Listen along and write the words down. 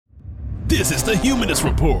This is The Humanist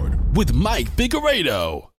Report with Mike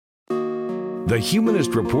Figueredo. The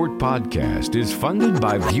Humanist Report podcast is funded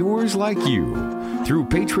by viewers like you through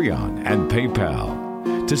Patreon and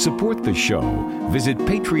PayPal. To support the show, visit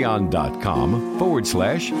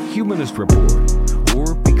patreon.com/Humanist Report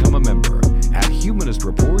or become a member at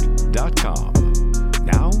humanistreport.com.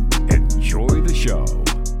 Now, enjoy the show.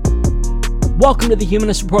 Welcome to the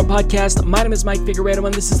Humanist Report podcast. My name is Mike Figueredo,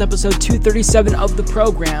 and this is episode 237 of the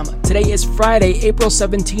program. Today is Friday, April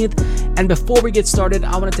 17th, and before we get started,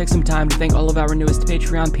 I want to take some time to thank all of our newest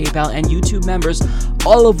Patreon, PayPal, and YouTube members,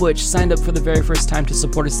 all of which signed up for the very first time to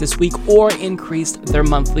support us this week or increased their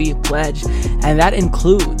monthly pledge. And that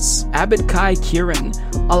includes Abed Kai Kieran,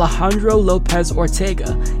 Alejandro Lopez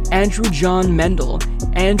Ortega, Andrew John Mendel,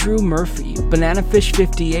 Andrew Murphy, Bananafish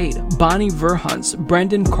 58, Bonnie Verhunts,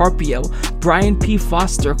 Brendan Carpio, Brian P.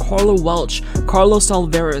 Foster, Carlo Welch, Carlos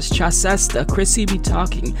Alvarez, Chasesta, Chrissy B.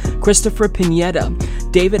 Talking, Christopher Pineda,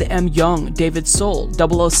 David M. Young, David Soul,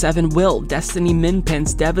 007 Will, Destiny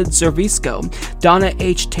Minpins, David Zervisco, Donna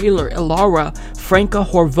H. Taylor, Ilara, Franca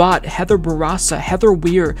Horvat, Heather Barassa, Heather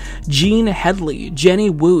Weir, Jean Headley, Jenny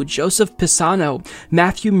Wu, Joseph Pisano,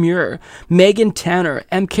 Matthew Muir, Megan Tanner,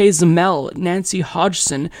 MK Zamel, Nancy Hodgson,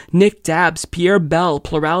 Nick Dabbs, Pierre Bell,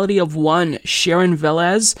 Plurality of One, Sharon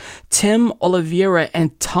Velez, Tim Oliveira,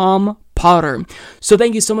 and Tom Potter. So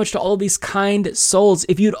thank you so much to all these kind souls.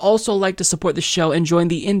 If you'd also like to support the show and join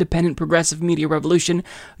the independent progressive media revolution,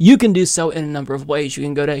 you can do so in a number of ways. You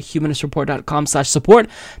can go to humanistreport.com/support,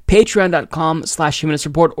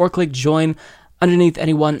 patreon.com/humanistreport, or click join underneath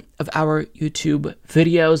any one of our YouTube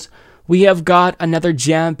videos. We have got another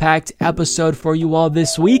jam-packed episode for you all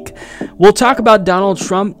this week. We'll talk about Donald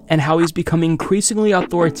Trump and how he's becoming increasingly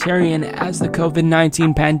authoritarian as the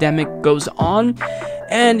COVID-19 pandemic goes on.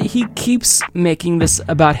 And he keeps making this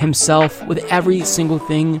about himself with every single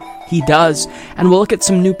thing he does. And we'll look at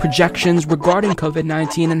some new projections regarding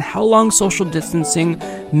COVID-19 and how long social distancing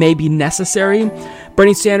may be necessary.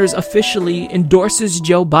 Bernie Sanders officially endorses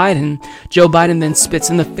Joe Biden. Joe Biden then spits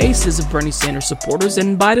in the faces of Bernie Sanders supporters,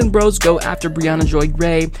 and Biden bros go after Breonna Joy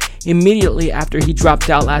Gray immediately after he dropped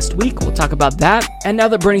out last week. We'll talk about that. And now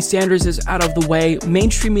that Bernie Sanders is out of the way,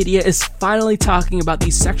 mainstream media is finally talking about the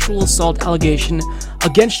sexual assault allegation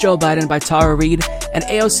against Joe Biden by Tara Reade, and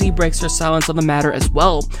AOC breaks her silence on the matter as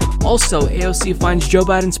well. Also, AOC finds Joe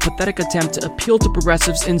Biden's pathetic attempt to appeal to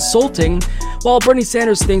progressives insulting, while Bernie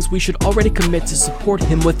Sanders thinks we should already commit to support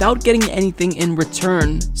him without getting anything in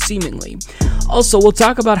return, seemingly. Also, we'll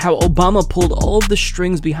talk about how Obama pulled all of the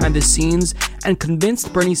strings behind the scenes and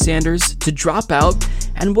convinced Bernie Sanders to drop out,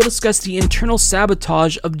 and we'll discuss the internal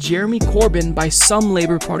sabotage of Jeremy Corbyn by some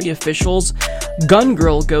Labour Party officials. Gun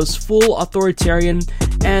Girl goes full authoritarian,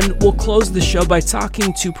 and we'll close the show by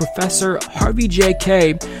talking to Professor Harvey J.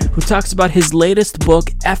 Kaye, who talks about his latest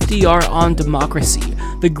book, FDR on Democracy,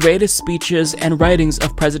 the greatest speeches and writings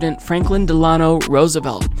of President Franklin Delano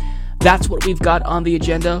Roosevelt. That's what we've got on the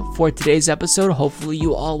agenda for today's episode. Hopefully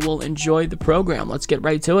you all will enjoy the program. Let's get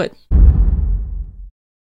right to it.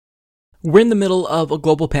 We're in the middle of a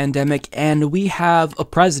global pandemic, and we have a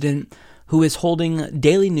president who is holding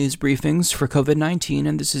daily news briefings for COVID-19,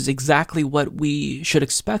 and this is exactly what we should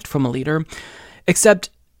expect from a leader, except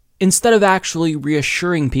instead of actually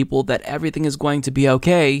reassuring people that everything is going to be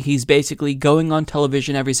okay, he's basically going on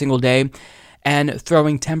television every single day and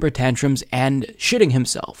throwing temper tantrums and shitting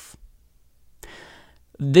himself.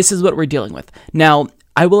 This is what we're dealing with. Now,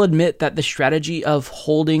 I will admit that the strategy of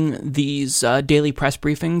holding these daily press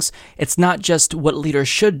briefings, it's not just what leaders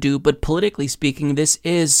should do, but politically speaking, this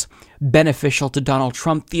is beneficial to Donald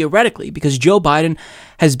Trump theoretically, because Joe Biden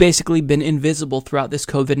has basically been invisible throughout this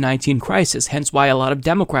COVID-19 crisis, hence why a lot of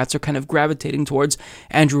Democrats are kind of gravitating towards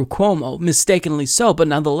Andrew Cuomo, mistakenly so, but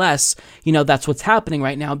nonetheless, that's what's happening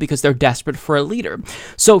right now because they're desperate for a leader.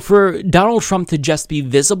 So for Donald Trump to just be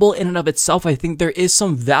visible in and of itself, I think there is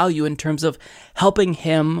some value in terms of helping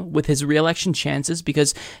him with his re-election chances,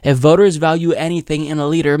 because if voters value anything in a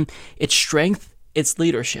leader, it's strength, it's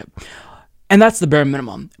leadership. And that's the bare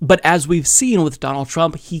minimum. But as we've seen with Donald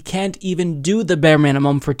Trump, he can't even do the bare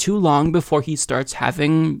minimum for too long before he starts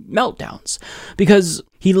having meltdowns. Because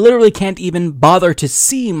he literally can't even bother to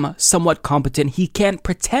seem somewhat competent. He can't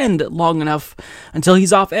pretend long enough until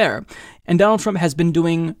he's off air. And Donald Trump has been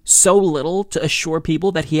doing so little to assure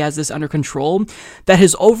people that he has this under control that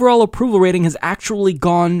his overall approval rating has actually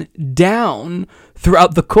gone down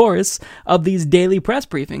throughout the course of these daily press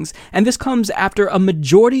briefings. And this comes after a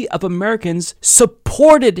majority of Americans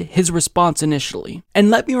supported his response initially.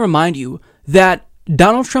 And let me remind you that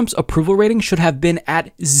Donald Trump's approval rating should have been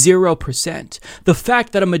at 0%. The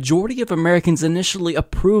fact that a majority of Americans initially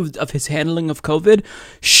approved of his handling of COVID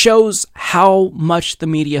shows how much the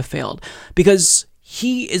media failed, because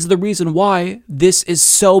he is the reason why this is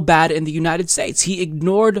so bad in the United States. He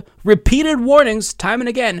ignored repeated warnings time and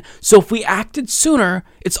again. So if we acted sooner,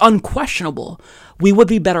 it's unquestionable, we would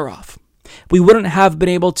be better off. We wouldn't have been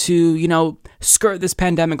able to, skirt this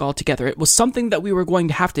pandemic altogether. It was something that we were going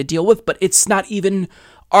to have to deal with, but it's not even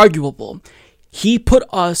arguable. He put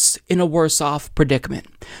us in a worse off predicament.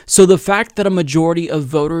 So the fact that a majority of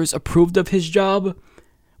voters approved of his job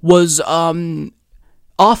was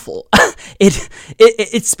awful.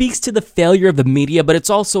 It speaks to the failure of the media, but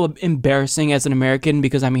it's also embarrassing as an American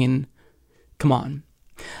because, come on.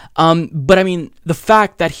 But the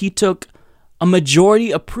fact that he took a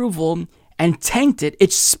majority approval and tanked it,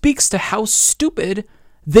 it speaks to how stupid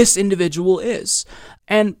this individual is.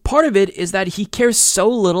 And part of it is that he cares so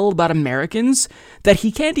little about Americans that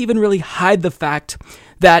he can't even really hide the fact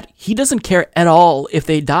that he doesn't care at all if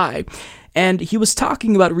they die. And he was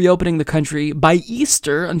talking about reopening the country by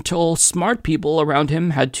Easter until smart people around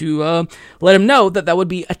him had to let him know that would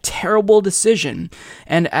be a terrible decision.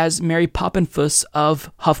 And as Mary Poppenfuss of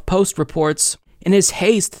HuffPost reports, in his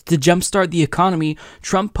haste to jumpstart the economy,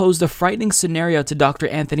 Trump posed a frightening scenario to Dr.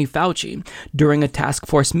 Anthony Fauci during a task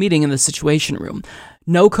force meeting in the Situation Room.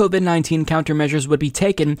 No COVID-19 countermeasures would be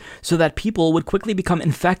taken so that people would quickly become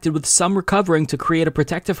infected, with some recovering to create a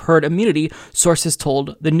protective herd immunity, sources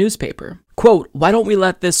told the newspaper. Quote, "Why don't we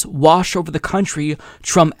let this wash over the country?"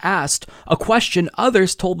 Trump asked, a question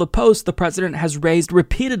others told the Post the president has raised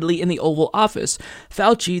repeatedly in the Oval Office.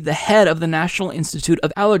 Fauci, the head of the National Institute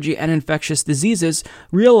of Allergy and Infectious Diseases,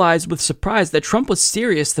 realized with surprise that Trump was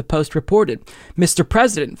serious, the Post reported. "Mr.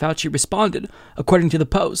 President," Fauci responded, according to the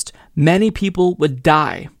Post, "many people would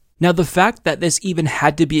die." Now, the fact that this even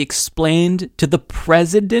had to be explained to the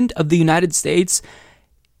President of the United States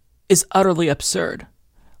is utterly absurd.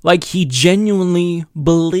 Like, he genuinely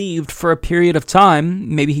believed for a period of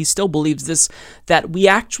time, maybe he still believes this, that we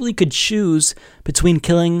actually could choose between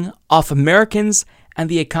killing off Americans and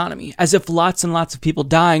the economy, as if lots and lots of people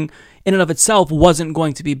dying in and of itself wasn't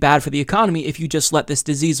going to be bad for the economy if you just let this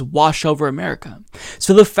disease wash over America.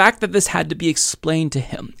 So the fact that this had to be explained to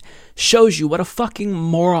him shows you what a fucking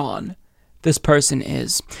moron this person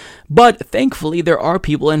is. But thankfully, there are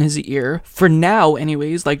people in his ear, for now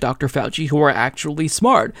anyways, like Dr. Fauci, who are actually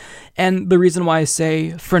smart. And the reason why I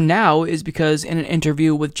say for now is because in an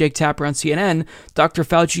interview with Jake Tapper on CNN, Dr.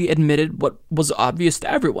 Fauci admitted what was obvious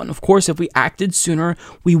to everyone. Of course, if we acted sooner,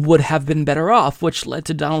 we would have been better off, which led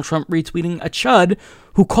to Donald Trump retweeting a chud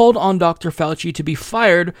who called on Dr. Fauci to be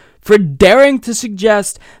fired for daring to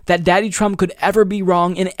suggest that Daddy Trump could ever be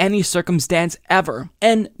wrong in any circumstance ever.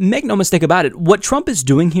 And make no mistake about it, what Trump is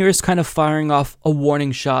doing here is kind of firing off a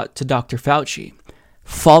warning shot to Dr. Fauci.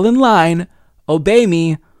 Fall in line, obey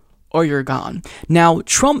me, or you're gone. Now,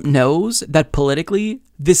 Trump knows that politically,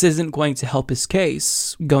 this isn't going to help his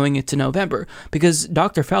case going into November, because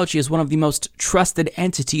Dr. Fauci is one of the most trusted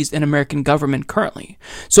entities in American government currently.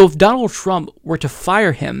 So if Donald Trump were to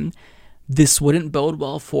fire him, this wouldn't bode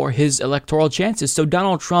well for his electoral chances. So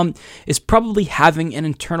Donald Trump is probably having an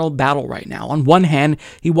internal battle right now. On one hand,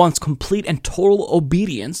 he wants complete and total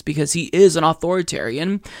obedience because he is an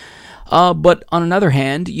authoritarian. But on another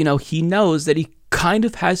hand, he knows that he kind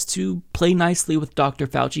of has to play nicely with Dr.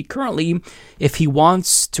 Fauci currently if he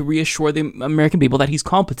wants to reassure the American people that he's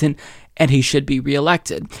competent and he should be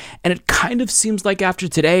reelected. And it kind of seems like after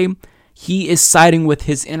today, he is siding with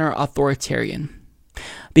his inner authoritarian.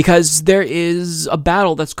 Because there is a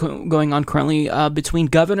battle that's going on currently between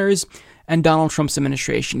governors and Donald Trump's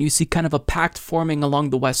administration. You see kind of a pact forming along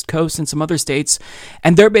the West Coast and some other states,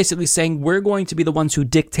 and they're basically saying we're going to be the ones who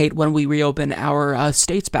dictate when we reopen our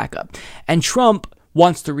states back up. And Trump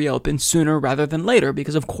wants to reopen sooner rather than later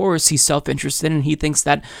because, of course, he's self-interested and he thinks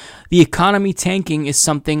that the economy tanking is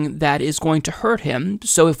something that is going to hurt him.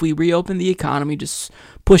 So if we reopen the economy, just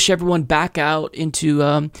push everyone back out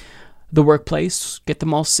into the workplace, get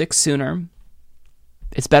them all sick sooner,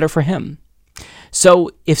 it's better for him.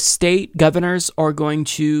 So if state governors are going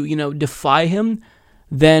to, defy him,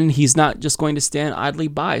 then he's not just going to stand idly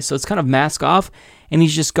by. So it's kind of mask off, and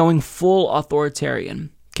he's just going full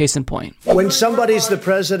authoritarian. Case in point. When somebody's the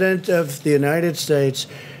president of the United States,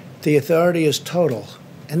 the authority is total.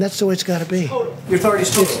 And that's the way it's got to be. Total. The authority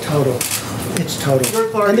is total. It's total. It's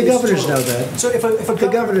total. And the governors know that. So if the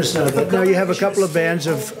governors know that. Now you have a couple of bands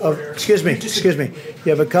of excuse me. You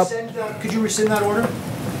have a couple. Could you rescind that order?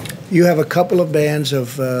 You have a couple of bands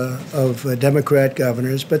of Democrat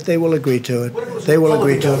governors, but they will agree to it. They will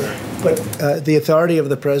agree to it. But the authority of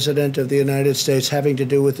the President of the United States having to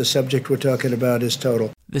do with the subject we're talking about is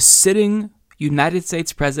total. The sitting United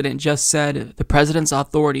States president just said the president's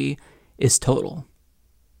authority is total.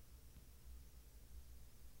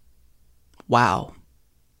 Wow.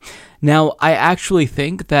 Now, I actually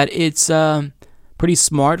think that it's pretty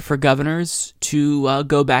smart for governors to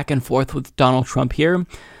go back and forth with Donald Trump here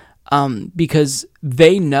because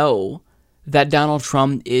they know that Donald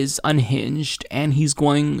Trump is unhinged and he's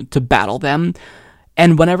going to battle them.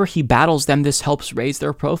 And whenever he battles them, this helps raise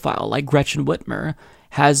their profile. Like Gretchen Whitmer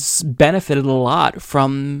has benefited a lot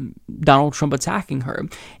from Donald Trump attacking her.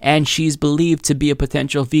 And she's believed to be a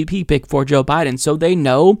potential VP pick for Joe Biden. So they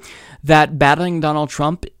know that battling Donald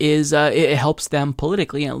Trump it helps them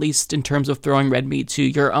politically, at least in terms of throwing red meat to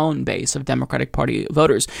your own base of Democratic Party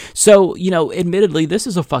voters. So, admittedly, this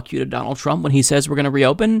is a fuck you to Donald Trump when he says we're going to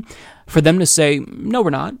reopen. For them to say, no, we're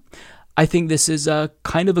not. I think this is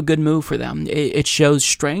kind of a good move for them. It shows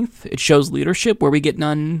strength. It shows leadership where we get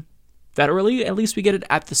none federally. At least we get it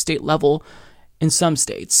at the state level in some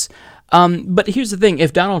states. But here's the thing.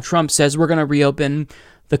 If Donald Trump says we're going to reopen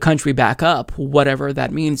the country back up, whatever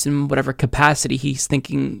that means in whatever capacity he's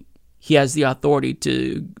thinking he has the authority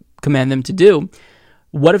to command them to do,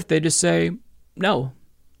 what if they just say no?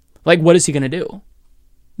 Like, what is he going to do?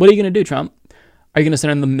 What are you going to do, Trump? Are you going to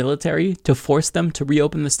send in the military to force them to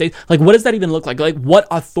reopen the state? Like, what does that even look like? Like, what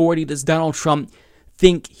authority does Donald Trump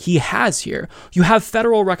think he has here? You have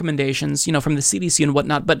federal recommendations, from the CDC and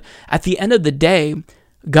whatnot, but at the end of the day,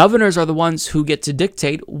 governors are the ones who get to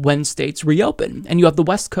dictate when states reopen. And you have the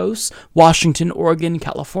West Coast, Washington, Oregon,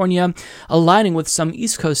 California, aligning with some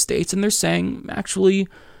East Coast states, and they're saying, actually,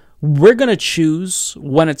 we're going to choose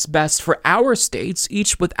when it's best for our states,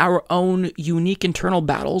 each with our own unique internal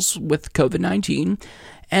battles with COVID-19,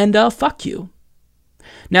 and fuck you.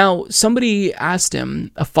 Now, somebody asked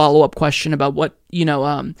him a follow-up question about what he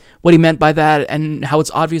meant by that and how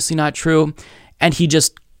it's obviously not true, and he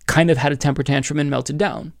just kind of had a temper tantrum and melted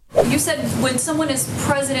down. You said when someone is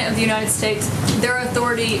president of the United States, their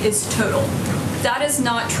authority is total. That is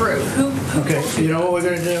not true. Who Okay, you know what we're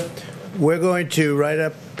going to do? We're going to write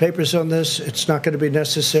up papers on this. It's not going to be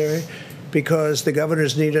necessary because the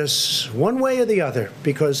governors need us one way or the other,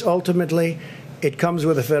 because ultimately it comes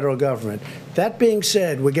with the federal government. That being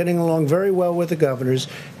said, we're getting along very well with the governors,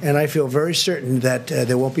 and I feel very certain that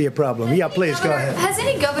there won't be a problem. Yeah, please, go ahead. Has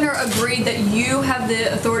any governor agreed that you have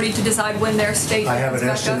the authority to decide when their state I haven't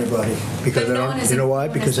asked anybody because I don't. You know why?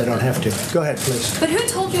 Because I don't have to. Go ahead, please. But who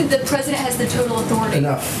told you the president has the total authority?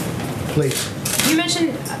 Enough. Please. You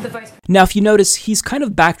mentioned the vice. Now, if you notice, he's kind of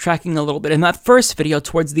backtracking a little bit. In that first video,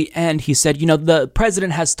 towards the end, he said, the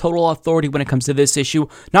president has total authority when it comes to this issue.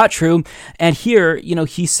 Not true. And here,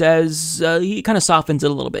 he says, he kind of softens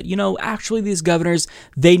it a little bit. Actually, these governors,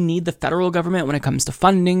 they need the federal government when it comes to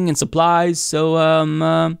funding and supplies. So,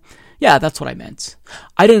 yeah, that's what I meant.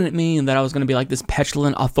 I didn't mean that I was going to be like this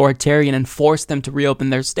petulant authoritarian and force them to reopen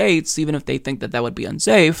their states, even if they think that that would be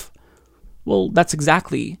unsafe. Well, that's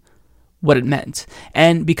exactly what it meant.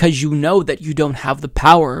 And because you know that you don't have the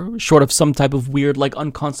power, short of some type of weird,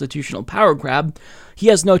 unconstitutional power grab, he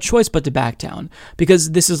has no choice but to back down.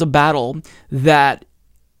 Because this is a battle that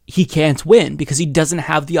he can't win, because he doesn't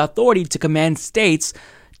have the authority to command states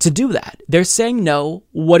to do that. They're saying no.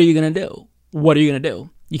 What are you going to do? What are you going to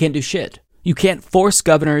do? You can't do shit. You can't force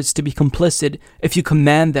governors to be complicit if you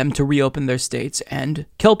command them to reopen their states and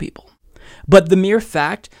kill people. But the mere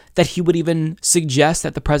fact that he would even suggest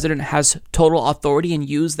that the president has total authority and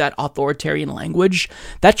use that authoritarian language,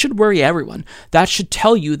 that should worry everyone. That should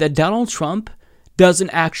tell you that Donald Trump doesn't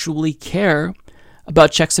actually care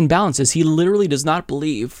about checks and balances. He literally does not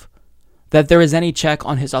believe that there is any check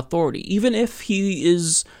on his authority, even if he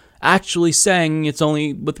is actually saying it's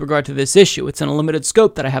only with regard to this issue. It's in a limited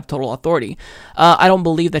scope that I have total authority. I don't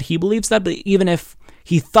believe that he believes that, but even if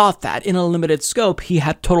he thought that in a limited scope he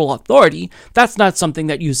had total authority, that's not something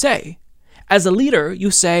that you say. As a leader, you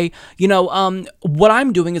say, what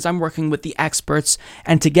I'm doing is I'm working with the experts,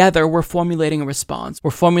 and together we're formulating a response.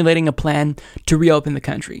 We're formulating a plan to reopen the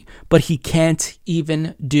country. But he can't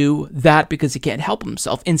even do that because he can't help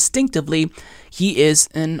himself. Instinctively, he is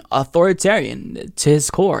an authoritarian to his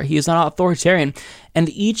core. He is an authoritarian. And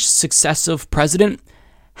each successive president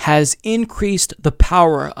has increased the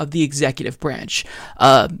power of the executive branch.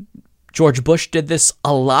 George Bush did this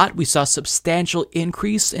a lot. We saw a substantial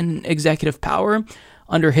increase in executive power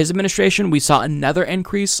under his administration. We saw another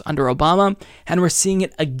increase under Obama, and we're seeing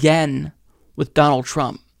it again with Donald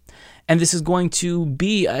Trump. And this is going to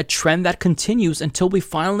be a trend that continues until we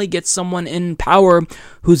finally get someone in power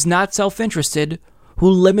who's not self-interested, who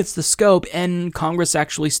limits the scope, and Congress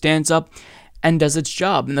actually stands up and does its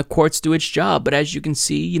job, and the courts do its job. But as you can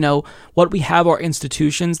see, what we have are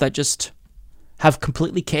institutions that just have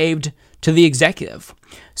completely caved to the executive.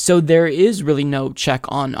 So there is really no check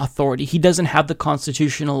on authority. He doesn't have the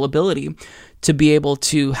constitutional ability to be able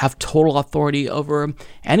to have total authority over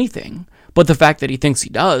anything. But the fact that he thinks he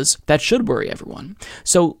does, that should worry everyone.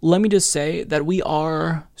 So let me just say that we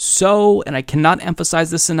are so, and I cannot emphasize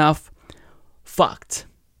this enough, fucked.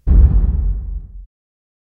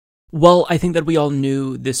 Well, I think that we all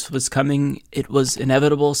knew this was coming. It was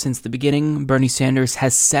inevitable since the beginning. Bernie Sanders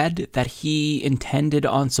has said that he intended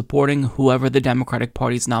on supporting whoever the Democratic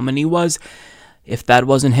Party's nominee was. If that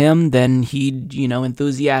wasn't him, then he'd,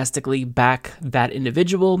 enthusiastically back that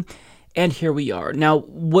individual. And here we are. Now,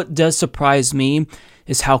 what does surprise me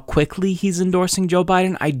is how quickly he's endorsing Joe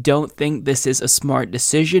Biden. I don't think this is a smart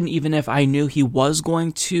decision, even if I knew he was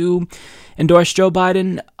going to endorse Joe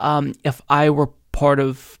Biden. If I were part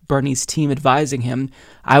of Bernie's team advising him,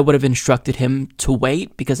 I would have instructed him to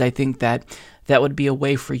wait, because I think that would be a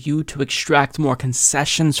way for you to extract more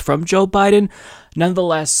concessions from Joe Biden.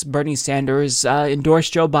 Nonetheless, Bernie Sanders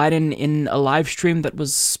endorsed Joe Biden in a live stream that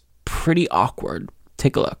was pretty awkward.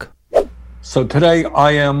 Take a look. So today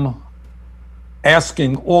I am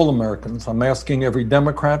asking all Americans, I'm asking every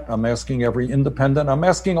Democrat, I'm asking every independent, I'm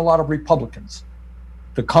asking a lot of Republicans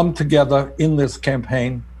to come together in this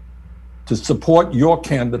campaign to support your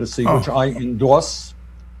candidacy, which I endorse,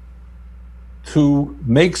 to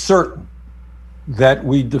make certain that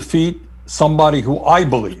we defeat somebody who I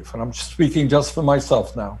believe, and I'm speaking just for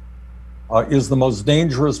myself now, is the most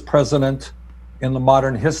dangerous president in the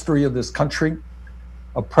modern history of this country.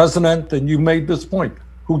 A president, and you made this point,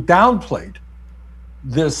 who downplayed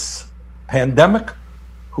this pandemic,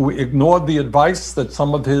 who ignored the advice that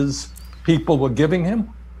some of his people were giving him,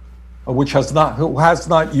 who has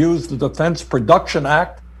not used the Defense Production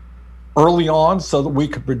Act early on so that we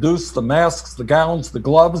could produce the masks, the gowns, the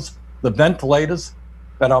gloves, the ventilators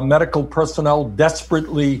that our medical personnel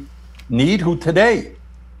desperately need, who today,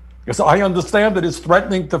 because I understand that is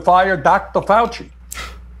threatening to fire Dr. Fauci,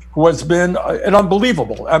 who has been an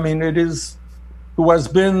unbelievable, who has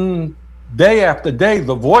been day after day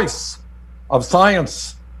the voice of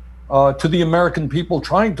science to the American people,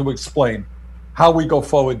 trying to explain how we go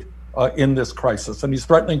forward in this crisis, and he's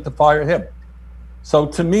threatening to fire him. So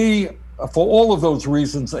to me, for all of those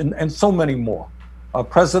reasons and so many more, a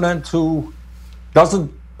president who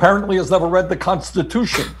apparently has never read the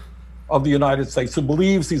Constitution of the United States, who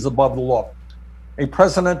believes he's above the law, a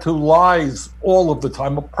president who lies all of the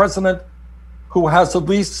time, a president who has at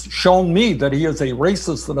least shown me that he is a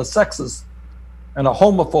racist and a sexist and a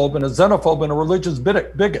homophobe and a xenophobe and a religious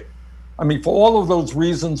bigot. I mean, for all of those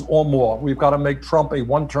reasons or more, we've got to make Trump a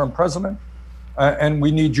one-term president, and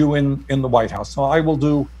we need you in the White House. So I will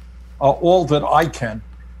do all that I can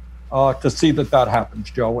to see that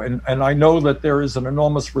happens, Joe. And I know that there is an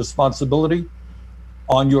enormous responsibility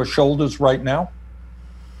on your shoulders right now.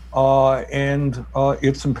 And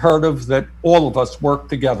it's imperative that all of us work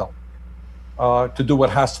together to do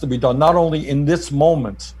what has to be done, not only in this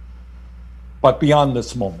moment, but beyond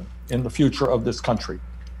this moment, in the future of this country.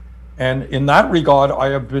 And in that regard, I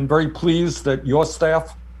have been very pleased that your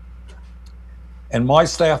staff and my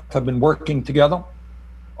staff have been working together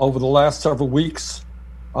over the last several weeks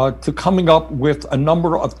to coming up with a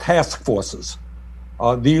number of task forces.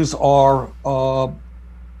 These are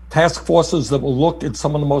task forces that will look at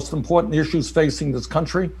some of the most important issues facing this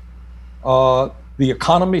country. The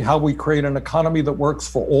economy, how we create an economy that works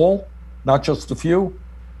for all, not just a few.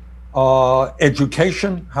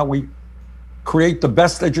 Education, how we create the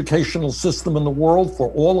best educational system in the world for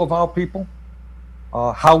all of our people.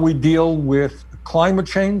 How we deal with climate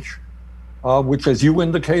change, which, as you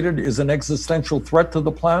indicated, is an existential threat to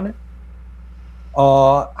the planet.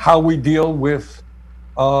 How we deal with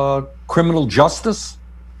criminal justice,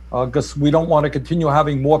 because we don't want to continue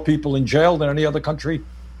having more people in jail than any other country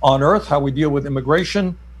on earth. How we deal with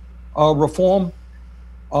immigration reform,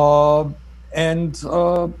 and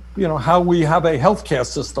how we have a healthcare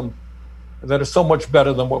system that is so much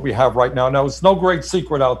better than what we have right now. Now, it's no great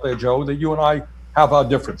secret out there, Joe, that you and I have our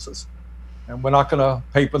differences, and we're not going to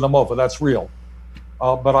paper them over. That's real.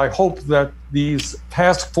 But I hope that these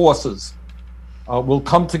task forces will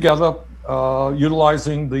come together,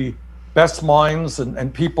 utilizing the best minds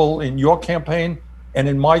and people in your campaign and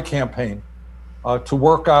in my campaign to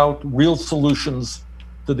work out real solutions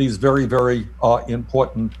to these very, very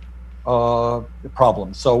important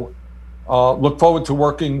problems. So look forward to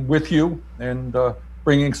working with you and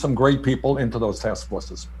bringing some great people into those task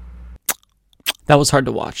forces. That was hard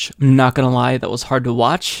to watch. I'm not going to lie, that was hard to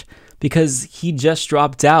watch because he just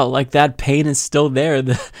dropped out. Like, that pain is still there.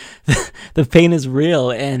 The pain is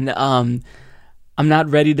real, and I'm not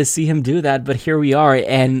ready to see him do that, but here we are.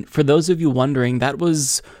 And for those of you wondering, that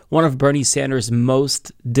was one of Bernie Sanders'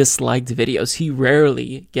 most disliked videos. He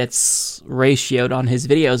rarely gets ratioed on his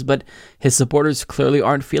videos, but his supporters clearly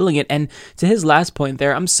aren't feeling it. And to his last point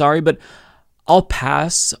there, I'm sorry, but I'll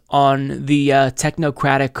pass on the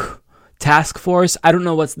technocratic task force. I don't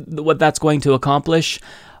know what that's going to accomplish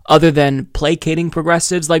other than placating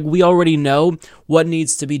progressives. Like, we already know what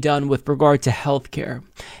needs to be done with regard to healthcare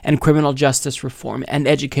and criminal justice reform and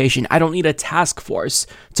education. I don't need a task force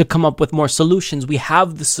to come up with more solutions. We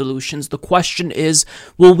have the solutions. The question is,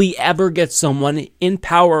 will we ever get someone in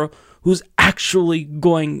power who's actually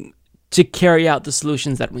going to carry out the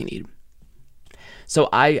solutions that we need? So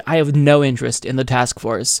I have no interest in the task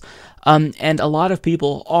force. And a lot of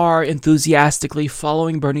people are enthusiastically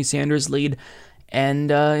following Bernie Sanders' lead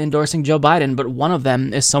and endorsing Joe Biden, but one of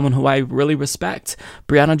them is someone who I really respect.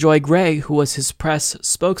 Brianna Joy Gray, who was his press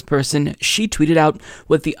spokesperson, she tweeted out,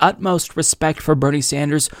 "With the utmost respect for Bernie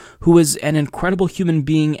Sanders, who is an incredible human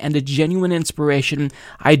being and a genuine inspiration,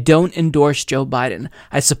 I don't endorse Joe Biden.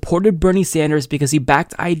 I supported Bernie Sanders because he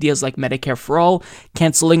backed ideas like Medicare for all,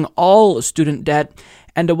 canceling all student debt,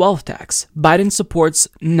 and a wealth tax. Biden supports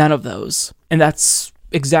none of those." And that's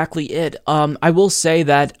exactly it. I will say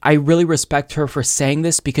that I really respect her for saying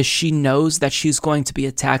this because she knows that she's going to be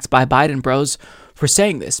attacked by Biden bros for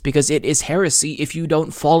saying this, because it is heresy if you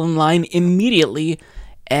don't fall in line immediately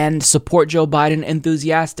and support Joe Biden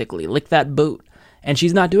enthusiastically. Lick that boot. And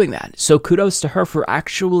she's not doing that. So kudos to her for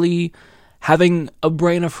actually having a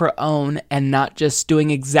brain of her own and not just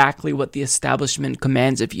doing exactly what the establishment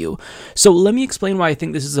commands of you. So let me explain why I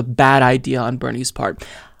think this is a bad idea on Bernie's part.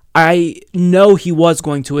 I know he was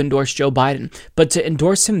going to endorse Joe Biden, but to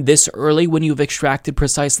endorse him this early when you've extracted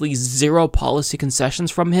precisely 0 policy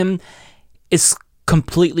concessions from him is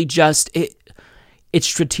completely it's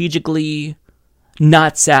strategically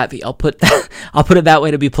not savvy. I'll put it that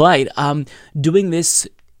way to be polite. Doing this,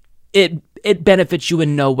 it benefits you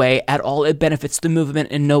in no way at all. It benefits the movement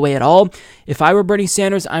in no way at all. If I were Bernie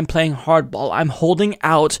Sanders, I'm playing hardball. I'm holding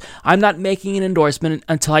out. I'm not making an endorsement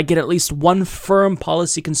until I get at least one firm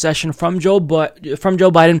policy concession from Joe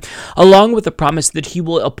Biden, along with the promise that he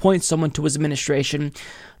will appoint someone to his administration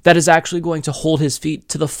that is actually going to hold his feet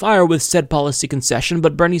to the fire with said policy concession.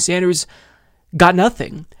 But Bernie Sanders got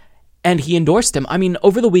nothing, and he endorsed him. I mean,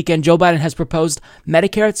 over the weekend, Joe Biden has proposed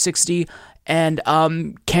Medicare at 60 and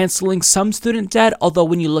canceling some student debt, although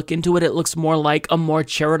when you look into it, it looks more like a more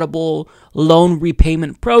charitable loan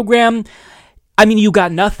repayment program. I mean, you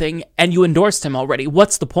got nothing, and you endorsed him already.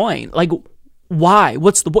 What's the point? Like, why?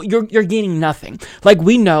 You're gaining nothing. Like,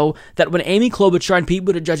 we know that when Amy Klobuchar and Pete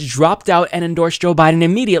Buttigieg dropped out and endorsed Joe Biden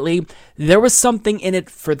immediately, there was something in it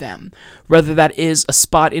for them. Whether that is a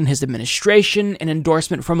spot in his administration, an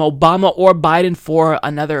endorsement from Obama or Biden for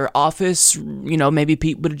another office, maybe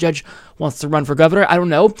Pete Buttigieg wants to run for governor, I don't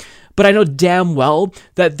know. But I know damn well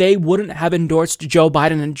that they wouldn't have endorsed Joe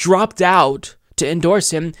Biden and dropped out to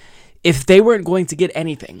endorse him if they weren't going to get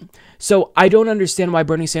anything. So I don't understand why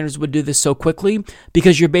Bernie Sanders would do this so quickly,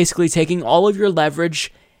 because you're basically taking all of your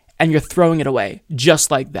leverage and you're throwing it away just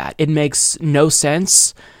like that. It makes no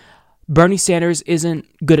sense. Bernie Sanders isn't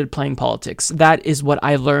good at playing politics. That is what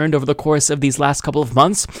I learned over the course of these last couple of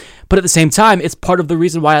months. But at the same time, it's part of the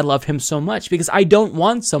reason why I love him so much, because I don't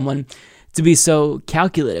want someone to be so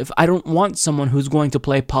calculative. I don't want someone who's going to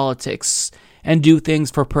play politics and do things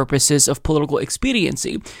for purposes of political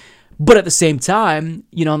expediency. But at the same time,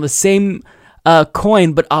 on the same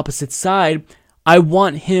coin but opposite side, I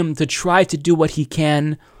want him to try to do what he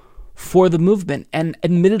can for the movement. And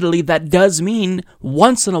admittedly, that does mean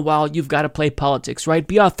once in a while you've got to play politics, right?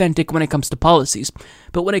 Be authentic when it comes to policies.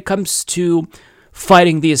 But when it comes to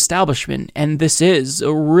fighting the establishment, and this is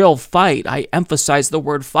a real fight, I emphasize the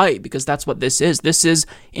word fight because that's what this is. This is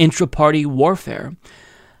intra-party warfare.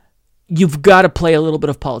 You've got to play a little bit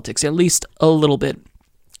of politics, at least a little bit.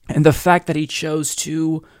 And the fact that he chose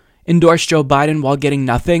to endorse Joe Biden while getting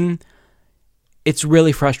nothing, it's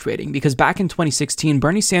really frustrating, because back in 2016,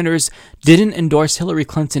 Bernie Sanders didn't endorse Hillary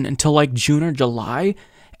Clinton until like June or July,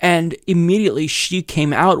 and immediately she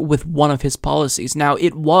came out with one of his policies. Now,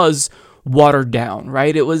 it was watered down,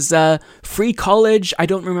 right? It was free college. I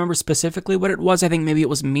don't remember specifically what it was. I think maybe it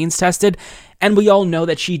was means tested. And we all know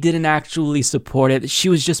that she didn't actually support it. She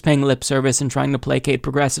was just paying lip service and trying to placate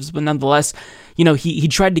progressives. But nonetheless, he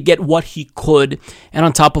tried to get what he could. And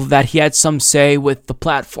on top of that, he had some say with the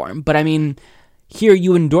platform. But I mean, here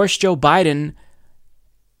you endorse Joe Biden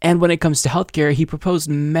And when it comes to healthcare, he proposed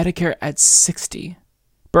Medicare at 60.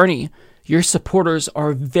 Bernie, your supporters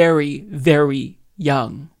are very, very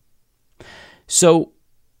young. So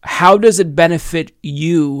how does it benefit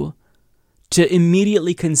you to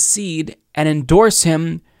immediately concede and endorse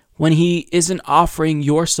him when he isn't offering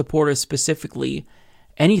your supporters specifically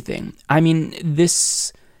anything? I mean,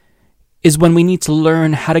 this is when we need to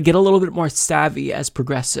learn how to get a little bit more savvy as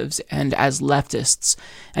progressives and as leftists,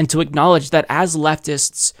 and to acknowledge that as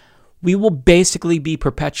leftists, we will basically be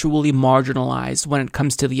perpetually marginalized when it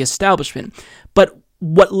comes to the establishment. But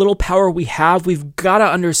what little power we have, we've got to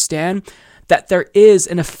understand that there is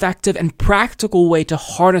an effective and practical way to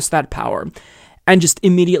harness that power. And just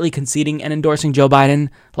immediately conceding and endorsing Joe Biden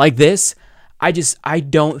like this, I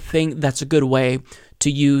don't think that's a good way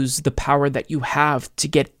to use the power that you have to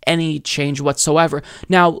get any change whatsoever.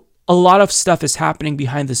 Now, a lot of stuff is happening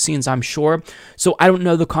behind the scenes, I'm sure. So I don't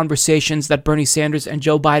know the conversations that Bernie Sanders and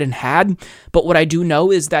Joe Biden had. But what I do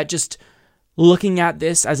know is that just looking at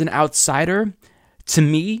this as an outsider, to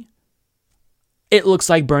me, it looks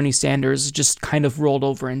like Bernie Sanders just kind of rolled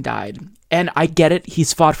over and died. And I get it.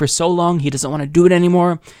 He's fought for so long. He doesn't want to do it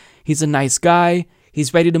anymore. He's a nice guy.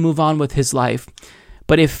 He's ready to move on with his life.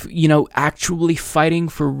 But if, actually fighting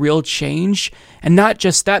for real change, and not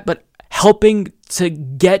just that, but helping to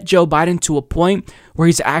get Joe Biden to a point where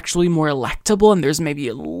he's actually more electable and there's maybe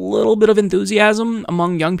a little bit of enthusiasm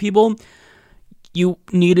among young people, you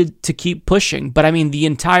needed to keep pushing. But I mean, the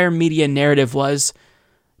entire media narrative was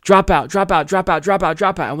drop out, drop out, drop out, drop out,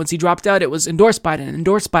 drop out. And once he dropped out, it was endorse Biden,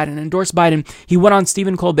 endorse Biden, endorse Biden. He went on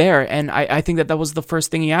Stephen Colbert, and I think that was the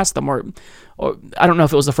first thing he asked them, or I don't know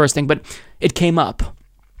if it was the first thing, but it came up.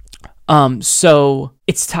 So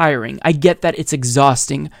it's tiring. I get that it's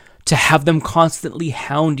exhausting to have them constantly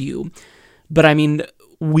hound you. But I mean,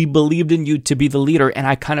 we believed in you to be the leader, and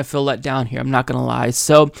I kind of feel let down here. I'm not going to lie.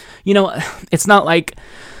 So, it's not like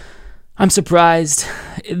I'm surprised.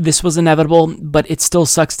 This was inevitable, but it still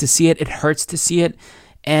sucks to see it. It hurts to see it.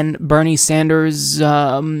 And Bernie Sanders,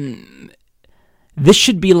 this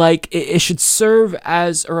should be like, it should serve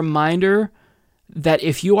as a reminder that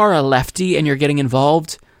if you are a lefty and you're getting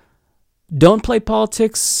involved, don't play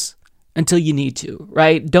politics until you need to,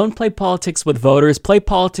 right? Don't play politics with voters. Play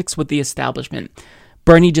politics with the establishment.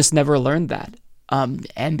 Bernie just never learned that.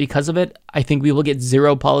 And because of it, I think we will get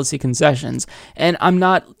zero policy concessions. And I'm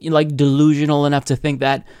not delusional enough to think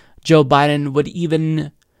that Joe Biden would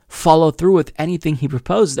even follow through with anything he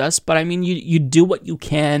proposed us. But I mean, you do what you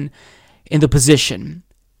can in the position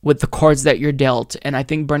with the cards that you're dealt. And I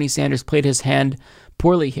think Bernie Sanders played his hand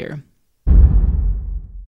poorly here.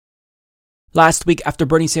 Last week, after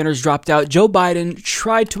Bernie Sanders dropped out, Joe Biden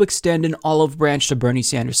tried to extend an olive branch to Bernie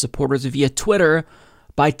Sanders supporters via Twitter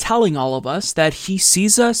by telling all of us that he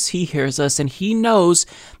sees us, he hears us, and he knows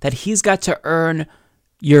that he's got to earn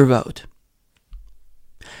your vote.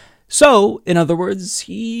 So, in other words,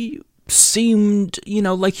 he seemed,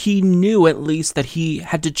 like he knew at least that he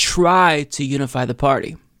had to try to unify the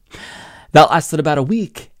party. That lasted about a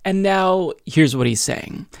week, and now here's what he's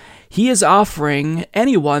saying. He is offering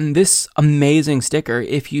anyone this amazing sticker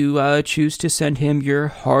if you choose to send him your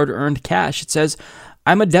hard-earned cash. It says,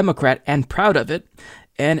 "I'm a Democrat and proud of it."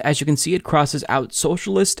 And as you can see, it crosses out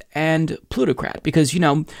socialist and plutocrat because,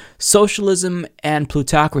 socialism and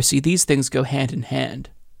plutocracy, these things go hand in hand.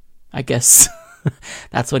 I guess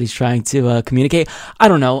that's what he's trying to communicate. I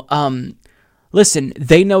don't know. Listen,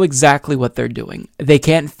 they know exactly what they're doing. They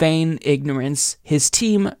can't feign ignorance. His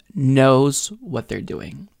team knows what they're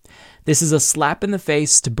doing. This is a slap in the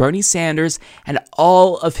face to Bernie Sanders and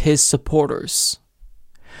all of his supporters.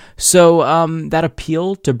 So that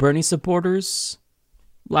appeal to Bernie supporters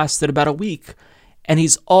lasted about a week, and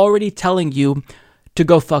he's already telling you to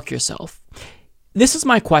go fuck yourself. This is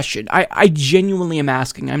my question. I genuinely am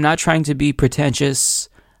asking. I'm not trying to be pretentious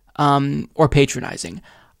or patronizing.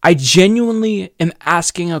 I genuinely am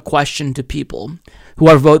asking a question to people who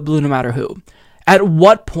are vote blue no matter who. At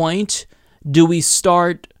what point do we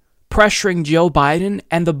start pressuring Joe Biden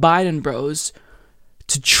and the Biden bros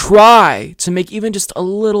to try to make even just a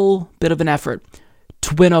little bit of an effort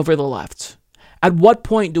to win over the left? At what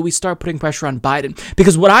point do we start putting pressure on Biden?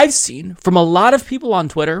 Because what I've seen from a lot of people on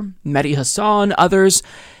Twitter, Mehdi Hassan, others,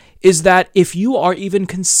 is that if you are even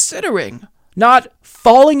considering not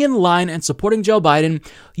falling in line and supporting Joe Biden,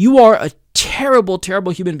 you are a terrible,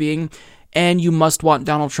 terrible human being, and you must want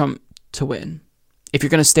Donald Trump to win. If you're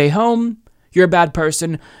going to stay home, you're a bad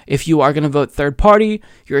person. If you are going to vote third party,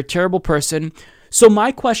 you're a terrible person. So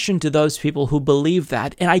my question to those people who believe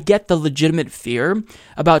that, and I get the legitimate fear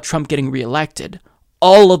about Trump getting reelected,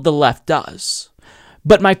 all of the left does.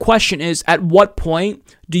 But my question is, at what point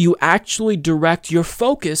do you actually direct your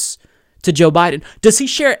focus to Joe Biden? Does he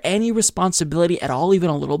share any responsibility at all, even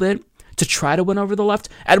a little bit, to try to win over the left?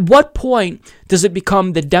 At what point does it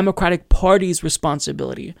become the Democratic Party's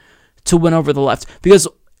responsibility to win over the left? Because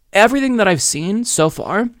everything that I've seen so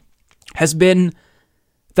far has been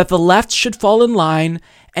that the left should fall in line,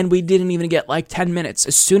 and we didn't even get like 10 minutes.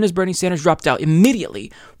 As soon as Bernie Sanders dropped out,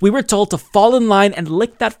 immediately we were told to fall in line and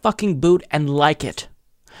lick that fucking boot and like it.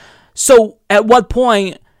 So at what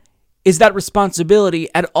point is that responsibility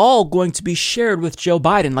at all going to be shared with Joe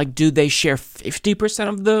Biden? Like, do they share 50%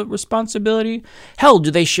 of the responsibility? Hell,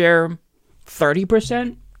 do they share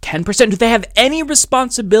 30%? 10%? Do they have any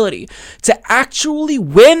responsibility to actually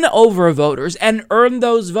win over voters and earn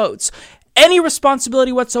those votes? Any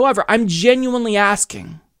responsibility whatsoever? I'm genuinely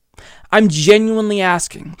asking.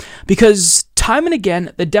 Because time and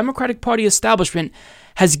again, the Democratic Party establishment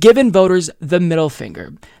has given voters the middle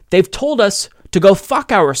finger. They've told us to go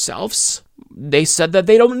fuck ourselves. They said that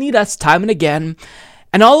they don't need us time and again.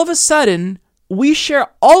 And all of a sudden, we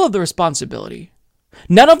share all of the responsibility.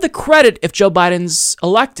 None of the credit if Joe Biden's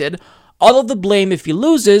elected, all of the blame if he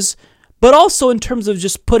loses, but also in terms of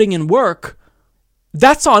just putting in work,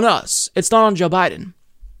 that's on us. It's not on Joe Biden.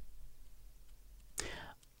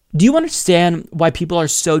 Do you understand why people are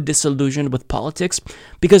so disillusioned with politics?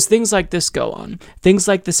 Because things like this go on. Things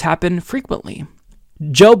like this happen frequently.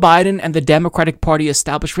 Joe Biden and the Democratic Party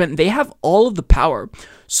establishment, they have all of the power.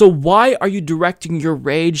 So why are you directing your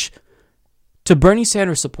rage to Bernie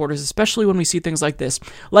Sanders supporters, especially when we see things like this?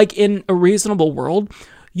 Like, in a reasonable world,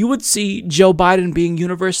 you would see Joe Biden being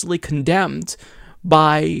universally condemned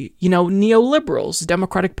by, neoliberals,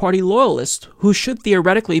 Democratic Party loyalists, who should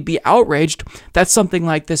theoretically be outraged that something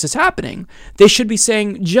like this is happening. They should be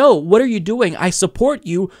saying, Joe, what are you doing? I support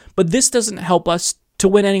you, but this doesn't help us to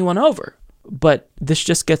win anyone over. But this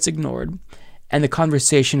just gets ignored, and the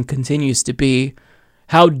conversation continues to be,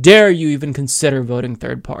 how dare you even consider voting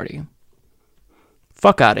third party?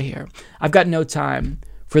 Fuck out of here. I've got no time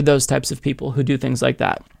for those types of people who do things like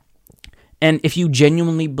that. And if you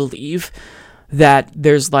genuinely believe that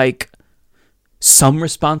there's like some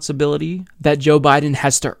responsibility that Joe Biden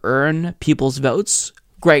has to earn people's votes,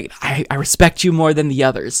 great. I respect you more than the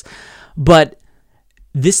others. But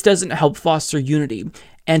this doesn't help foster unity.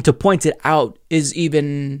 And to point it out is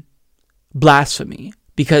even blasphemy.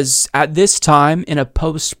 Because at this time, in a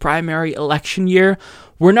post-primary election year,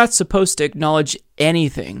 we're not supposed to acknowledge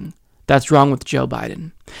anything that's wrong with Joe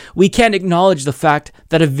Biden. We can't acknowledge the fact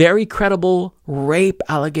that a very credible rape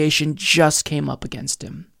allegation just came up against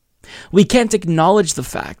him. We can't acknowledge the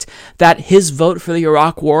fact that his vote for the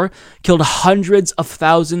Iraq War killed hundreds of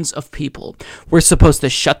thousands of people. We're supposed to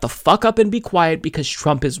shut the fuck up and be quiet because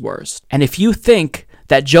Trump is worse. And if you think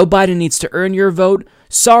that Joe Biden needs to earn your vote,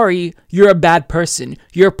 sorry, you're a bad person.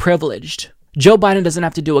 You're privileged. Joe Biden doesn't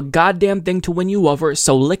have to do a goddamn thing to win you over,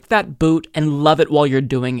 so lick that boot and love it while you're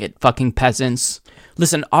doing it, fucking peasants.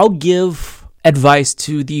 Listen, I'll give advice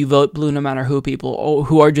to the vote blue no matter who people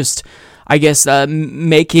who are just, I guess,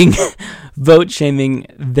 making vote shaming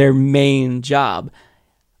their main job.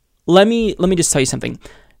 Let me just tell you something.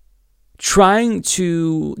 Trying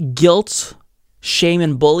to guilt, shame,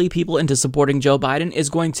 and bully people into supporting Joe Biden is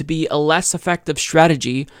going to be a less effective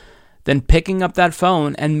strategy than picking up that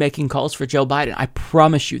phone and making calls for Joe Biden. I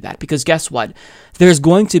promise you that. Because guess what? There's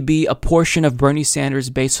going to be a portion of Bernie Sanders'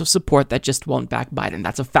 base of support that just won't back Biden.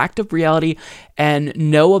 That's a fact of reality, and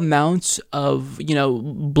no amount of,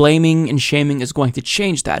 blaming and shaming is going to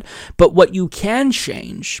change that. But what you can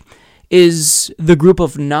change is the group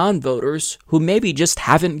of non-voters who maybe just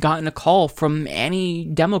haven't gotten a call from any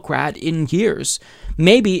Democrat in years.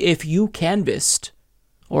 Maybe if you canvassed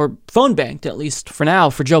or phone banked, at least for now,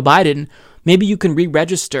 for Joe Biden, maybe you can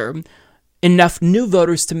re-register enough new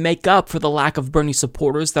voters to make up for the lack of Bernie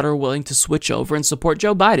supporters that are willing to switch over and support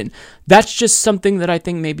Joe Biden. That's just something that I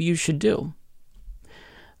think maybe you should do.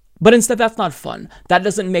 But instead, that's not fun. That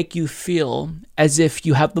doesn't make you feel as if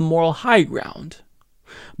you have the moral high ground.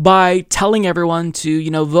 By telling everyone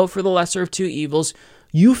to, vote for the lesser of two evils,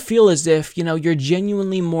 you feel as if, you're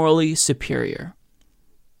genuinely morally superior.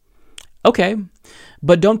 Okay,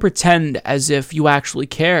 but don't pretend as if you actually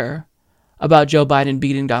care about Joe Biden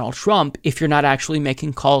beating Donald Trump if you're not actually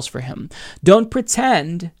making calls for him. Don't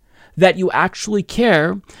pretend that you actually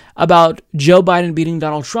care about Joe Biden beating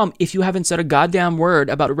Donald Trump if you haven't said a goddamn word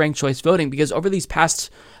about ranked choice voting, because over these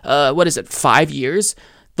past, 5 years,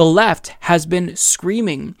 the left has been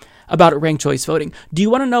screaming about ranked choice voting. Do you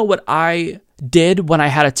want to know what I did when I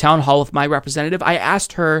had a town hall with my representative. I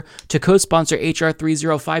asked her to co-sponsor HR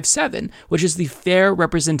 3057, which is the Fair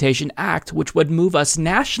Representation Act, which would move us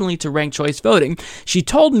nationally to ranked choice voting. She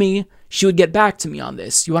told me she would get back to me on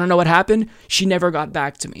this. You want to know what happened? She never got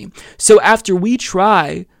back to me. So after we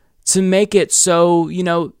try to make it so,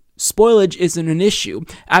 spoilage isn't an issue,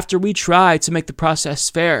 after we try to make the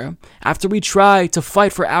process fair, after we try to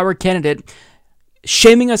fight for our candidate,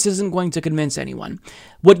 shaming us isn't going to convince anyone.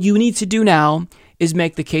 What you need to do now is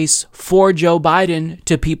make the case for Joe Biden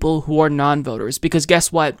to people who are non-voters. Because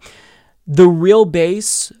guess what? The real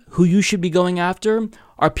base who you should be going after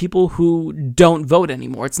are people who don't vote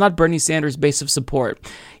anymore. It's not Bernie Sanders' base of support.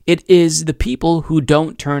 It is the people who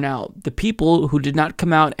don't turn out, the people who did not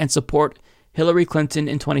come out and support Hillary Clinton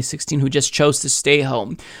in 2016, who just chose to stay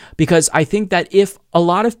home. Because I think that if a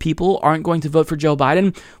lot of people aren't going to vote for Joe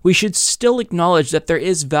Biden, we should still acknowledge that there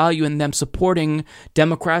is value in them supporting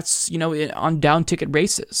Democrats, on down ticket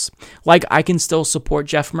races. Like, I can still support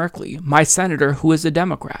Jeff Merkley, my senator, who is a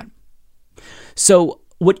Democrat. So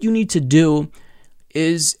what you need to do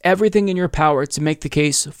is everything in your power to make the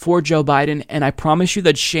case for Joe Biden. And I promise you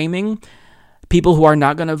that shaming people who are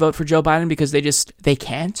not going to vote for Joe Biden because they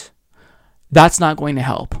can't, that's not going to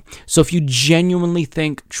help. So if you genuinely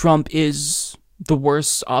think Trump is the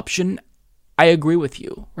worst option, I agree with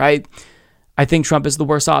you, right? I think Trump is the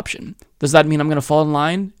worst option. Does that mean I'm going to fall in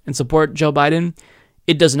line and support Joe Biden?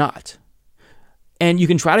 It does not. And you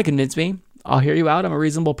can try to convince me. I'll hear you out. I'm a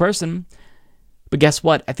reasonable person. But guess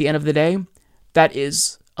what? At the end of the day, that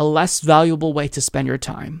is a less valuable way to spend your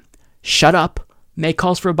time. Shut up, make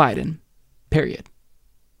calls for Biden, period.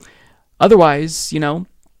 Otherwise,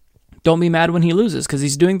 don't be mad when he loses, because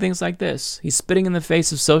he's doing things like this. He's spitting in the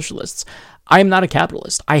face of socialists. I am not a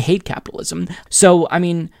capitalist. I hate capitalism. So,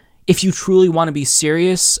 if you truly want to be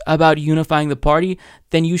serious about unifying the party,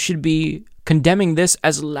 then you should be condemning this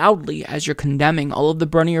as loudly as you're condemning all of the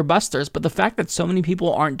Bernie or busters. But the fact that so many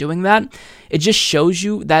people aren't doing that, it just shows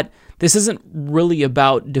you that this isn't really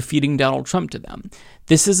about defeating Donald Trump to them.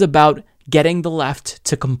 This is about getting the left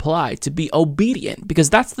to comply, to be obedient, because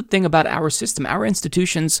that's the thing about our system. Our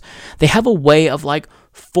institutions, they have a way of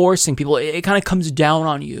forcing people. It kind of comes down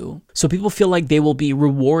on you. So people feel like they will be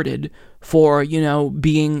rewarded for,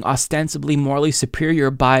 being ostensibly morally superior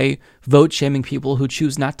by vote shaming people who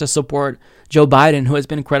choose not to support Joe Biden, who has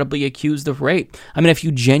been credibly accused of rape. If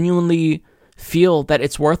you genuinely feel that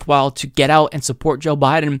it's worthwhile to get out and support Joe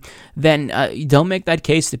Biden, then don't make that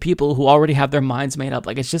case to people who already have their minds made up.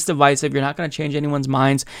 It's just divisive. You're not going to change anyone's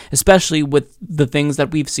minds, especially with the things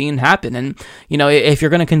that we've seen happen. And, if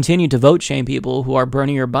you're going to continue to vote shame people who are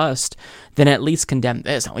Bernie or bust, then at least condemn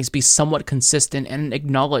this. At least be somewhat consistent and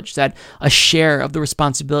acknowledge that a share of the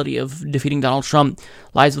responsibility of defeating Donald Trump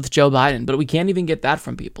lies with Joe Biden. But we can't even get that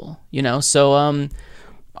from people, So,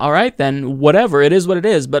 all right, then, whatever. It is what it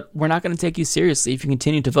is, but we're not going to take you seriously if you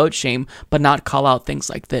continue to vote shame, but not call out things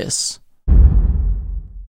like this.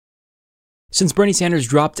 Since Bernie Sanders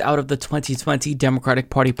dropped out of the 2020 Democratic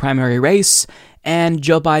Party primary race, and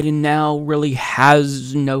Joe Biden now really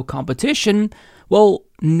has no competition, well,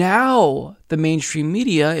 now the mainstream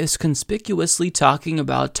media is conspicuously talking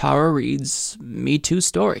about Tara Reade's Me Too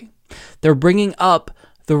story. They're bringing up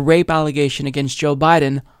the rape allegation against Joe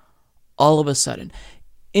Biden all of a sudden.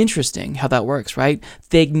 Interesting how that works, right?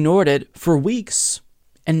 They ignored it for weeks,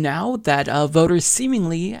 and now that voters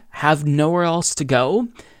seemingly have nowhere else to go,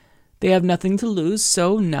 they have nothing to lose,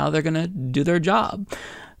 so now they're going to do their job.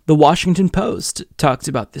 The Washington Post talked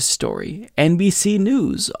about this story. NBC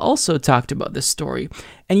News also talked about this story.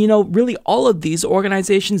 And really all of these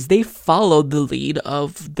organizations, they followed the lead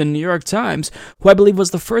of the New York Times, who I believe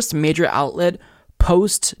was the first major outlet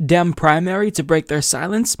post-Dem primary to break their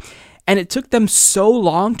silence. And it took them so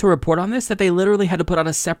long to report on this that they literally had to put out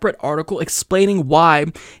a separate article explaining why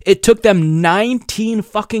it took them 19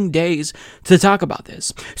 fucking days to talk about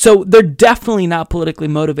this. So they're definitely not politically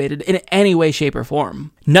motivated in any way, shape, or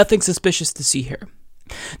form. Nothing suspicious to see here.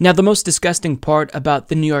 Now, the most disgusting part about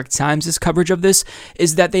the New York Times' coverage of this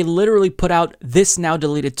is that they literally put out this now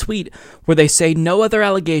deleted tweet where they say no other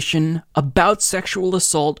allegation about sexual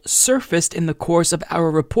assault surfaced in the course of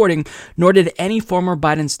our reporting, nor did any former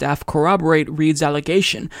Biden staff corroborate Reade's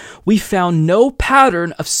allegation. We found no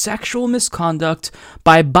pattern of sexual misconduct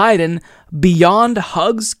by Biden beyond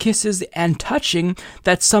hugs, kisses, and touching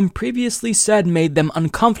that some previously said made them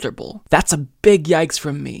uncomfortable. That's a big yikes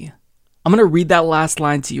from me. I'm going to read that last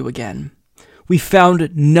line to you again. We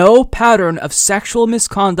found no pattern of sexual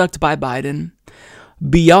misconduct by Biden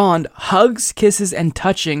beyond hugs, kisses, and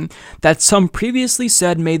touching that some previously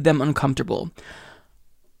said made them uncomfortable.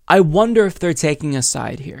 I wonder if they're taking a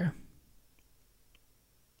side here.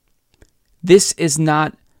 This is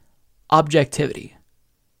not objectivity.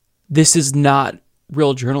 This is not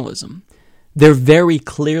real journalism. They're very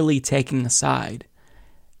clearly taking a side.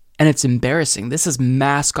 And it's embarrassing. This is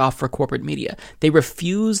mask off for corporate media. They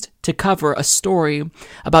refused to cover a story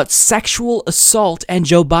about sexual assault and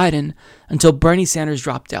Joe Biden until Bernie Sanders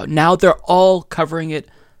dropped out. Now they're all covering it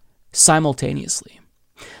simultaneously.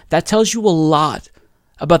 That tells you a lot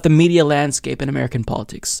about the media landscape in American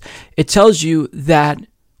politics. It tells you that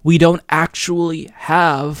we don't actually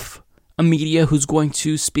have a media who's going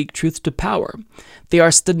to speak truth to power. They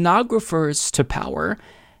are stenographers to power.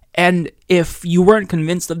 And if you weren't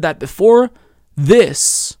convinced of that before,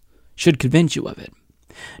 this should convince you of it.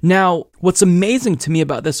 Now, what's amazing to me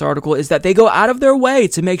about this article is that they go out of their way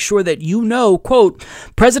to make sure that you know, quote,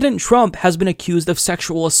 President Trump has been accused of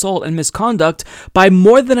sexual assault and misconduct by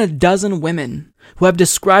more than a dozen women who have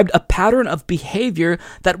described a pattern of behavior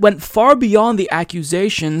that went far beyond the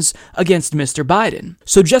accusations against Mr. Biden.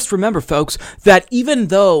 So just remember, folks, that even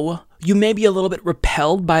though you may be a little bit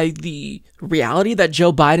repelled by the reality that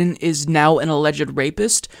Joe Biden is now an alleged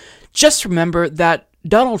rapist, just remember that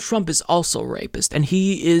Donald Trump is also a rapist, and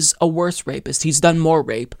he is a worse rapist. He's done more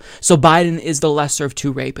rape. So Biden is the lesser of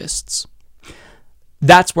two rapists.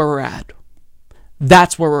 That's where we're at.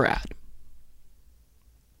 That's where we're at.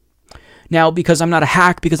 Now, because I'm not a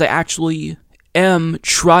hack, because I actually am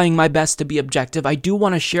trying my best to be objective, I do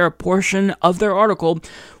want to share a portion of their article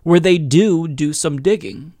where they do some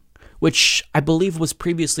digging, which I believe was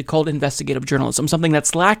previously called investigative journalism, something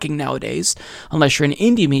that's lacking nowadays, unless you're in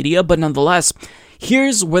indie media, but nonetheless,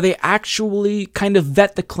 here's where they actually kind of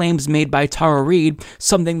vet the claims made by Tara Reade,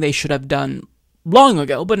 something they should have done long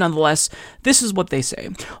ago, but nonetheless, this is what they say.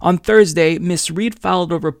 On Thursday, Miss Reade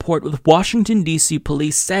filed a report with Washington, D.C.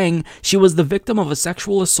 police saying she was the victim of a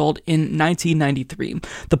sexual assault in 1993.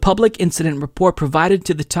 The public incident report provided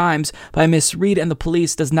to the Times by Miss Reade and the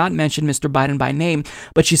police does not mention Mr. Biden by name,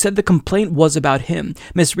 but she said the complaint was about him.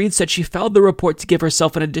 Miss Reade said she filed the report to give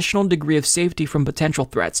herself an additional degree of safety from potential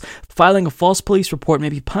threats. Filing a false police report may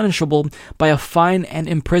be punishable by a fine and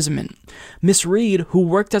imprisonment. Miss Reade, who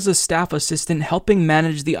worked as a staff assistant helping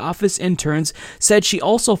manage the office interns, said she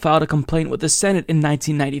also filed a complaint with the Senate in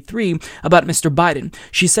 1993 about Mr. Biden.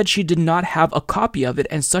 She said she did not have a copy of it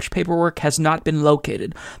and such paperwork has not been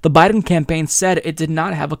located. The Biden campaign said it did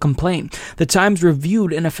not have a complaint. The Times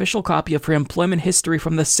reviewed an official copy of her employment history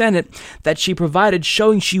from the Senate that she provided,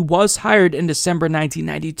 showing she was hired in December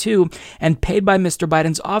 1992 and paid by Mr.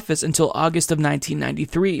 Biden's office until August of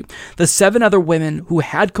 1993. The 7 other women who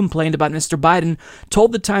had complained about Mr. Biden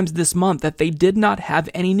told the Times this month that they did not have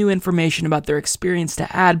any new information about their experience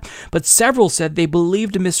to add, but several said they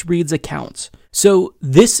believed Miss Reade's accounts. So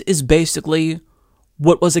this is basically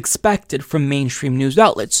what was expected from mainstream news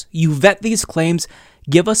outlets. You vet these claims,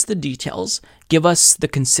 give us the details, give us the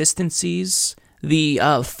consistencies, the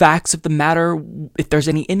facts of the matter, if there's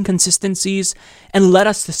any inconsistencies, and let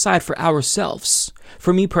us decide for ourselves.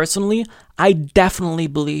 For me personally, I definitely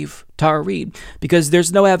believe Tara Reade because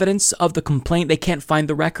there's no evidence of the complaint. They can't find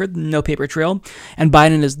the record, no paper trail, and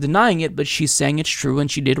Biden is denying it, but she's saying it's true and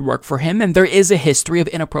she did work for him, and there is a history of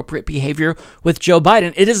inappropriate behavior with Joe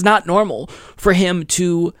Biden. It is not normal for him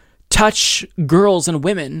to touch girls and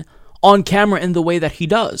women on camera in the way that he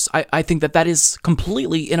does. I think that is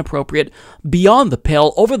completely inappropriate, beyond the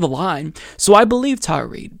pale, over the line. So I believe Tara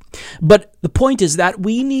Reade. But the point is that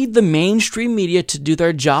we need the mainstream media to do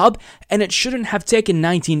their job, and it shouldn't have taken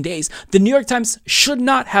 19 days. The New York Times should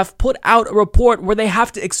not have put out a report where they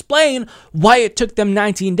have to explain why it took them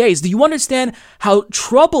 19 days. Do you understand how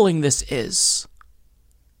troubling this is?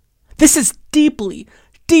 This is deeply,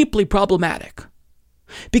 deeply problematic.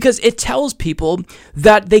 Because it tells people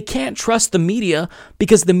that they can't trust the media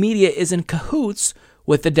because the media is in cahoots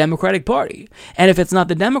with the Democratic Party. And if it's not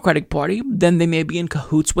the Democratic Party, then they may be in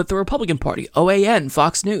cahoots with the Republican Party, OAN,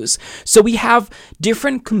 Fox News. So we have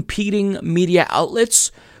different competing media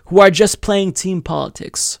outlets who are just playing team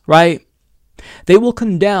politics, right? They will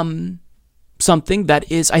condemn something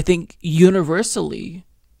that is, I think, universally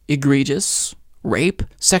egregious, rape,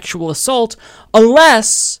 sexual assault,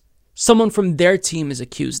 unless someone from their team is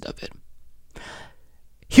accused of it.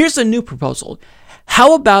 Here's a new proposal.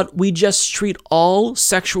 How about we just treat all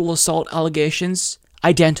sexual assault allegations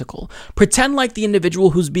identical? Pretend like the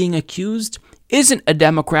individual who's being accused isn't a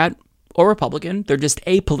Democrat or Republican, they're just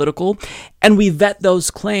apolitical, and we vet those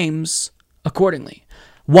claims accordingly.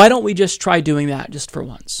 Why don't we just try doing that just for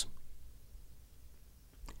once?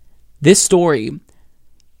 This story,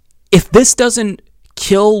 if this doesn't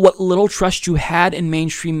kill what little trust you had in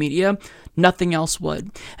mainstream media, nothing else would.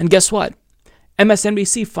 And guess what?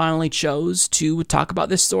 MSNBC finally chose to talk about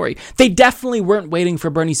this story. They definitely weren't waiting for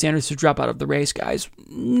Bernie Sanders to drop out of the race, guys.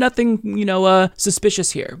 Nothing,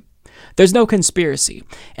 suspicious here. There's no conspiracy.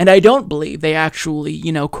 And I don't believe they actually,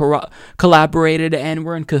 collaborated and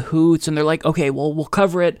were in cahoots and they're like, okay, well, we'll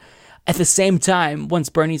cover it at the same time once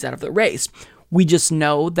Bernie's out of the race. We just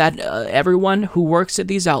know that everyone who works at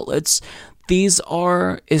these outlets, these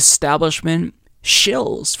are establishment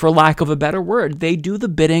shills, for lack of a better word. They do the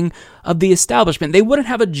bidding of the establishment. They wouldn't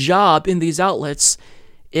have a job in these outlets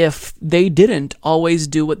if they didn't always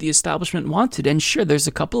do what the establishment wanted. And sure, there's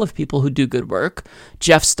a couple of people who do good work.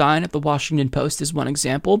 Jeff Stein at the Washington Post is one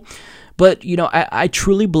example. But, I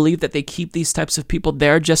truly believe that they keep these types of people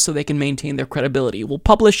there just so they can maintain their credibility. We'll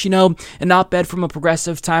publish, an op-ed from a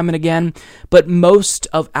progressive time and again, but most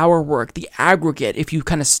of our work, the aggregate, if you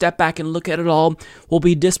kind of step back and look at it all, will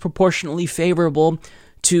be disproportionately favorable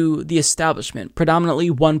to the establishment,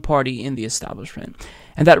 predominantly one party in the establishment.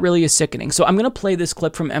 And that really is sickening. So I'm going to play this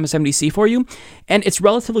clip from MSNBC for you, and it's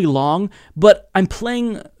relatively long, but I'm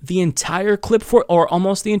playing the entire clip or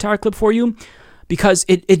almost the entire clip for you, because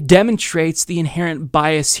it demonstrates the inherent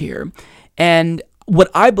bias here and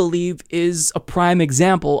what I believe is a prime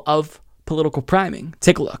example of political priming.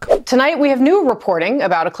 Take a look. Tonight, we have new reporting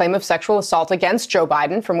about a claim of sexual assault against Joe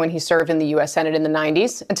Biden from when he served in the U.S. Senate in the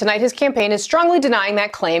 90s. And tonight, his campaign is strongly denying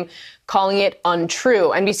that claim, calling it untrue.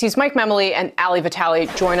 NBC's Mike Memoli and Ali Vitale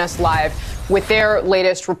join us live with their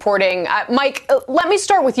latest reporting. Mike, let me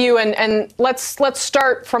start with you, and let's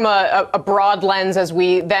start from a broad lens as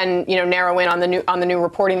we then narrow in on the new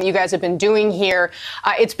reporting that you guys have been doing here.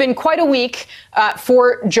 It's been quite a week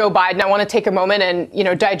for Joe Biden. I want to take a moment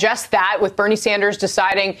and digest that, with Bernie Sanders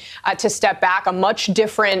deciding to step back, a much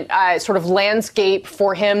different sort of landscape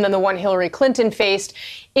for him than the one Hillary Clinton faced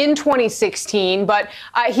in 2016. But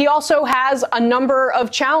he also has a number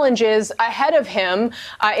of challenges ahead of him,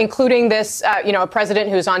 including this, a president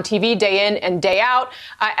who's on TV day in and day out,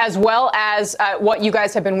 as well as what you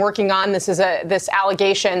guys have been working on. This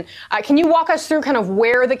allegation. Can you walk us through kind of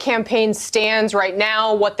where the campaign stands right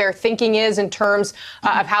now, what their thinking is in terms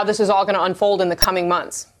of how this is all going to unfold in the coming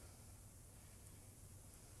months?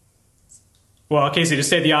 Well, Casey, to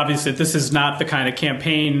state the obvious, that this is not the kind of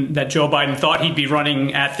campaign that Joe Biden thought he'd be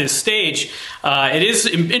running at this stage. It is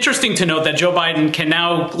interesting to note that Joe Biden can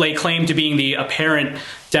now lay claim to being the apparent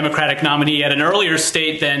Democratic nominee at an earlier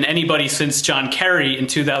state than anybody since John Kerry in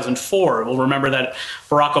 2004. We'll remember that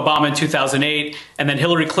Barack Obama in 2008 and then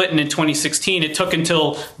Hillary Clinton in 2016. It took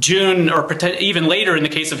until June or even later in the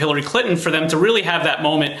case of Hillary Clinton for them to really have that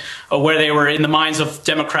moment where they were in the minds of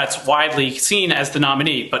Democrats widely seen as the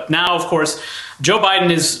nominee. But now, of course, Joe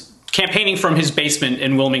Biden is campaigning from his basement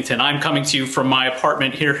in Wilmington. I'm coming to you from my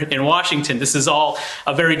apartment here in Washington. This is all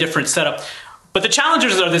a very different setup. But the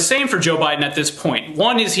challenges are the same for Joe Biden at this point.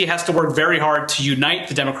 One is he has to work very hard to unite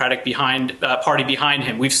the Democratic Party behind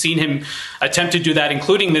him. We've seen him attempt to do that,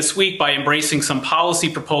 including this week, by embracing some policy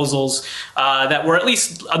proposals that were at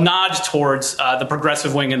least a nod towards the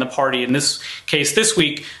progressive wing in the party. In this case, this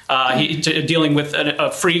week, dealing with a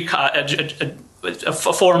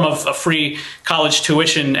form of a free college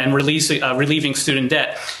tuition and relieving student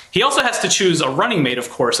debt. He also has to choose a running mate, of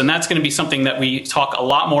course, and that's going to be something that we talk a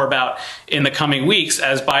lot more about in the coming weeks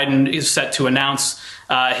as Biden is set to announce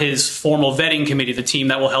his formal vetting committee, the team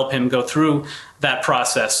that will help him go through that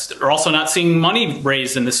process. We're also not seeing money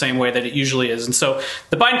raised in the same way that it usually is. And so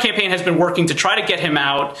the Biden campaign has been working to try to get him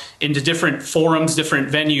out into different forums, different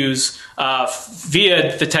venues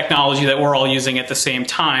via the technology that we're all using at the same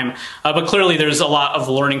time. But clearly there's a lot of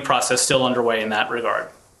learning process still underway in that regard.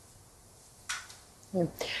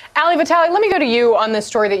 Ali Vitale, let me go to you on this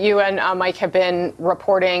story that you and Mike have been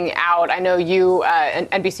reporting out. I know you and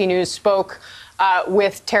NBC News spoke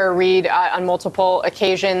with Tara Reade on multiple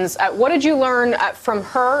occasions. What did you learn from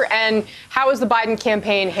her, and how is the Biden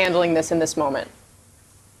campaign handling this in this moment?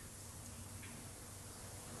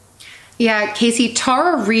 Yeah, Casey,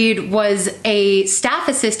 Tara Reade was a staff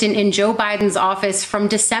assistant in Joe Biden's office from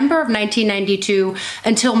December of 1992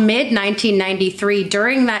 until mid-1993.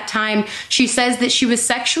 During that time, she says that she was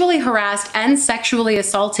sexually harassed and sexually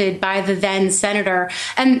assaulted by the then senator.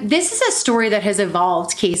 And this is a story that has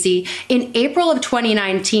evolved, Casey. In April of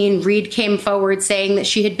 2019, Reade came forward saying that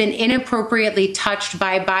she had been inappropriately touched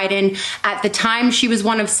by Biden. At the time, she was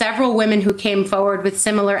one of several women who came forward with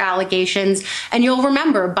similar allegations. And you'll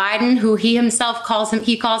remember Biden, who he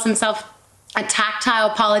calls himself a tactile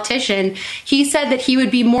politician, he said that he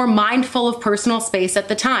would be more mindful of personal space at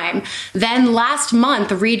the time. Then last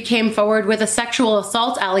month, Reade came forward with a sexual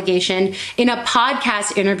assault allegation. In a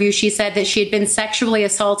podcast interview, she said that she had been sexually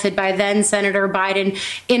assaulted by then Senator Biden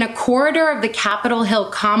in a corridor of the Capitol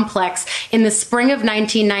Hill complex in the spring of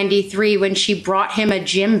 1993 when she brought him a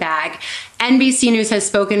gym bag. NBC News has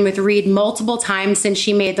spoken with Reade multiple times since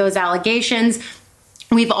she made those allegations.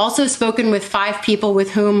 We've also spoken with 5 people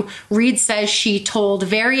with whom Reade says she told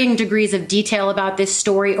varying degrees of detail about this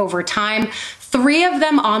story over time. 3 of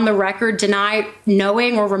them on the record deny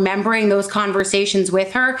knowing or remembering those conversations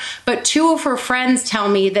with her, but 2 of her friends tell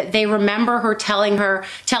me that they remember her telling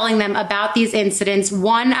them about these incidents.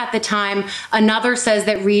 One at the time, another says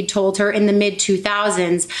that Reade told her in the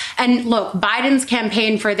mid-2000s. And look, Biden's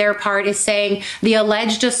campaign for their part is saying the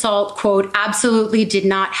alleged assault, quote, absolutely did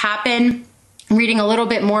not happen. Reading a little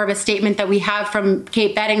bit more of a statement that we have from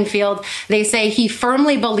Kate Bedingfield, they say he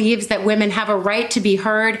firmly believes that women have a right to be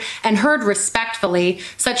heard and heard respectfully.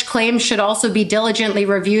 Such claims should also be diligently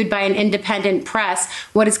reviewed by an independent press.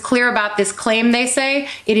 What is clear about this claim, they say,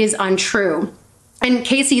 it is untrue. And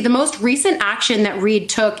Casey, the most recent action that Reade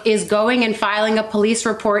took is going and filing a police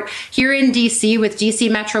report here in D.C. with D.C.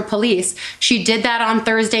 Metro Police. She did that on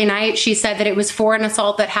Thursday night. She said that it was for an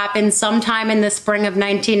assault that happened sometime in the spring of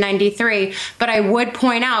 1993. But I would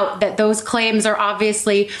point out that those claims are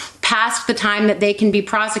obviously past the time that they can be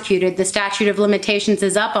prosecuted. The statute of limitations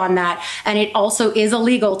is up on that. And it also is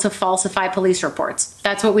illegal to falsify police reports.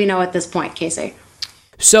 That's what we know at this point, Casey.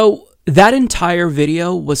 So that entire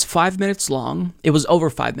video was 5 minutes long. It was over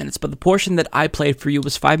 5 minutes, but the portion that I played for you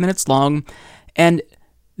was 5 minutes long. And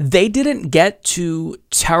they didn't get to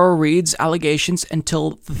Tara Reade's allegations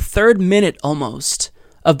until the 3rd minute almost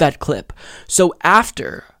of that clip. So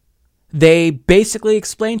after they basically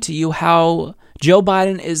explained to you how Joe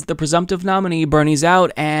Biden is the presumptive nominee, Bernie's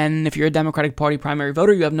out, and if you're a Democratic Party primary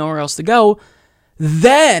voter, you have nowhere else to go.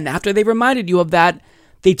 Then, after they reminded you of that,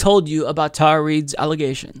 they told you about Tara Reade's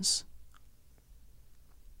allegations.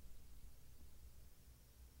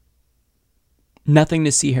 Nothing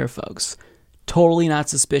to see here, folks. Totally not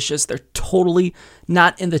suspicious. They're totally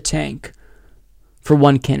not in the tank for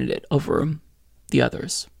one candidate over the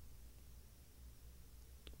others.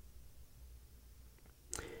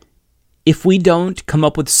 If we don't come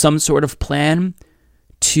up with some sort of plan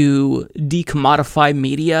to decommodify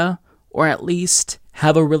media, or at least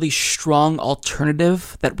have a really strong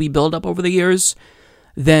alternative that we build up over the years,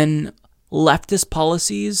 then leftist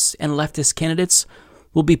policies and leftist candidates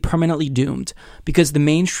will be permanently doomed, because the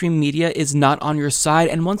mainstream media is not on your side,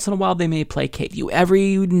 and once in a while they may placate you.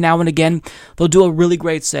 Every now and again, they'll do a really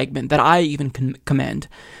great segment that I even commend.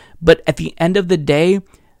 But at the end of the day,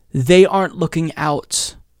 they aren't looking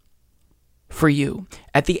out for you.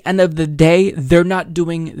 At the end of the day, they're not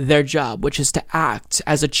doing their job, which is to act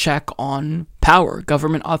as a check on power,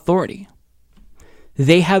 government authority.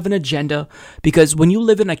 They have an agenda, because when you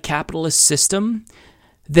live in a capitalist system,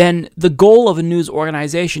 then the goal of a news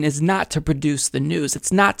organization is not to produce the news.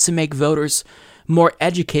 It's not to make voters more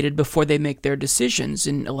educated before they make their decisions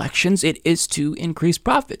in elections. It is to increase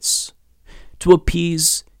profits, to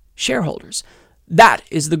appease shareholders. That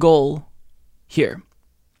is the goal here.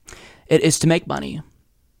 It is to make money.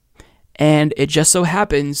 And it just so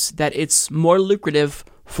happens that it's more lucrative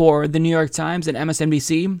for the New York Times and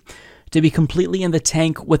MSNBC to be completely in the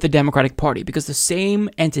tank with the Democratic Party, because the same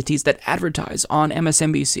entities that advertise on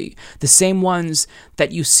MSNBC, the same ones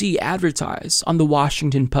that you see advertise on the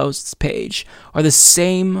Washington Post's page, are the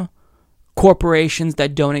same corporations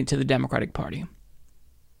that donate to the Democratic Party.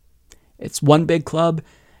 It's one big club,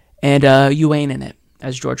 and you ain't in it,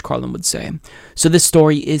 as George Carlin would say. So this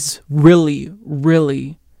story is really,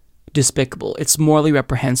 really despicable. It's morally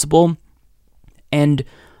reprehensible, and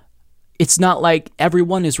it's not like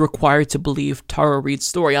everyone is required to believe Tara Reade's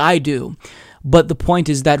story. I do. But the point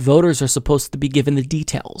is that voters are supposed to be given the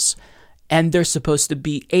details, and they're supposed to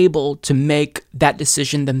be able to make that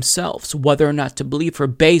decision themselves, whether or not to believe her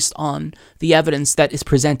based on the evidence that is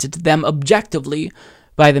presented to them objectively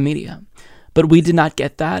by the media. But we did not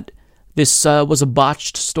get that. This was a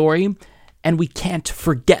botched story, and we can't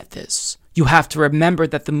forget this. You have to remember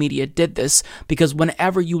that the media did this, because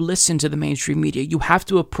whenever you listen to the mainstream media, you have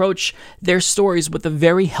to approach their stories with a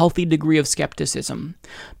very healthy degree of skepticism.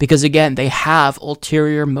 Because again, they have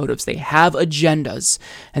ulterior motives, they have agendas,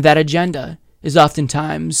 and that agenda is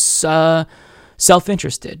oftentimes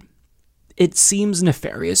self-interested. It seems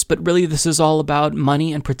nefarious, but really this is all about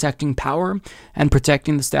money and protecting power and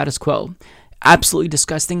protecting the status quo. Absolutely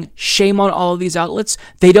disgusting. Shame on all of these outlets.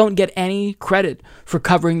 They don't get any credit for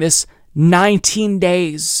covering this 19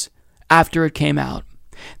 days after it came out.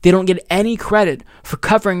 They don't get any credit for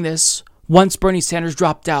covering this once Bernie Sanders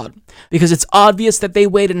dropped out, because it's obvious that they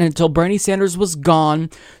waited until Bernie Sanders was gone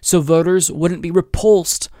so voters wouldn't be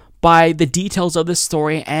repulsed by the details of this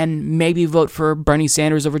story and maybe vote for Bernie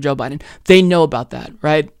Sanders over Joe Biden. They know about that,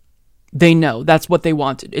 right? They know. That's what they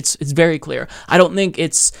wanted. It's very clear. I don't think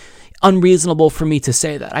it's unreasonable for me to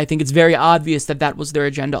say that. I think it's very obvious that that was their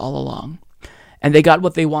agenda all along. And they got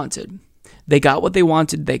what they wanted. They got what they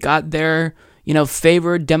wanted. They got their,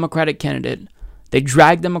 favored Democratic candidate. They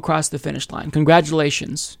dragged them across the finish line.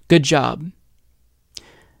 Congratulations. Good job.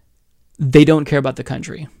 They don't care about the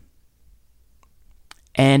country.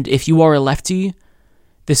 And if you are a lefty,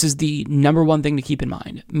 this is the number one thing to keep in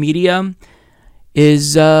mind. Media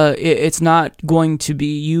is, it's not going to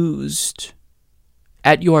be used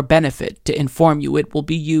at your benefit to inform you. It will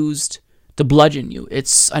be used to bludgeon you.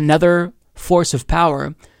 It's another force of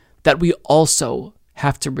power that we also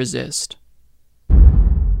have to resist.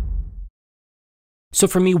 So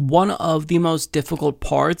for me, one of the most difficult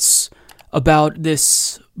parts about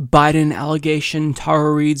this Biden allegation,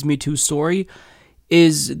 Tara Reade's Me Too story,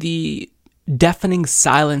 is the deafening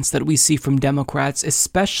silence that we see from Democrats,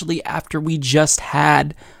 especially after we just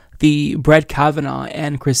had the Brett Kavanaugh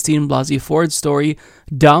and Christine Blasey Ford story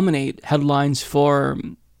dominate headlines for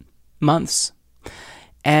months.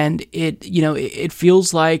 And it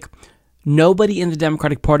feels like nobody in the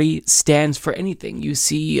Democratic Party stands for anything. You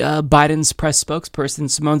see Biden's press spokesperson,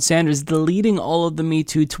 Simone Sanders, deleting all of the Me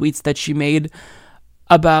Too tweets that she made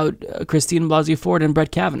about Christine Blasey Ford and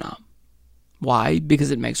Brett Kavanaugh. Why?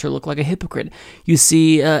 Because it makes her look like a hypocrite. You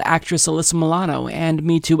see actress Alyssa Milano and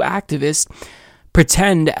Me Too activists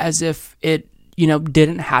pretend as if it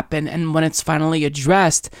didn't happen, and when it's finally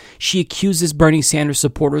addressed, she accuses Bernie Sanders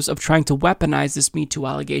supporters of trying to weaponize this Me Too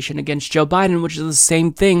allegation against Joe Biden, which is the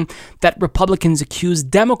same thing that Republicans accuse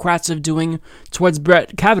Democrats of doing towards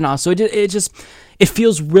Brett Kavanaugh. So it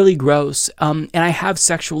feels really gross. And I have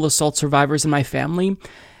sexual assault survivors in my family,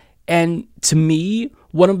 and to me,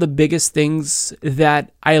 one of the biggest things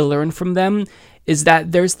that I learned from them is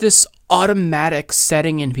that there's this automatic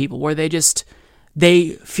setting in people where they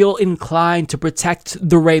feel inclined to protect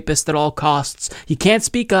the rapist at all costs. You can't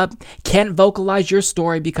speak up, can't vocalize your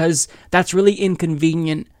story because that's really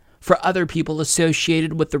inconvenient for other people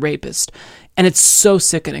associated with the rapist. And it's so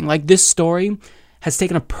sickening. Like, this story has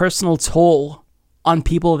taken a personal toll on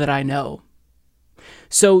people that I know.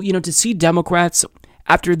 So, to see Democrats,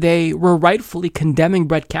 after they were rightfully condemning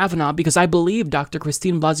Brett Kavanaugh, because I believe Dr.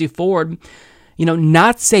 Christine Blasey Ford,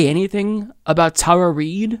 not say anything about Tara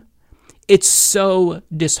Reade, it's so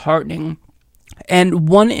disheartening. And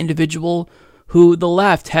one individual who the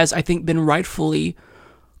left has, I think, been rightfully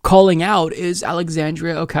calling out is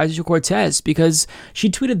Alexandria Ocasio-Cortez, because she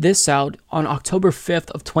tweeted this out on October 5th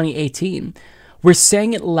of 2018. We're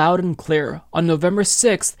saying it loud and clear. On November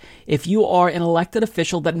 6th, if you are an elected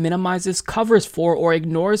official that minimizes, covers for, or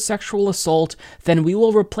ignores sexual assault, then we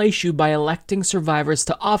will replace you by electing survivors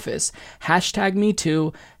to office.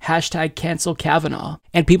 #MeToo, #cancel Kavanaugh.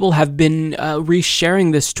 And people have been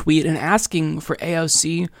resharing this tweet and asking for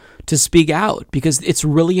AOC to speak out, because it's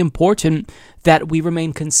really important that we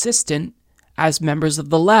remain consistent as members of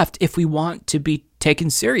the left if we want to be taken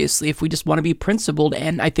seriously, if we just want to be principled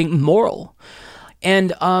and, I think, moral.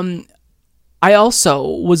 And I also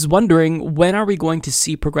was wondering, when are we going to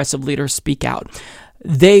see progressive leaders speak out?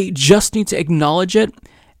 They just need to acknowledge it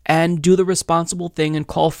and do the responsible thing and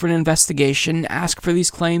call for an investigation, ask for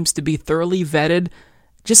these claims to be thoroughly vetted.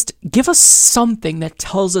 Just give us something that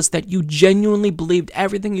tells us that you genuinely believed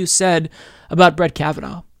everything you said about Brett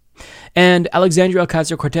Kavanaugh. And Alexandria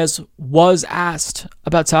Ocasio-Cortez was asked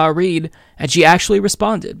about Tara Reade, and she actually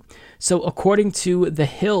responded. So according to The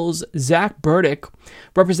Hill's Zach Burdick,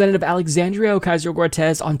 Representative Alexandria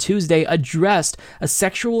Ocasio-Cortez on Tuesday addressed a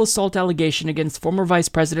sexual assault allegation against former Vice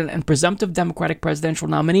President and presumptive Democratic presidential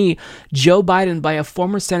nominee Joe Biden by a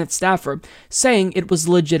former Senate staffer, saying it was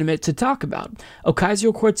legitimate to talk about.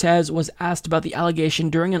 Ocasio-Cortez was asked about the allegation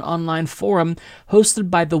during an online forum hosted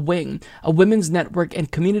by The Wing, a women's network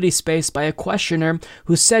and community space, by a questioner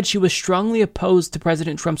who said she was strongly opposed to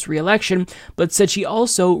President Trump's re-election, but said she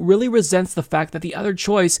also really resents the fact that the other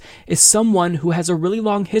choice is someone who has a really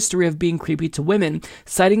long history of being creepy to women,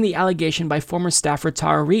 citing the allegation by former staffer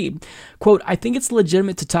Tara Reade. Quote, "I think it's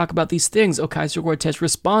legitimate to talk about these things," Ocasio-Cortez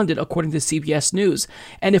responded, according to CBS News.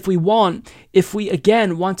 "And if we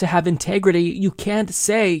again want to have integrity, you can't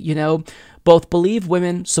say, both believe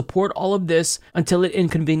women, support all of this until it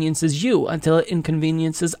inconveniences you, until it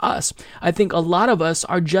inconveniences us." I think a lot of us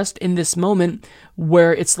are just in this moment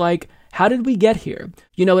where it's like, How did we get here?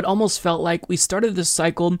 You know, it almost felt like we started this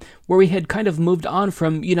cycle where we had kind of moved on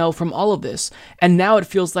from, from all of this. And now it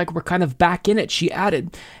feels like we're kind of back in it, she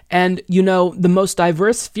added. And, the most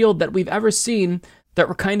diverse field that we've ever seen, that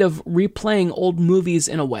we're kind of replaying old movies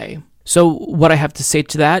in a way. So what I have to say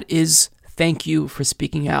to that is thank you for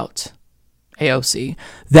speaking out, AOC.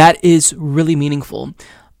 That is really meaningful.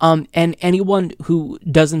 And anyone who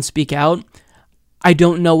doesn't speak out, I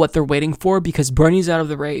don't know what they're waiting for, because Bernie's out of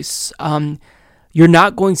the race. You're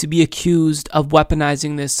not going to be accused of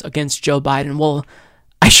weaponizing this against Joe Biden. Well,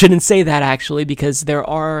 I shouldn't say that, actually, because there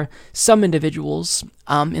are some individuals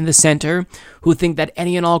in the center who think that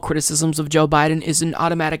any and all criticisms of Joe Biden is an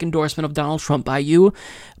automatic endorsement of Donald Trump by you.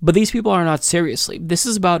 But these people are not, seriously. This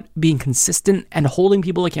is about being consistent and holding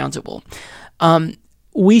people accountable.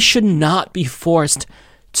 We should not be forced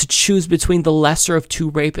to choose between the lesser of two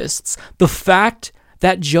rapists. The fact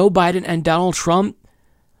that Joe Biden and Donald Trump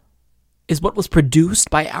is what was produced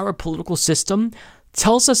by our political system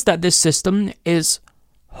tells us that this system is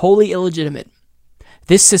wholly illegitimate.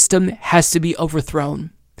 This system has to be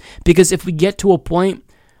overthrown. Because if we get to a point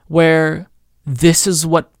where this is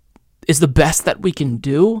what is the best that we can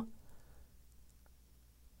do,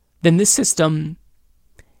 then this system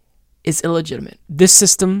is illegitimate. This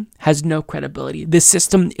system has no credibility. This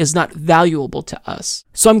system is not valuable to us.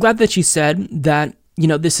 So I'm glad that she said that,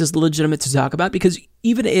 this is legitimate to talk about, because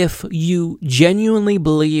even if you genuinely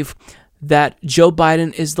believe that Joe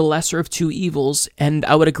Biden is the lesser of two evils, and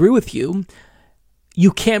I would agree with you,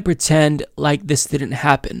 you can't pretend like this didn't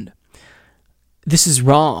happen. This is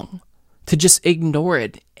wrong to just ignore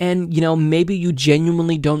it. And, maybe you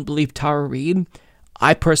genuinely don't believe Tara Reade.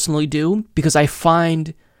 I personally do, because I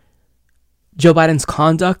find Joe Biden's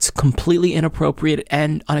conduct completely inappropriate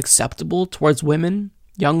and unacceptable towards women,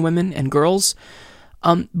 young women, and girls.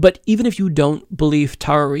 But even if you don't believe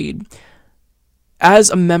Tara Reade, as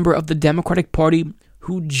a member of the Democratic Party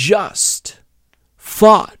who just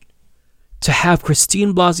fought to have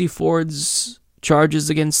Christine Blasey Ford's charges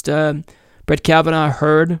against Brett Kavanaugh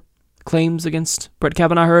heard, claims against Brett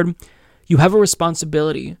Kavanaugh heard, you have a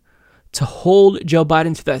responsibility to hold Joe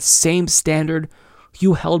Biden to that same standard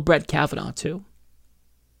you held Brett Kavanaugh to.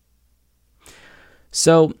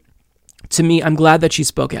 So, to me, I'm glad that she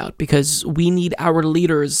spoke out, because we need our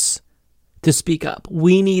leaders to speak up.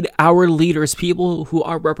 We need our leaders, people who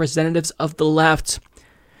are representatives of the left,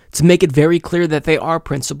 to make it very clear that they are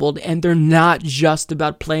principled and they're not just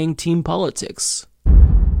about playing team politics.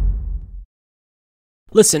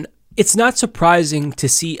 Listen, it's not surprising to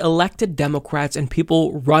see elected Democrats and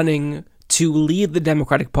people running to lead the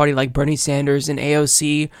Democratic Party like Bernie Sanders and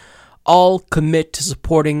AOC all commit to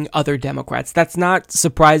supporting other Democrats. That's not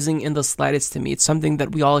surprising in the slightest to me. It's something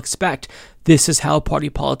that we all expect. This is how party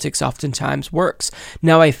politics oftentimes works.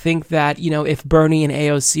 Now, I think that, if Bernie and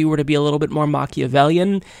AOC were to be a little bit more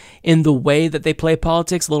Machiavellian in the way that they play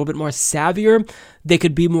politics, a little bit more savvier, they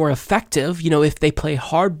could be more effective, if they play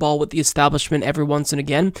hardball with the establishment every once and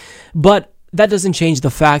again. But that doesn't change the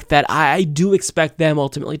fact that I do expect them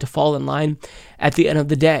ultimately to fall in line at the end of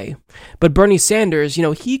the day. But Bernie Sanders,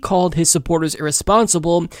 he called his supporters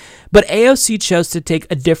irresponsible, but AOC chose to take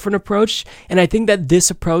a different approach, and I think that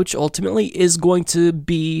this approach ultimately is going to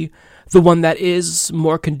be the one that is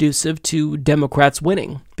more conducive to Democrats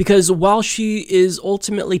winning. Because while she is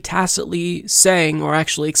ultimately tacitly saying, or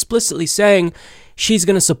actually explicitly saying, she's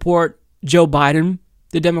going to support Joe Biden,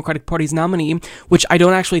 the Democratic Party's nominee, which I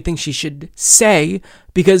don't actually think she should say,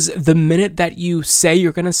 because the minute that you say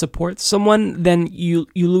you're going to support someone, then you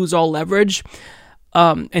lose all leverage.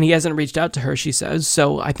 And he hasn't reached out to her, she says.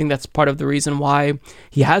 So I think that's part of the reason why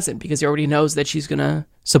he hasn't, because he already knows that she's going to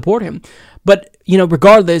support him. But,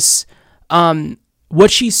 regardless,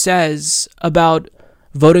 what she says about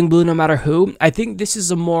voting blue no matter who, I think this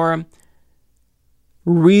is a more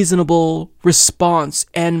reasonable response.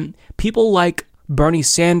 And people like Bernie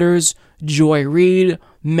Sanders, Joy Reid,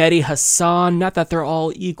 Mehdi Hasan, not that they're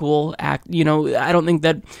all equal I don't think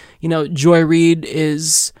that, Joy Reid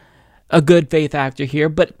is a good faith actor here,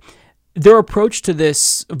 but their approach to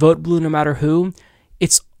this vote blue no matter who,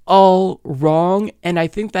 it's all wrong. And I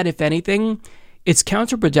think that if anything, it's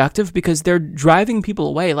counterproductive, because they're driving people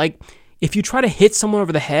away. Like, if you try to hit someone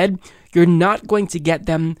over the head, you're not going to get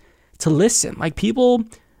them to listen. Like, people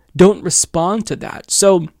don't respond to that.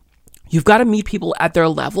 So you've got to meet people at their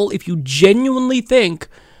level if you genuinely think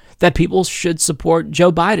that people should support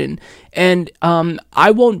Joe Biden. And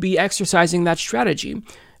I won't be exercising that strategy.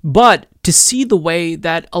 But to see the way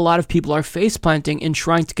that a lot of people are faceplanting and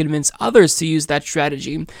trying to convince others to use that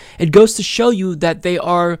strategy, it goes to show you that they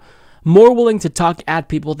are more willing to talk at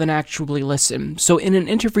people than actually listen. So in an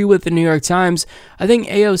interview with the New York Times, I think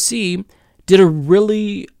AOC did a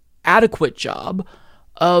really adequate job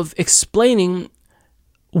of explaining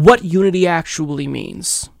what unity actually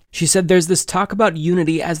means. She said there's this talk about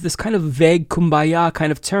unity as this kind of vague kumbaya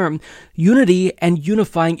kind of term. Unity and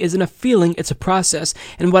unifying isn't a feeling, it's a process.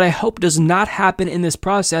 And what I hope does not happen in this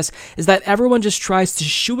process is that everyone just tries to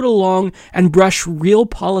shoot along and brush real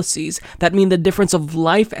policies that mean the difference of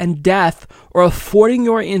life and death, or affording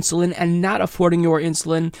your insulin and not affording your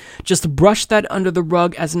insulin. Just brush that under the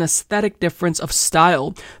rug as an aesthetic difference of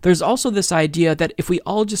style. There's also this idea that if we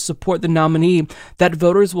all just support the nominee, that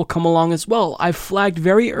voters will come along as well. I've flagged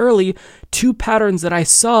very early two patterns that I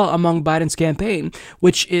saw among Biden's campaign,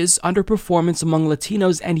 which is underperformance among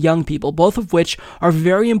Latinos and young people, both of which are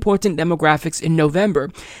very important demographics in November.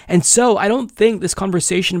 And so I don't think this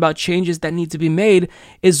conversation about changes that need to be made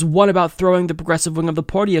is one about throwing the progressive wing of the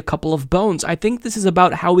party a couple of bones. I think this is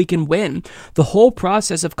about how we can win. The whole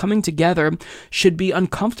process of coming together should be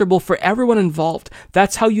uncomfortable for everyone involved.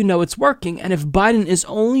 That's how you know it's working. And if Biden is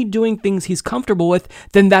only doing things he's comfortable with,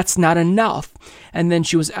 then that's not enough. And then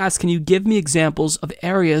she was asked, can you give me examples of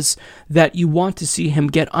areas that you want to see him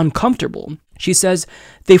get uncomfortable? She says,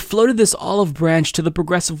 they floated this olive branch to the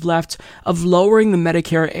progressive left of lowering the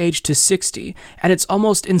Medicare age to 60, and it's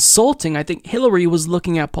almost insulting. I think Hillary was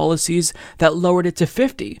looking at policies that lowered it to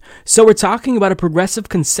 50. So we're talking about a progressive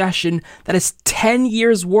concession that is 10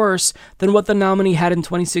 years worse than what the nominee had in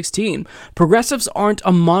 2016. Progressives aren't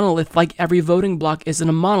a monolith like every voting bloc isn't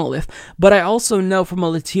a monolith, but I also know from a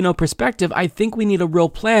Latino perspective, I think we need a real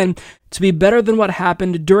plan to be better than what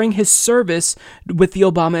happened during his service with the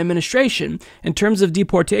Obama administration. In terms of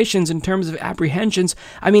deportations, in terms of apprehensions,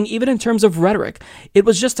 I mean, even in terms of rhetoric. It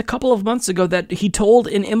was just a couple of months ago that he told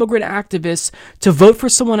an immigrant activist to vote for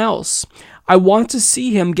someone else. I want to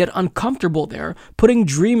see him get uncomfortable there. Putting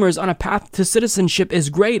dreamers on a path to citizenship is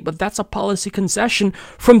great, but that's a policy concession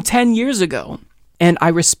from 10 years ago. And I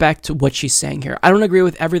respect what she's saying here. I don't agree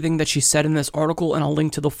with everything that she said in this article, and I'll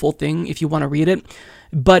link to the full thing if you want to read it.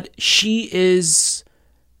 But she is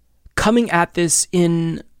coming at this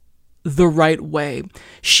in the right way.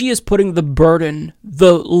 She is putting the burden,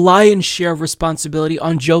 the lion's share of responsibility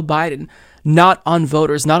on Joe Biden, not on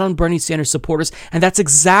voters, not on Bernie Sanders supporters. And that's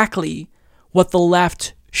exactly what the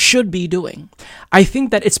left should be doing. I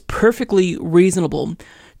think that it's perfectly reasonable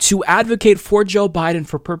to advocate for Joe Biden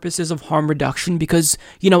for purposes of harm reduction because,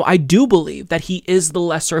 I do believe that he is the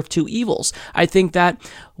lesser of two evils. I think that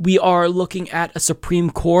we are looking at a Supreme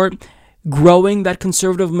Court growing that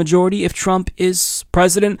conservative majority if Trump is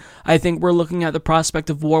president. I think we're looking at the prospect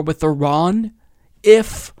of war with Iran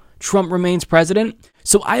if Trump remains president.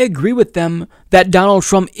 So I agree with them that Donald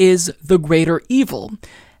Trump is the greater evil.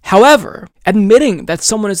 However, admitting that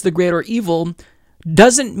someone is the greater evil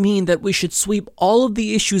doesn't mean that we should sweep all of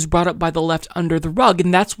the issues brought up by the left under the rug.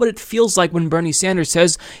 And that's what it feels like when Bernie Sanders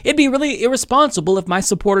says, it'd be really irresponsible if my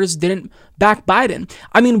supporters didn't back Biden.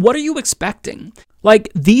 I mean, what are you expecting?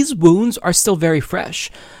 Like, these wounds are still very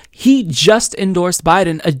fresh. He just endorsed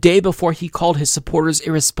Biden a day before he called his supporters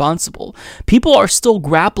irresponsible. People are still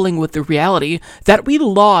grappling with the reality that we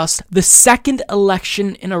lost the second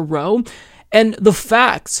election in a row, and the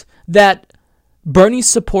fact that Bernie's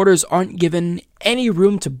supporters aren't given any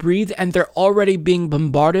room to breathe and they're already being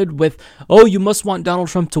bombarded with, oh, you must want Donald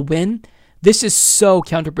Trump to win. This is so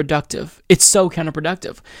counterproductive. It's so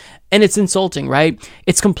counterproductive. And it's insulting, right?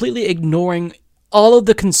 It's completely ignoring all of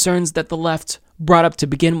the concerns that the left brought up to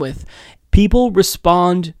begin with. People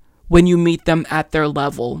respond when you meet them at their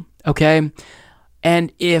level, okay?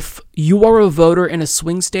 And if you are a voter in a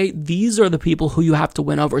swing state, these are the people who you have to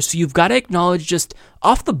win over. So you've got to acknowledge just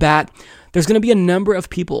off the bat, there's going to be a number of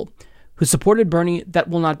people who supported Bernie that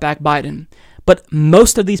will not back Biden. But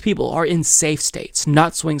most of these people are in safe states,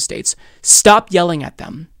 not swing states. Stop yelling at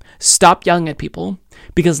them. Stop yelling at people,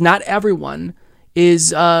 because not everyone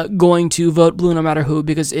is going to vote blue no matter who,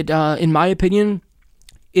 because it, in my opinion,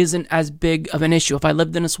 isn't as big of an issue. If I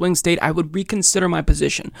lived in a swing state, I would reconsider my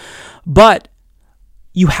position. But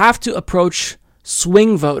you have to approach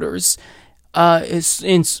swing voters,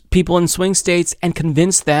 people in swing states, and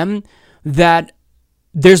convince them that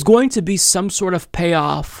there's going to be some sort of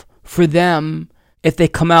payoff for them if they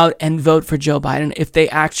come out and vote for Joe Biden, if they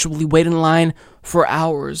actually wait in line for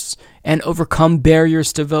hours and overcome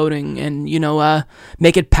barriers to voting and,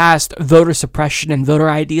 make it past voter suppression and voter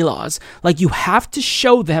ID laws. Like, you have to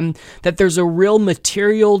show them that there's a real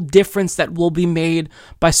material difference that will be made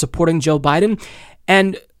by supporting Joe Biden.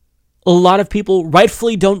 And a lot of people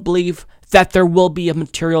rightfully don't believe that there will be a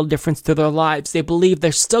material difference to their lives. They believe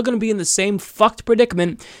they're still going to be in the same fucked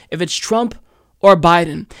predicament if it's Trump or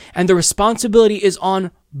Biden. And the responsibility is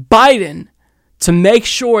on Biden to make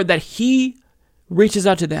sure that he reaches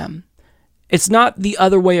out to them. It's not the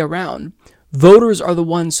other way around. Voters are the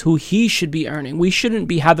ones who he should be earning. We shouldn't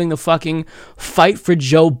be having the fucking fight for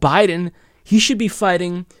Joe Biden. He should be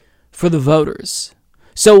fighting for the voters.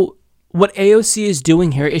 So what AOC is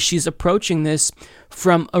doing here is she's approaching this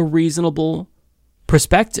from a reasonable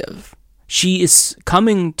perspective. She is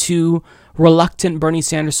coming to reluctant Bernie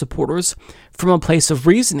Sanders supporters from a place of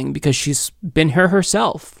reasoning because she's been here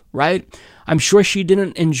herself, right? I'm sure she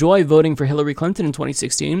didn't enjoy voting for Hillary Clinton in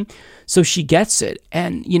 2016, so she gets it.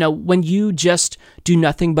 And, when you just do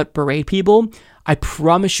nothing but berate people, I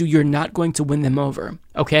promise you're not going to win them over,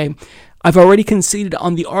 okay? I've already conceded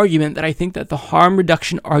on the argument that I think that the harm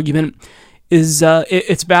reduction argument is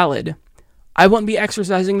it's valid. I won't be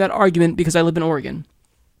exercising that argument because I live in Oregon.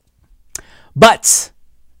 But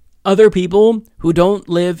other people who don't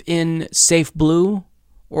live in safe blue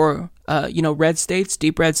or, red states,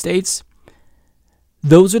 deep red states,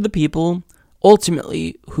 those are the people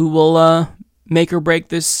ultimately who will make or break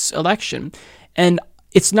this election. And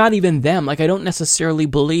it's not even them. I don't necessarily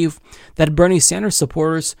believe that Bernie Sanders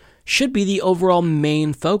supporters should be the overall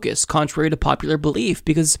main focus, contrary to popular belief,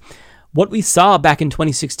 because what we saw back in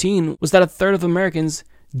 2016 was that a third of Americans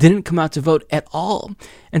didn't come out to vote at all.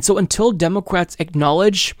 And so until Democrats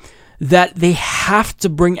acknowledge that they have to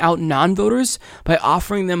bring out non-voters by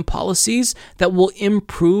offering them policies that will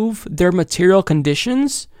improve their material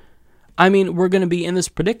conditions, we're going to be in this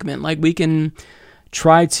predicament. We can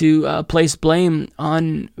try to place blame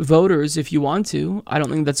on voters if you want to. I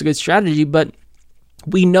don't think that's a good strategy, but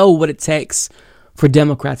we know what it takes for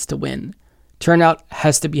Democrats to win. Turnout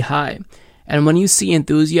has to be high. And when you see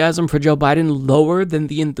enthusiasm for Joe Biden lower than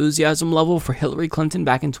the enthusiasm level for Hillary Clinton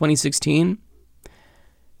back in 2016,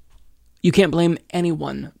 you can't blame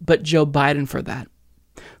anyone but Joe Biden for that,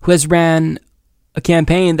 who has ran a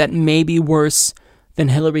campaign that may be worse than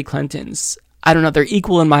Hillary Clinton's. I don't know, they're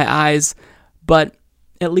equal in my eyes, but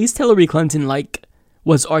at least Hillary Clinton,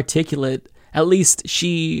 was articulate. At least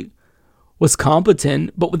she was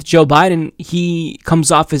competent. But with Joe Biden, he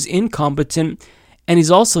comes off as incompetent, and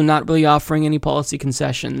he's also not really offering any policy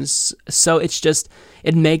concessions. So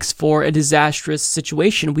it makes for a disastrous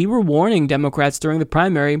situation. We were warning Democrats during the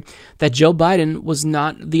primary that Joe Biden was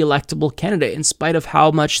not the electable candidate, in spite of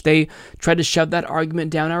how much they tried to shove that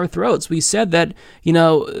argument down our throats. We said that,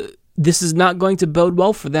 this is not going to bode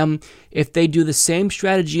well for them if they do the same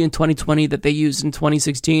strategy in 2020 that they used in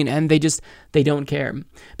 2016, and they don't care.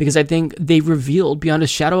 Because I think they've revealed beyond a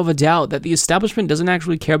shadow of a doubt that the establishment doesn't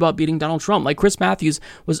actually care about beating Donald Trump. Chris Matthews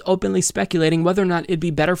was openly speculating whether or not it'd be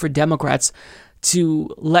better for Democrats to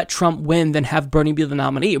let Trump win than have Bernie be the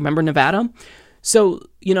nominee. Remember Nevada? So,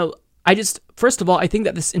 first of all, I think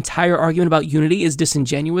that this entire argument about unity is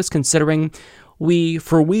disingenuous, considering we,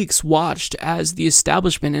 for weeks, watched as the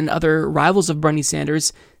establishment and other rivals of Bernie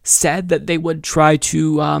Sanders said that they would try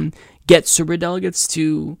to get superdelegates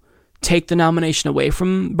to take the nomination away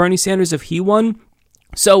from Bernie Sanders if he won.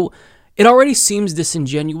 So it already seems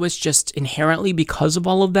disingenuous just inherently because of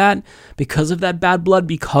all of that, because of that bad blood,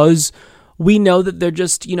 because we know that they're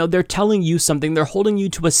just, they're telling you something. They're holding you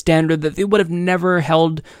to a standard that they would have never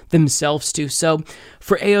held themselves to. So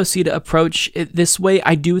for AOC to approach it this way,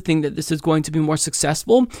 I do think that this is going to be more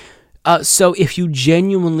successful. So if you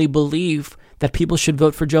genuinely believe that people should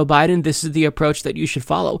vote for Joe Biden, this is the approach that you should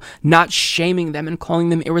follow. Not shaming them and calling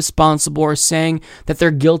them irresponsible or saying that they're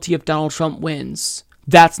guilty if Donald Trump wins.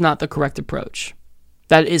 That's not the correct approach.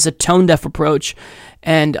 That is a tone-deaf approach,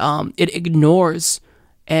 and it ignores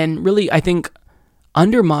and really, I think,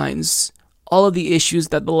 undermines all of the issues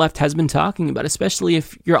that the left has been talking about, especially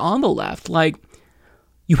if you're on the left.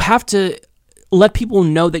 You have to let people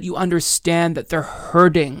know that you understand that they're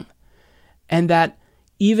hurting, and that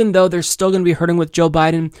even though they're still going to be hurting with Joe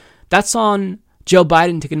Biden, that's on Joe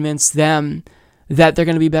Biden to convince them that they're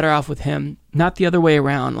going to be better off with him, not the other way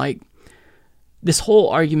around. This whole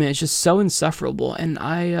argument is just so insufferable, and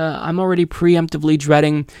I'm already preemptively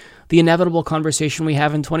dreading the inevitable conversation we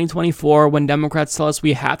have in 2024 when Democrats tell us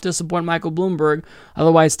we have to support Michael Bloomberg,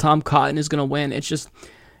 otherwise Tom Cotton is going to win.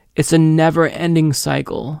 It's a never-ending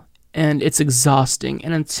cycle, and it's exhausting.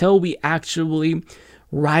 And until we actually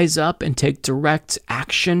rise up and take direct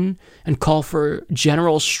action and call for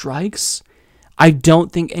general strikes, I don't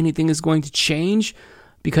think anything is going to change,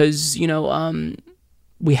 because,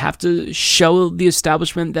 we have to show the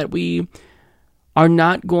establishment that we are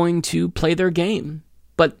not going to play their game.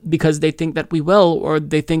 but because they think that we will, or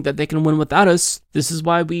they think that they can win without us, this is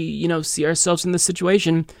why we, see ourselves in this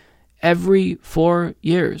situation every 4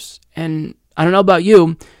 years. And I don't know about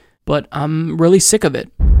you, but I'm really sick of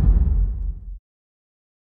it.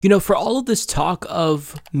 For all of this talk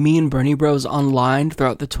of me and Bernie bros online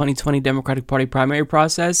throughout the 2020 Democratic Party primary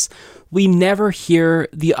process, we never hear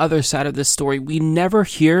the other side of this story. We never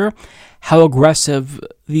hear how aggressive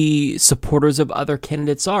the supporters of other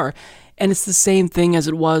candidates are. And it's the same thing as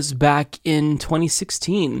it was back in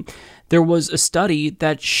 2016. There was a study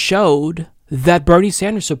that showed that Bernie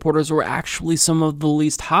Sanders supporters were actually some of the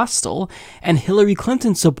least hostile, and Hillary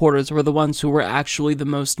Clinton supporters were the ones who were actually the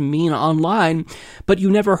most mean online, but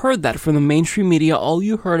you never heard that from the mainstream media. All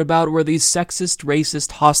you heard about were these sexist,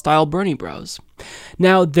 racist, hostile Bernie bros.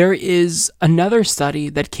 Now, there is another study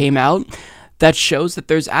that came out that shows that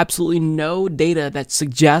there's absolutely no data that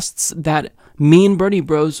suggests that mean Bernie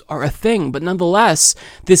bros are a thing, but nonetheless,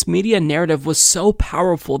 this media narrative was so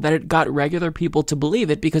powerful that it got regular people to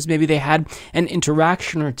believe it because maybe they had an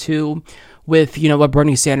interaction or two with, a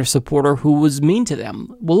Bernie Sanders supporter who was mean to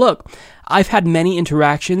them. Well, look, I've had many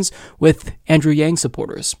interactions with Andrew Yang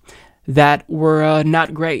supporters that were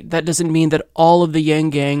not great. That doesn't mean that all of the Yang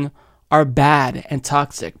gang are bad and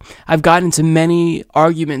toxic. I've gotten into many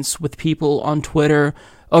arguments with people on Twitter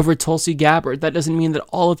over Tulsi Gabbard. That doesn't mean that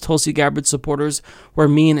all of Tulsi Gabbard's supporters were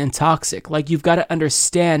mean and toxic. You've got to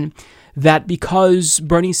understand that because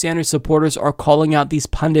Bernie Sanders supporters are calling out these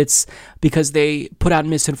pundits because they put out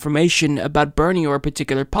misinformation about Bernie or a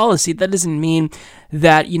particular policy, that doesn't mean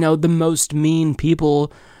that, the most mean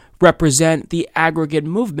people represent the aggregate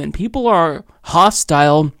movement. People are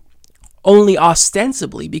hostile only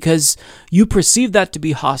ostensibly because you perceive that to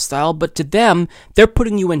be hostile, but to them, they're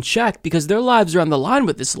putting you in check because their lives are on the line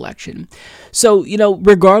with this election. So,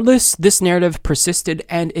 regardless, this narrative persisted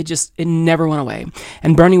and it never went away.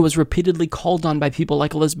 And Bernie was repeatedly called on by people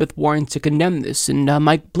like Elizabeth Warren to condemn this and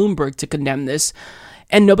Mike Bloomberg to condemn this.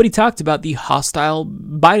 And nobody talked about the hostile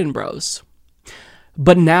Biden bros.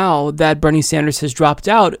 But now that Bernie Sanders has dropped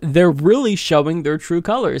out, they're really showing their true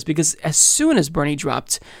colors because as soon as Bernie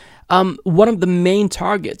dropped, one of the main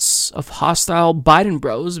targets of hostile Biden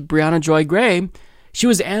bros, Brianna Joy Gray, she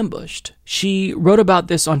was ambushed. She wrote about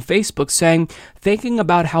this on Facebook saying, thinking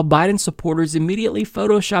about how Biden supporters immediately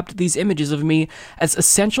photoshopped these images of me as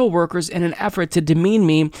essential workers in an effort to demean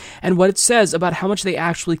me and what it says about how much they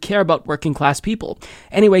actually care about working class people.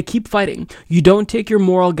 Anyway, keep fighting. You don't take your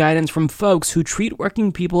moral guidance from folks who treat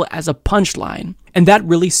working people as a punchline. And that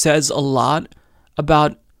really says a lot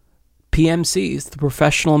about PMCs, the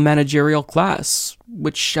professional managerial class,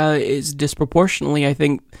 which is disproportionately, I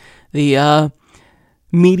think, the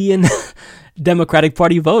median Democratic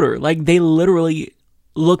Party voter. They literally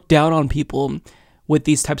look down on people with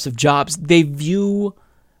these types of jobs. They view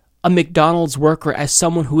a McDonald's worker as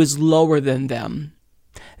someone who is lower than them.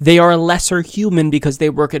 They are a lesser human because they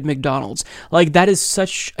work at McDonald's. That is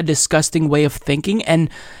such a disgusting way of thinking. And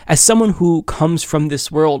as someone who comes from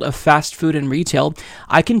this world of fast food and retail,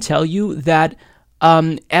 I can tell you that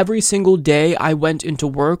every single day I went into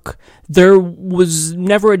work, there was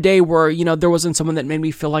never a day where, there wasn't someone that made me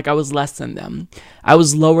feel like I was less than them. I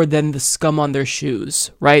was lower than the scum on their shoes,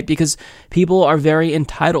 right? Because people are very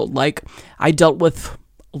entitled. I dealt with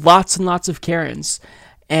lots and lots of Karens,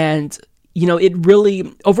 and it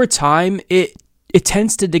really, over time, it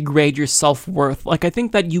tends to degrade your self-worth. I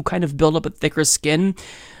think that you kind of build up a thicker skin,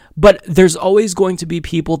 but there's always going to be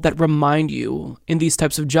people that remind you in these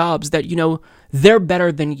types of jobs that, they're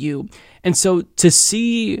better than you. And so to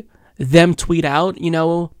see them tweet out,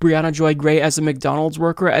 Brianna Joy Gray as a McDonald's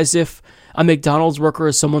worker, as if a McDonald's worker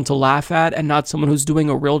is someone to laugh at and not someone who's doing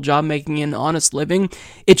a real job making an honest living,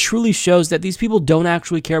 it truly shows that these people don't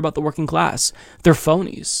actually care about the working class. They're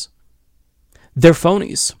phonies. They're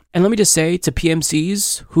phonies. And let me just say to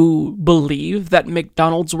PMCs who believe that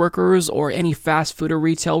McDonald's workers or any fast food or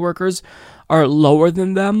retail workers are lower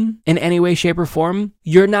than them in any way, shape, or form,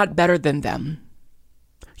 you're not better than them.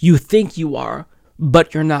 You think you are,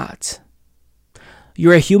 but you're not.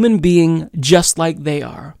 You're a human being just like they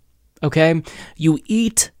are, okay? You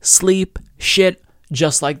eat, sleep, shit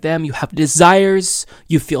just like them. You have desires,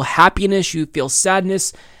 you feel happiness, you feel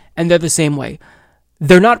sadness, and they're the same way.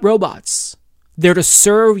 They're not robots. They're to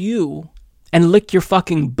serve you and lick your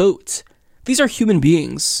fucking boot. These are human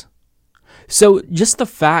beings. So just the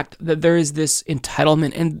fact that there is this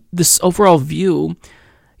entitlement and this overall view,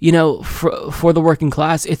 for the working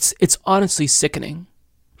class, it's honestly sickening.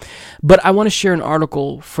 But I want to share an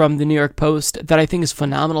article from the New York Post that I think is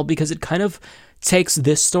phenomenal because it kind of takes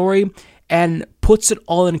this story and puts it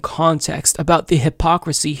all in context about the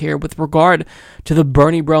hypocrisy here with regard to the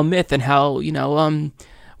Bernie bro myth and how,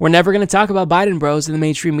 we're never going to talk about Biden bros in the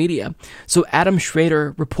mainstream media. So Adam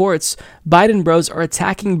Schrader reports Biden bros are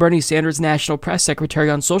attacking Bernie Sanders' national press secretary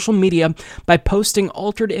on social media by posting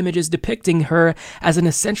altered images depicting her as an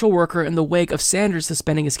essential worker in the wake of Sanders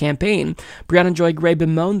suspending his campaign. Brianna Joy Gray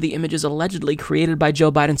bemoaned the images allegedly created by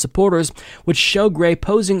Joe Biden supporters, which show Gray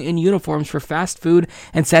posing in uniforms for fast food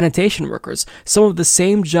and sanitation workers, some of the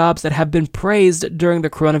same jobs that have been praised during the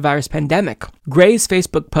coronavirus pandemic. Gray's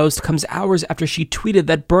Facebook post comes hours after she tweeted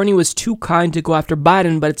that Bernie was too kind to go after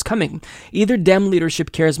Biden, but it's coming. Either Dem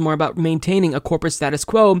leadership cares more about maintaining a corporate status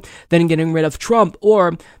quo than getting rid of Trump,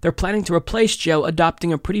 or they're planning to replace Joe,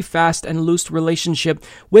 adopting a pretty fast and loose relationship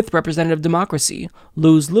with representative democracy.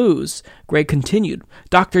 Lose-lose. Gray continued.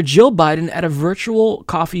 Dr. Jill Biden, at a virtual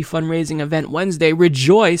coffee fundraising event Wednesday,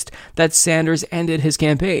 rejoiced that Sanders ended his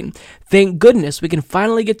campaign. Thank goodness we can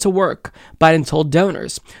finally get to work, Biden told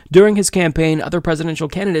donors. During his campaign, other presidential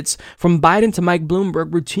candidates, from Biden to Mike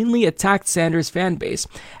Bloomberg, routinely attacked Sanders' fan base.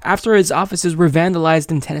 After his offices were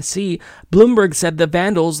vandalized in Tennessee, Bloomberg said the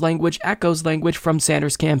vandals' language echoes language from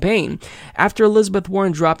Sanders' campaign. After Elizabeth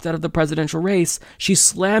Warren dropped out of the presidential race, she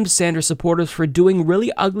slammed Sanders supporters for doing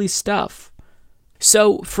really ugly stuff.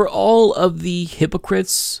 So, for all of the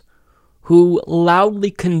hypocrites who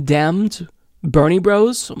loudly condemned Bernie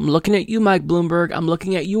bros, I'm looking at you, Mike Bloomberg, I'm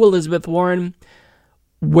looking at you, Elizabeth Warren,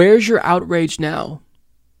 where's your outrage now?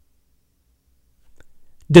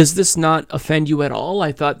 Does this not offend you at all?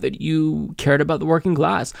 I thought that you cared about the working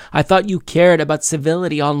class. I thought you cared about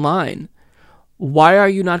civility online. Why are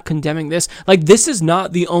you not condemning this? This is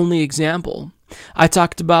not the only example. I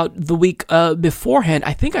talked about the week beforehand.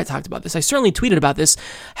 I think I talked about this. I certainly tweeted about this.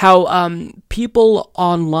 How people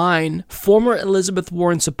online, former Elizabeth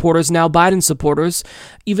Warren supporters, now Biden supporters,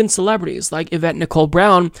 even celebrities like Yvette Nicole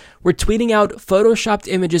Brown, were tweeting out photoshopped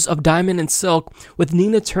images of Diamond and Silk with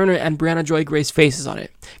Nina Turner and Brianna Joy Gray's faces on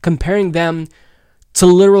it, comparing them to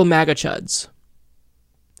literal MAGA chuds.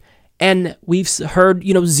 And we've heard,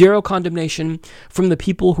 zero condemnation from the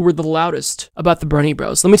people who were the loudest about the Bernie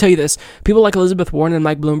bros. Let me tell you this. People like Elizabeth Warren and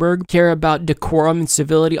Mike Bloomberg care about decorum and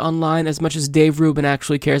civility online as much as Dave Rubin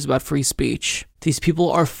actually cares about free speech. These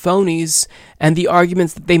people are phonies, and the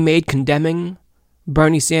arguments that they made condemning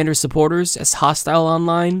Bernie Sanders supporters as hostile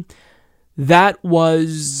online, that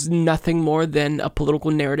was nothing more than a political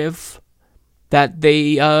narrative that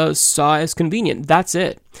they saw as convenient. That's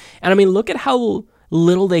it. And look at how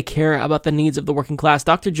little they care about the needs of the working class.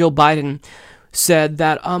 Dr. Jill Biden said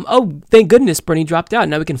that, thank goodness Bernie dropped out.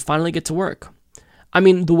 Now we can finally get to work.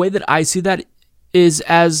 The way that I see that is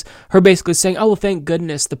as her basically saying, thank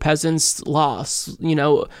goodness the peasants lost.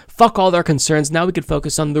 Fuck all their concerns. Now we can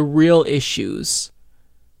focus on the real issues.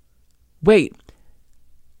 Wait,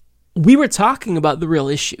 we were talking about the real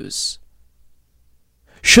issues.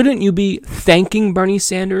 Shouldn't you be thanking Bernie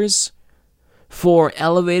Sanders for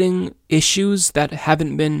elevating issues that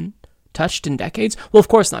haven't been touched in decades? Well, of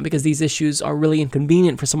course not, because these issues are really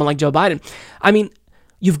inconvenient for someone like Joe Biden.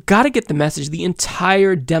 You've got to get the message. The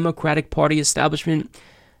entire Democratic Party establishment,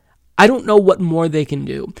 I don't know what more they can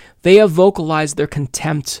do. They have vocalized their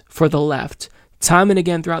contempt for the left time and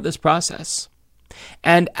again throughout this process.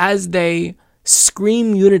 And as they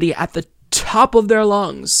scream unity at the top of their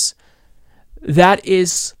lungs, that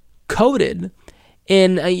is coded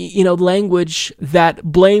in language that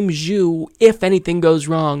blames you if anything goes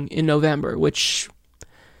wrong in November, which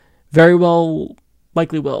very well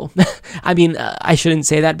likely will. I shouldn't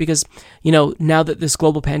say that because, now that this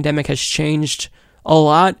global pandemic has changed a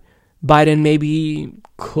lot, Biden maybe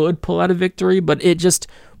could pull out a victory, but it just,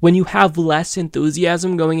 when you have less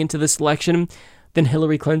enthusiasm going into this election than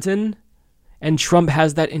Hillary Clinton, and Trump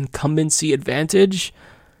has that incumbency advantage,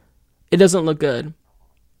 it doesn't look good.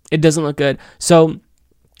 It doesn't look good. So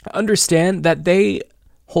understand that they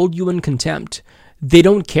hold you in contempt. They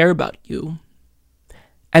don't care about you.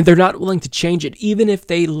 And they're not willing to change it. Even if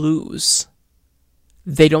they lose,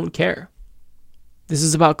 they don't care. This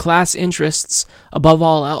is about class interests above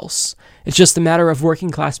all else. It's just a matter of working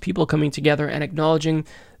class people coming together and acknowledging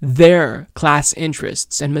their class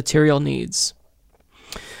interests and material needs.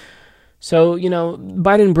 So,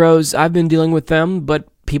 Biden bros, I've been dealing with them, but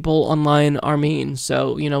people online are mean.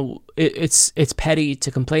 So, it's petty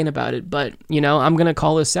to complain about it, but, I'm going to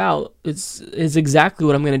call this out. It's exactly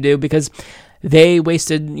what I'm going to do, because They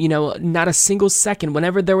wasted, not a single second.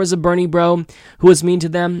 Whenever there was a Bernie bro who was mean to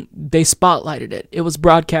them, they spotlighted it. It was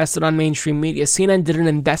broadcasted on mainstream media. CNN did an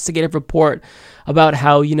investigative report about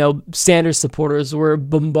how, Sanders supporters were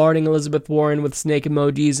bombarding Elizabeth Warren with snake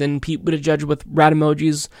emojis and Pete Buttigieg with rat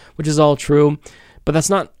emojis, which is all true. But that's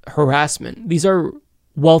not harassment. These are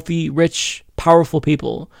wealthy, rich, powerful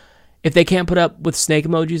people. If they can't put up with snake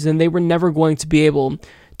emojis, then they were never going to be able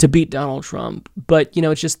to beat Donald Trump. But,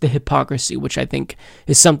 it's just the hypocrisy, which I think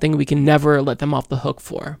is something we can never let them off the hook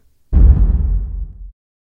for.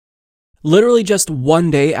 Literally just one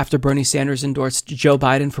day after Bernie Sanders endorsed Joe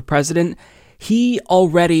Biden for president, he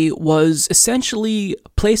already was essentially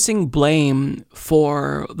placing blame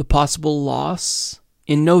for the possible loss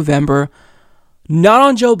in November, not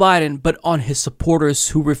on Joe Biden, but on his supporters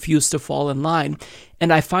who refused to fall in line.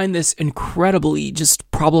 And I find this incredibly just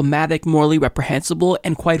problematic, morally reprehensible,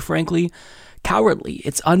 and quite frankly, cowardly.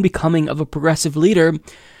 It's unbecoming of a progressive leader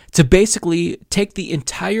to basically take the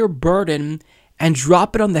entire burden and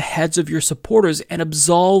drop it on the heads of your supporters and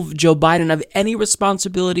absolve Joe Biden of any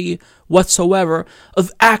responsibility whatsoever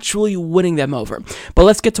of actually winning them over. But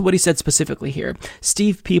let's get to what he said specifically here.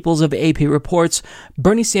 Steve Peoples of AP reports,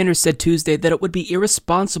 Bernie Sanders said Tuesday that it would be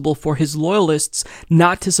irresponsible for his loyalists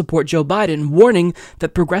not to support Joe Biden, warning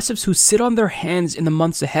that progressives who sit on their hands in the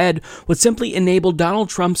months ahead would simply enable Donald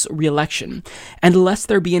Trump's re-election. And lest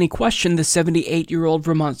there be any question, the 78-year-old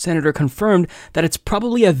Vermont senator confirmed that it's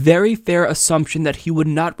probably a very fair assumption that he would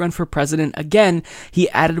not run for president again. He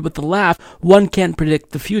added with a laugh, one can't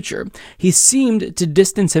predict the future. He seemed to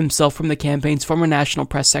distance himself from the campaign's former national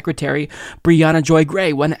press secretary, Brianna Joy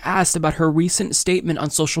Gray, when asked about her recent statement on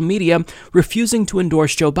social media refusing to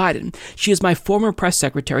endorse Joe Biden. She is my former press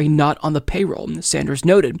secretary, not on the payroll, Sanders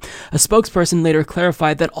noted. A spokesperson later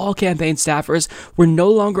clarified that all campaign staffers were no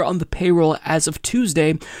longer on the payroll as of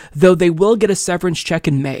Tuesday, though they will get a severance check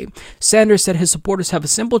in May. Sanders said his supporters have a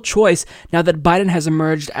simple choice now that Biden has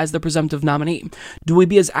emerged as the presumptive nominee. Do we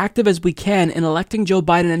be as active as we can in electing Joe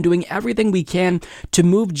Biden and doing everything we can to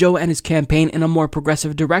move Joe and his campaign in a more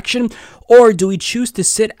progressive direction, or do we choose to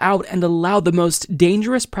sit out and allow the most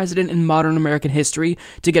dangerous president in modern American history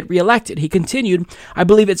to get reelected? He continued, I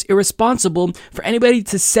believe it's irresponsible for anybody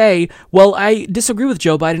to say, well, I disagree with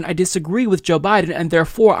Joe Biden, and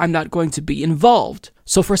therefore I'm not going to be involved.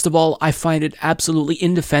 So first of all, I find it absolutely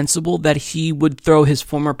indefensible that he would throw his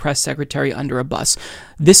former press secretary under a bus.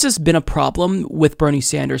 This has been a problem with Bernie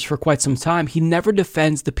Sanders for quite some time. He never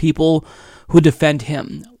defends the people who defend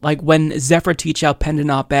him. Like when Zephyr Teachout penned an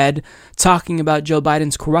op-ed talking about Joe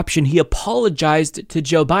Biden's corruption, he apologized to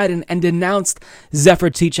Joe Biden and denounced Zephyr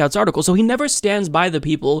Teachout's article. So he never stands by the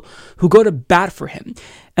people who go to bat for him.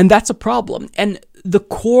 And that's a problem. And the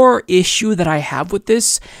core issue that I have with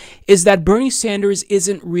this is that Bernie Sanders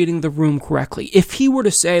isn't reading the room correctly. If he were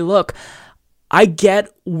to say, look, I get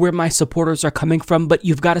where my supporters are coming from, but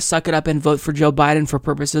you've got to suck it up and vote for Joe Biden for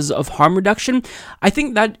purposes of harm reduction, I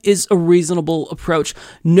think that is a reasonable approach.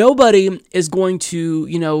 Nobody is going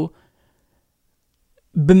to,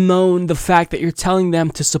 bemoan the fact that you're telling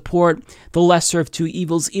them to support the lesser of two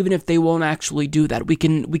evils, even if they won't actually do that. We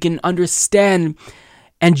can understand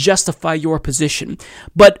and justify your position.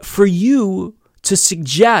 But for you to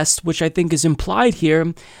suggest, which I think is implied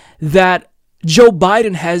here, that Joe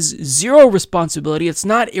Biden has zero responsibility, it's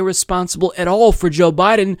not irresponsible at all for Joe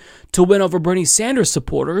Biden to win over Bernie Sanders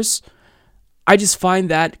supporters, I just find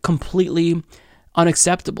that completely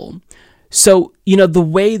unacceptable. So, the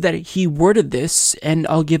way that he worded this, and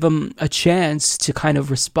I'll give him a chance to kind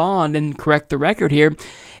of respond and correct the record here,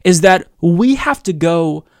 is that we have to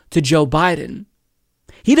go to Joe Biden.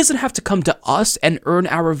 He doesn't have to come to us and earn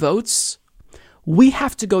our votes. We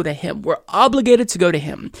have to go to him. We're obligated to go to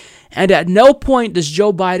him. And at no point does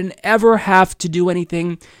Joe Biden ever have to do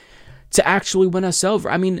anything to actually win us over.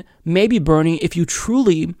 I mean, maybe, Bernie, if you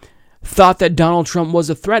truly thought that Donald Trump was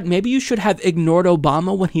a threat, maybe you should have ignored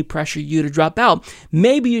Obama when he pressured you to drop out.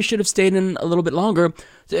 Maybe you should have stayed in a little bit longer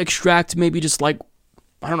to extract maybe just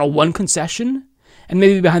one concession. And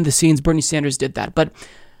maybe behind the scenes, Bernie Sanders did that. But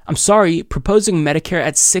I'm sorry, proposing Medicare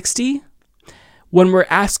at 60, when we're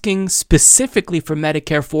asking specifically for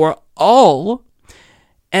Medicare for all,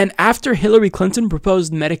 and after Hillary Clinton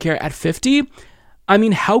proposed Medicare at 50, I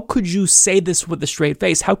mean, how could you say this with a straight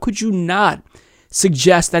face? How could you not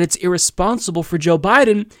suggest that it's irresponsible for Joe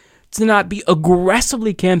Biden to not be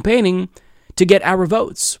aggressively campaigning to get our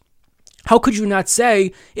votes? How could you not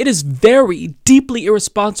say it is very deeply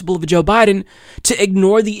irresponsible of Joe Biden to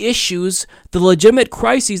ignore the issues, the legitimate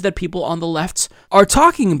crises that people on the left are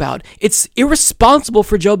talking about? It's irresponsible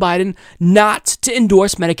for Joe Biden not to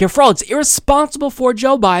endorse Medicare for all. It's irresponsible for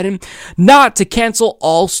Joe Biden not to cancel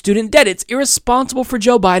all student debt. It's irresponsible for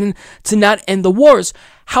Joe Biden to not end the wars.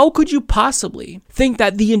 How could you possibly think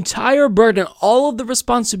that the entire burden, all of the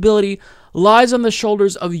responsibility, lies on the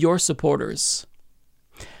shoulders of your supporters?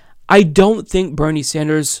 I don't think Bernie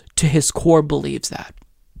Sanders, to his core, believes that.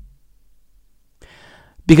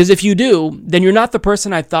 Because if you do, then you're not the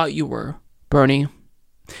person I thought you were, Bernie.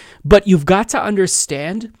 But you've got to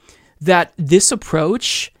understand that this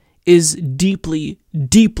approach is deeply,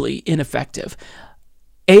 deeply ineffective.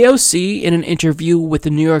 AOC, in an interview with the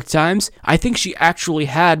New York Times, I think she actually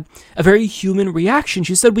had a very human reaction.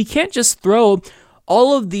 She said, we can't just throw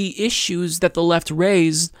all of the issues that the left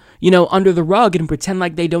raised, under the rug and pretend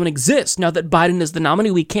like they don't exist. Now that Biden is the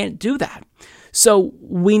nominee, we can't do that. So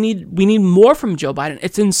we need more from Joe Biden.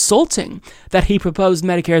 It's insulting that he proposed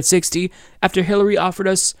Medicare at 60 after Hillary offered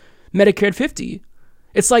us Medicare at 50.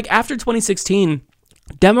 It's like after 2016,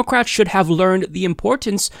 Democrats should have learned the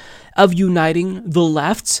importance of uniting the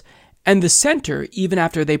left and the center, even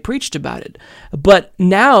after they preached about it. But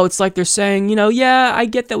now it's like they're saying, yeah, I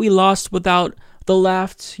get that we lost without the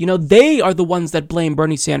left. They are the ones that blame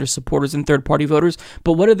Bernie Sanders supporters and third-party voters.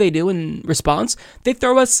 But what do they do in response? They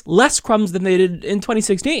throw us less crumbs than they did in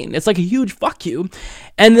 2016. It's like a huge fuck you.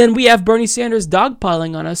 And then we have Bernie Sanders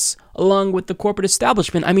dogpiling on us along with the corporate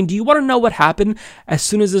establishment. I mean, do you want to know what happened as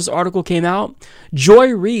soon as this article came out? Joy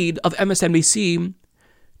Reid of MSNBC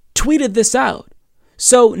tweeted this out.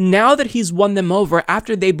 So now that he's won them over,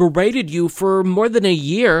 after they berated you for more than a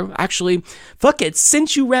year, actually, fuck it,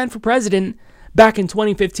 since you ran for president back in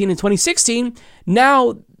 2015 and 2016,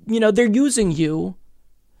 now, they're using you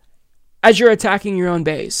as you're attacking your own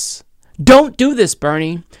base. Don't do this,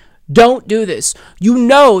 Bernie. Don't do this. You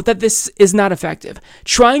know that this is not effective.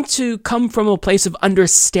 Trying to come from a place of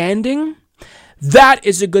understanding, that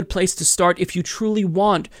is a good place to start if you truly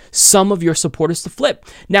want some of your supporters to flip.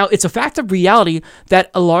 Now, it's a fact of reality that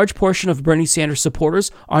a large portion of Bernie Sanders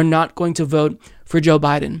supporters are not going to vote for Joe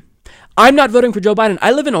Biden. I'm not voting for Joe Biden.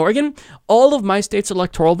 I live in Oregon. All of my state's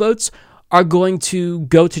electoral votes are going to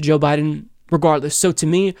go to Joe Biden regardless. So to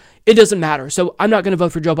me, it doesn't matter. So I'm not going to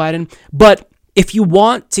vote for Joe Biden. But if you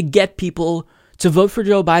want to get people to vote for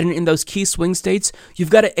Joe Biden in those key swing states, you've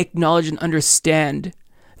got to acknowledge and understand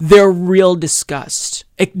their real disgust.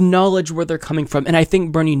 Acknowledge where they're coming from. And I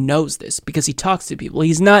think Bernie knows this because he talks to people.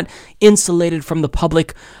 He's not insulated from the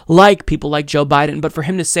public like people like Joe Biden. But for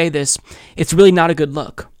him to say this, it's really not a good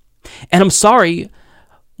look. And I'm sorry,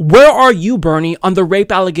 where are you, Bernie, on the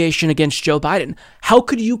rape allegation against Joe Biden? How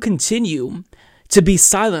could you continue to be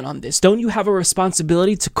silent on this? Don't you have a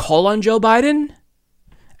responsibility to call on Joe Biden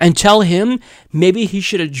and tell him maybe he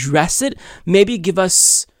should address it? Maybe give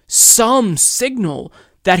us some signal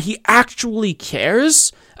that he actually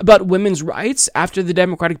cares about women's rights after the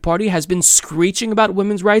Democratic Party has been screeching about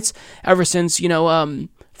women's rights ever since,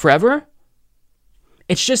 forever?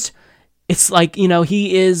 It's like,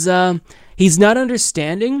 he's not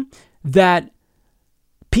understanding that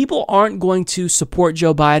people aren't going to support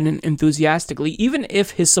Joe Biden enthusiastically, even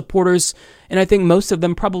if his supporters, and I think most of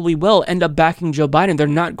them probably will, end up backing Joe Biden. They're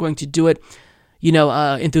not going to do it,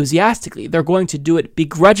 enthusiastically. They're going to do it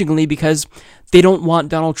begrudgingly because they don't want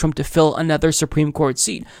Donald Trump to fill another Supreme Court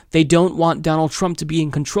seat. They don't want Donald Trump to be in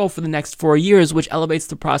control for the next 4 years, which elevates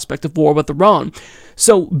the prospect of war with Iran.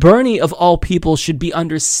 So Bernie, of all people, should be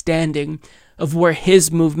understanding of where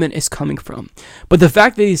his movement is coming from. But the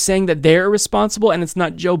fact that he's saying that they're irresponsible and it's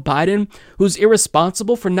not Joe Biden who's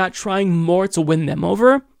irresponsible for not trying more to win them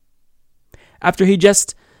over, after he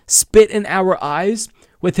just spit in our eyes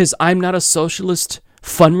with his I'm not a socialist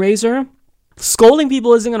fundraiser, scolding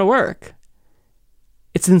people isn't going to work.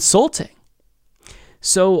 It's insulting.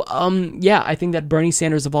 So, I think that Bernie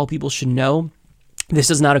Sanders, of all people, should know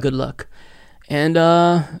this is not a good look. And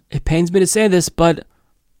it pains me to say this, but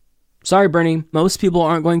sorry, Bernie, most people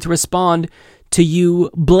aren't going to respond to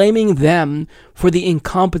you blaming them for the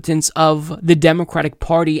incompetence of the Democratic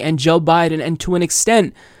Party and Joe Biden and, to an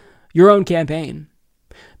extent, your own campaign.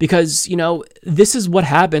 Because, this is what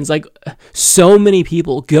happens. Like, so many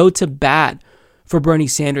people go to bat for Bernie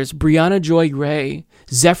Sanders, Breonna Joy Gray,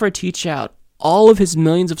 Zephyr Teachout, all of his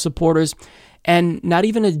millions of supporters, and not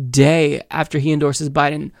even a day after he endorses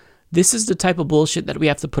Biden, this is the type of bullshit that we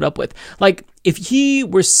have to put up with. Like, if he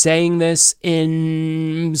were saying this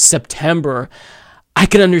in September, I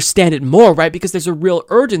can understand it more, right? Because there's a real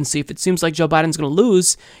urgency. If it seems like Joe Biden's going to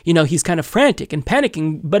lose, he's kind of frantic and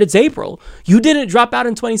panicking, but it's April. You didn't drop out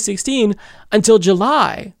in 2016 until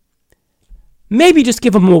July. Maybe just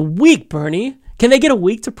give them a week, Bernie. Can they get a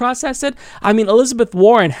week to process it? I mean, Elizabeth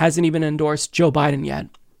Warren hasn't even endorsed Joe Biden yet.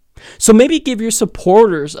 So maybe give your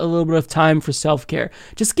supporters a little bit of time for self-care.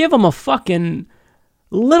 Just give them a fucking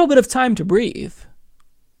little bit of time to breathe.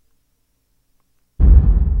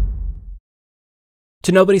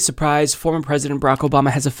 To nobody's surprise, former President Barack Obama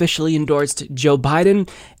has officially endorsed Joe Biden,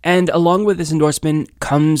 and along with this endorsement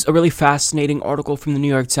comes a really fascinating article from the New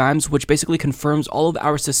York Times, which basically confirms all of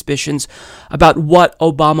our suspicions about what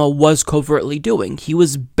Obama was covertly doing. He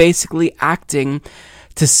was basically acting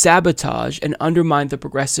to sabotage and undermine the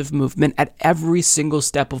progressive movement at every single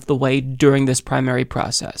step of the way during this primary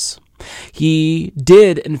process. He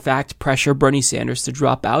did, in fact, pressure Bernie Sanders to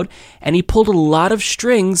drop out, and he pulled a lot of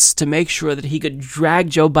strings to make sure that he could drag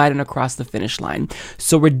Joe Biden across the finish line.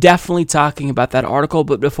 So we're definitely talking about that article,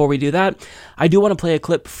 but before we do that, I do want to play a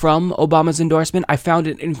clip from Obama's endorsement. I found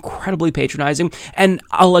it incredibly patronizing, and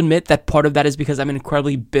I'll admit that part of that is because I'm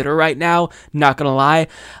incredibly bitter right now, not gonna lie,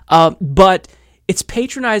 but it's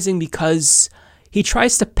patronizing because he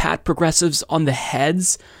tries to pat progressives on the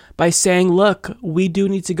heads by saying, look, we do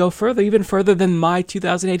need to go further, even further than my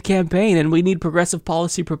 2008 campaign, and we need progressive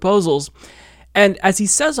policy proposals. And as he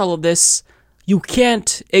says all of this, you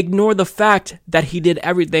can't ignore the fact that he did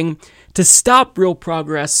everything to stop real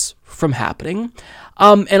progress from happening.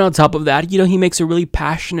 And on top of that, he makes a really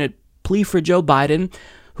passionate plea for Joe Biden,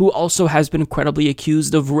 who also has been credibly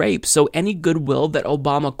accused of rape. So any goodwill that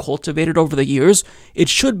Obama cultivated over the years, it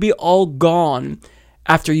should be all gone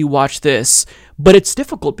after you watch this. But it's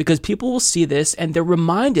difficult because people will see this and they're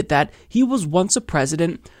reminded that he was once a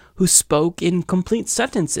president who spoke in complete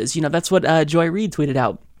sentences. That's what Joy Reid tweeted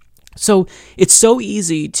out. So it's so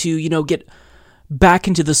easy to, get back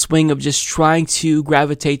into the swing of just trying to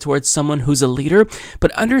gravitate towards someone who's a leader.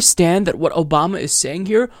 But understand that what Obama is saying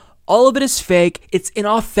here, all of it is fake, it's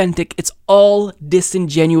inauthentic, it's all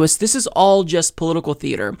disingenuous. This is all just political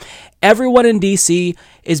theater. Everyone in DC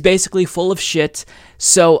is basically full of shit.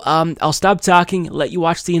 So I'll stop talking, let you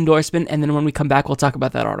watch the endorsement, and then when we come back, we'll talk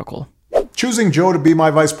about that article. Choosing Joe to be my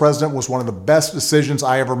vice president was one of the best decisions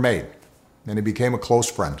I ever made, and he became a close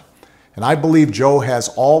friend. And I believe Joe has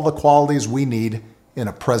all the qualities we need in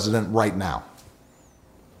a president right now.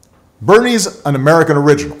 Bernie's an American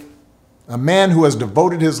original. A man who has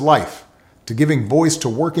devoted his life to giving voice to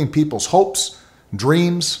working people's hopes,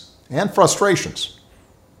 dreams, and frustrations.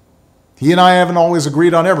 He and I haven't always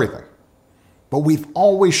agreed on everything, but we've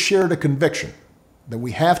always shared a conviction that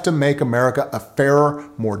we have to make America a fairer,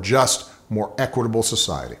 more just, more equitable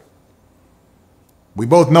society. We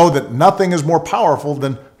both know that nothing is more powerful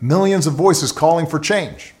than millions of voices calling for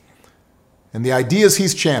change. And the ideas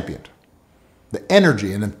he's championed, the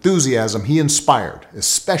energy and enthusiasm he inspired,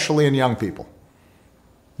 especially in young people,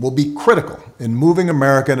 will be critical in moving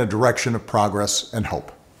America in a direction of progress and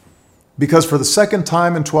hope. Because for the second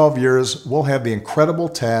time in 12 years, we'll have the incredible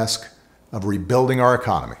task of rebuilding our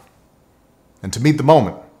economy. And to meet the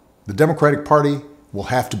moment, the Democratic Party will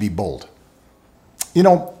have to be bold.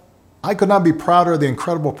 I could not be prouder of the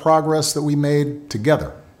incredible progress that we made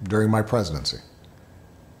together during my presidency.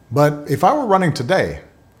 But if I were running today,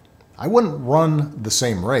 I wouldn't run the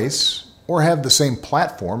same race or have the same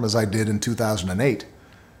platform as I did in 2008.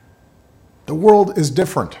 The world is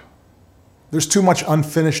different. There's too much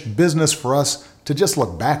unfinished business for us to just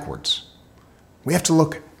look backwards. We have to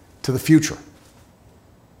look to the future.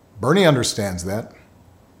 Bernie understands that,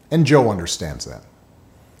 and Joe understands that.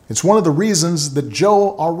 It's one of the reasons that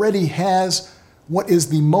Joe already has what is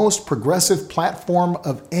the most progressive platform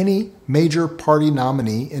of any major party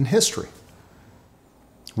nominee in history.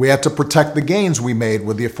 We have to protect the gains we made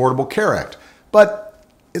with the Affordable Care Act, but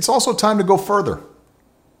it's also time to go further.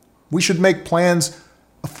 We should make plans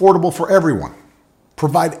affordable for everyone,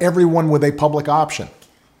 provide everyone with a public option,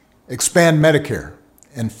 expand Medicare,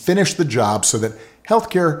 and finish the job so that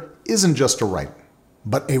healthcare isn't just a right,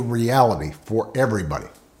 but a reality for everybody.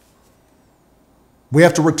 We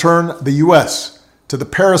have to return the U.S. to the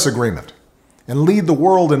Paris Agreement and lead the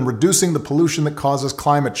world in reducing the pollution that causes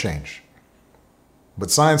climate change. But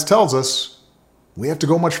science tells us we have to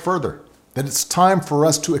go much further, that it's time for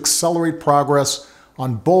us to accelerate progress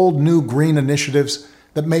on bold new green initiatives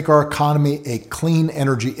that make our economy a clean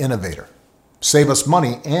energy innovator, save us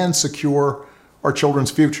money, and secure our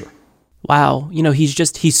children's future. Wow,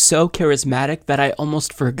 he's so charismatic that I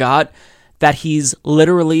almost forgot that he's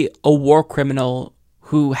literally a war criminal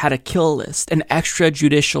who had a kill list, an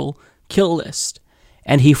extrajudicial kill list.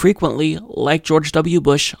 And he frequently, like George W.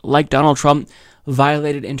 Bush, like Donald Trump,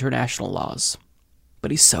 violated international laws.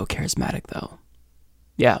 But he's so charismatic, though.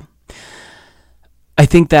 Yeah. I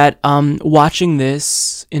think that watching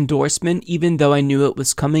this endorsement, even though I knew it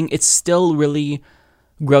was coming, it's still really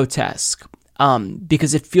grotesque.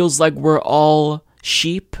 Because it feels like we're all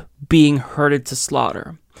sheep being herded to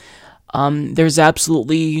slaughter. There's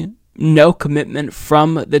absolutely no commitment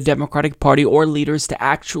from the Democratic Party or leaders to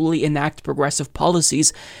actually enact progressive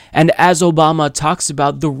policies. And as Obama talks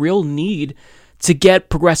about the real need to get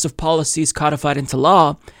progressive policies codified into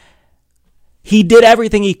law, he did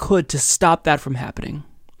everything he could to stop that from happening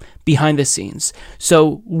behind the scenes.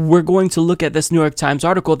 So we're going to look at this New York Times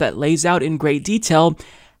article that lays out in great detail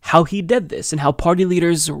how he did this and how party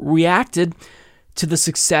leaders reacted to the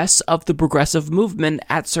success of the progressive movement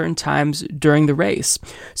at certain times during the race.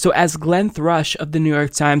 So as Glenn Thrush of the New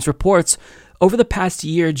York Times reports, over the past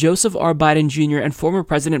year, Joseph R. Biden Jr. and former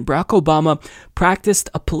President Barack Obama practiced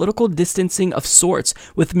a political distancing of sorts,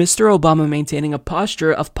 with Mr. Obama maintaining a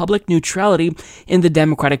posture of public neutrality in the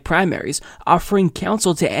Democratic primaries, offering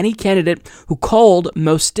counsel to any candidate who called,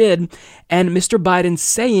 most did, and Mr. Biden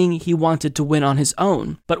saying he wanted to win on his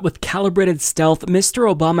own. But with calibrated stealth,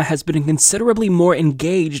 Mr. Obama has been considerably more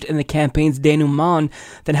engaged in the campaign's denouement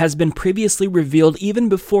than has been previously revealed even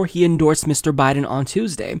before he endorsed Mr. Biden on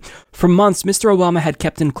Tuesday. For months, Mr. Obama had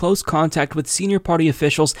kept in close contact with senior party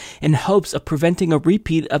officials in hopes of preventing a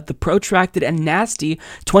repeat of the protracted and nasty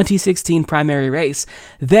 2016 primary race.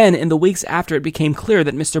 Then, in the weeks after it became clear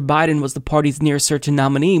that Mr. Biden was the party's near certain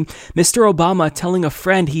nominee, Mr. Obama, telling a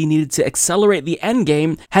friend he needed to accelerate the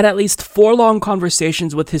endgame, had at least 4 long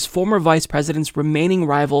conversations with his former vice president's remaining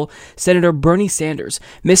rival, Senator Bernie Sanders.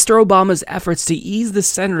 Mr. Obama's efforts to ease the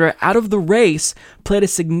senator out of the race played a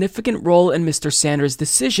significant role in Mr. Sanders'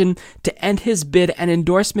 decision to end his bid and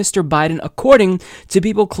endorse Mr. Biden, according to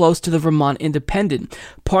people close to the Vermont Independent.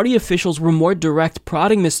 Party officials were more direct,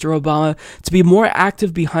 prodding Mr. Obama to be more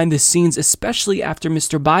active behind the scenes, especially after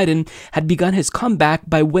Mr. Biden had begun his comeback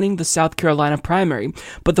by winning the South Carolina primary.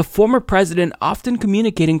 But the former president, often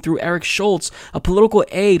communicating through Eric Schultz, a political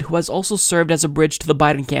aide who has also served as a bridge to the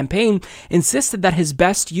Biden campaign, insisted that his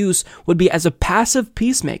best use would be as a passive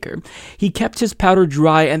peacemaker. He kept his powder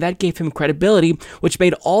dry, and that gave him credibility, which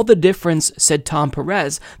made all the difference, said Tom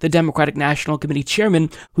Perez, the Democratic National Committee chairman,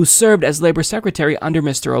 who served as labor secretary under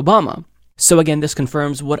Mr. Obama. So again, this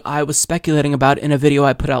confirms what I was speculating about in a video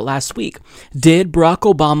I put out last week. Did Barack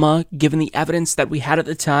Obama, given the evidence that we had at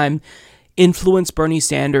the time, influence Bernie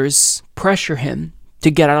Sanders, pressure him to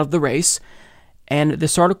get out of the race? And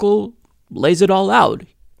this article lays it all out.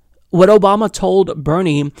 What Obama told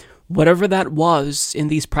Bernie, whatever that was, in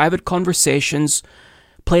these private conversations,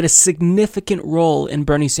 played a significant role in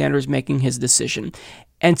Bernie Sanders making his decision.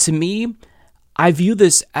 And to me, I view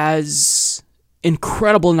this as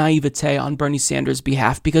incredible naivete on Bernie Sanders'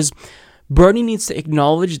 behalf, because Bernie needs to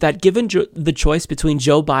acknowledge that given the choice between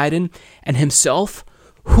Joe Biden and himself,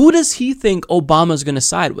 who does he think Obama's going to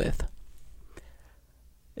side with?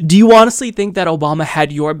 Do you honestly think that Obama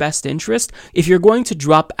had your best interest? If you're going to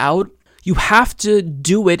drop out, you have to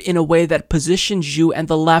do it in a way that positions you and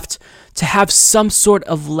the left to have some sort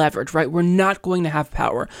of leverage, right? We're not going to have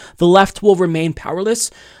power. The left will remain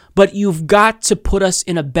powerless, but you've got to put us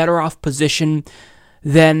in a better off position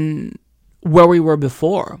than where we were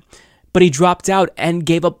before. But he dropped out and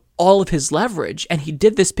gave up all of his leverage, and he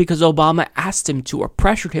did this because Obama asked him to or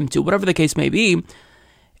pressured him to, whatever the case may be,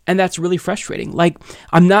 and that's really frustrating. Like,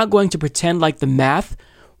 I'm not going to pretend like the math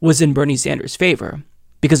was in Bernie Sanders' favor,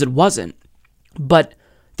 because it wasn't. But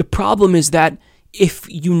the problem is that if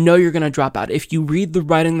you know you're going to drop out, if you read the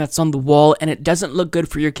writing that's on the wall and it doesn't look good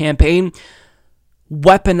for your campaign,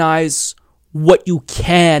 weaponize what you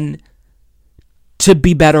can to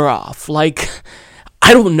be better off. Like,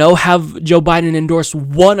 I don't know, have Joe Biden endorse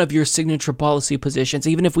one of your signature policy positions.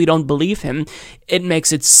 Even if we don't believe him, it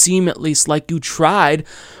makes it seem at least like you tried.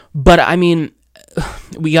 But I mean,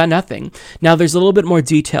 we got nothing. Now, there's a little bit more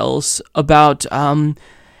details about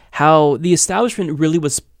how the establishment really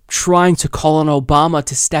was trying to call on Obama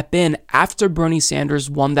to step in after Bernie Sanders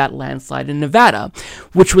won that landslide in Nevada,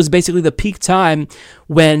 which was basically the peak time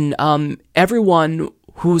when everyone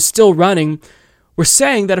who's still running were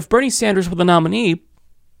saying that if Bernie Sanders were the nominee,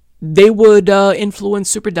 they would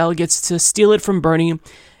influence superdelegates to steal it from Bernie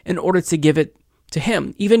in order to give it to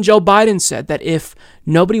him. Even Joe Biden said that if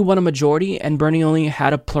nobody won a majority and Bernie only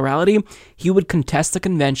had a plurality, he would contest the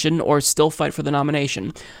convention or still fight for the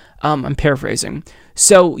nomination. I'm paraphrasing.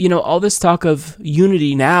 So, all this talk of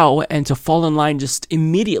unity now and to fall in line just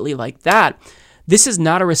immediately like that, This is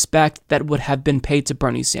not a respect that would have been paid to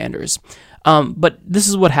Bernie Sanders. But this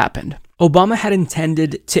is what happened. Obama had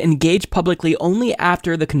intended to engage publicly only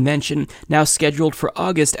after the convention, now scheduled for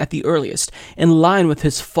August at the earliest, in line with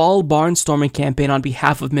his fall barnstorming campaign on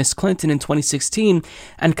behalf of Miss Clinton in 2016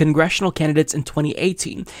 and congressional candidates in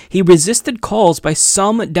 2018. He resisted calls by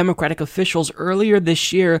some Democratic officials earlier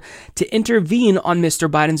this year to intervene on Mr.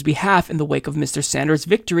 Biden's behalf in the wake of Mr. Sanders'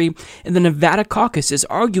 victory in the Nevada caucuses,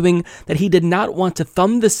 arguing that he did not want to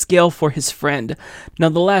thumb the scale for his friend.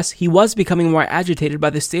 Nonetheless, he was becoming more agitated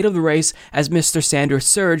by the state of the race as Mr. Sanders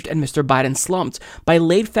surged and Mr. Biden slumped. By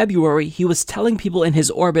late February, he was telling people in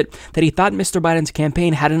his orbit that he thought Mr. Biden's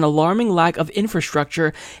campaign had an alarming lack of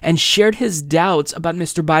infrastructure and shared his doubts about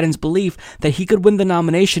Mr. Biden's belief that he could win the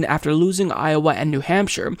nomination after losing Iowa and New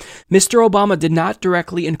Hampshire. Mr. Obama did not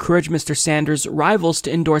directly encourage Mr. Sanders' rivals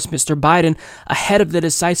to endorse Mr. Biden ahead of the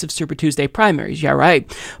decisive Super Tuesday primaries, yeah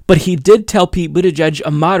right, but he did tell Pete Buttigieg,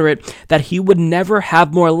 a moderate, that he would never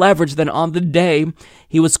have more leverage than on the day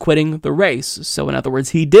he was quitting the race. So in other words,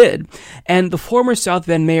 he did. And the former South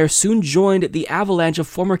Bend mayor soon joined the avalanche of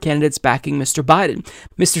former candidates backing Mr. Biden.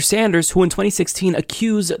 Mr. Sanders, who in 2016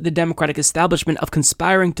 accused the Democratic establishment of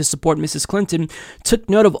conspiring to support Mrs. Clinton, took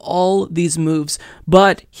note of all these moves,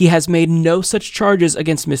 but he has made no such charges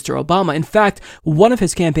against Mr. Obama. In fact, one of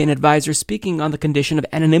his campaign advisors, speaking on the condition of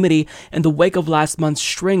anonymity in the wake of last month's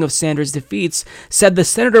string of Sanders defeats, said the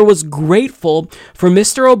senator was grateful for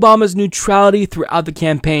Mr. Obama's neutrality throughout the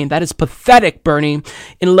campaign. That is pathetic, Bernie.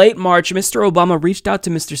 In late March, Mr. Obama reached out to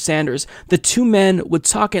Mr. Sanders. The two men would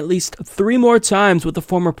talk at least 3 more times with the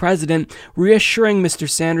former president, reassuring Mr.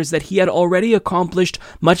 Sanders that he had already accomplished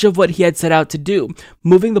much of what he had set out to do,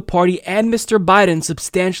 moving the party and Mr. Biden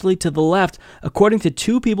substantially to the left, according to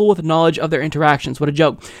 2 people with knowledge of their interactions. What a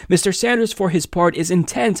joke. Mr. Sanders, for his part, is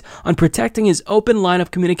intent on protecting his open line of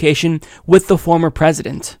communication with the former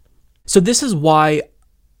president. So this is why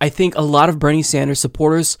I think a lot of Bernie Sanders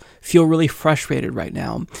supporters feel really frustrated right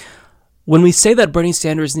now. When we say that Bernie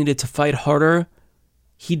Sanders needed to fight harder,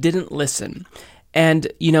 he didn't listen. And,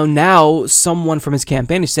 now someone from his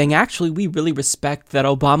campaign is saying, actually, we really respect that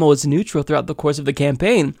Obama was neutral throughout the course of the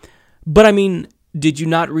campaign. But did you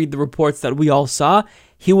not read the reports that we all saw?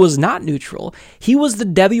 He was not neutral. He was the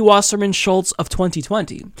Debbie Wasserman Schultz of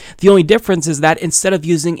 2020. The only difference is that instead of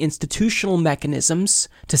using institutional mechanisms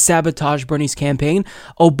to sabotage Bernie's campaign,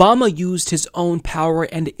 Obama used his own power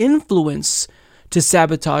and influence to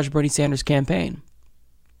sabotage Bernie Sanders' campaign.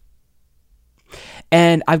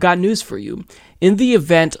 And I've got news for you. In the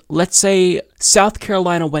event, let's say South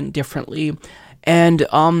Carolina went differently and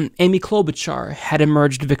Amy Klobuchar had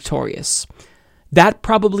emerged victorious, that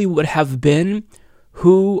probably would have been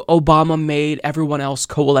who Obama made everyone else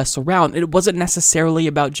coalesce around. It wasn't necessarily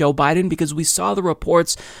about Joe Biden, because we saw the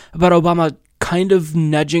reports about Obama kind of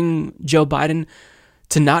nudging Joe Biden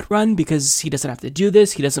to not run because he doesn't have to do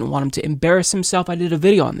this. He doesn't want him to embarrass himself. I did a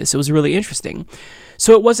video on this. It was really interesting.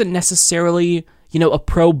 So it wasn't necessarily, a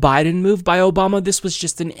pro-Biden move by Obama. This was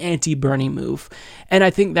just an anti-Bernie move. And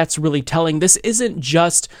I think that's really telling. This isn't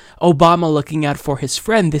just Obama looking out for his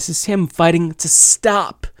friend. This is him fighting to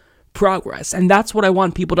stop progress. And that's what I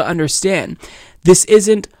want people to understand. This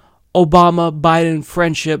isn't Obama-Biden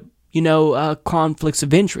friendship, conflicts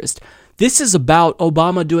of interest. This is about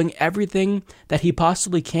Obama doing everything that he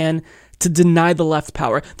possibly can to deny the left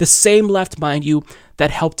power. The same left, mind you,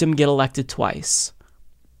 that helped him get elected twice.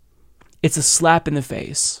 It's a slap in the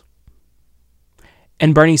face.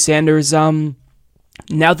 And Bernie Sanders, now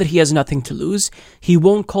that he has nothing to lose, he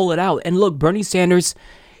won't call it out. And look, Bernie Sanders,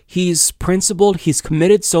 he's principled, he's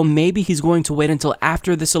committed, so maybe he's going to wait until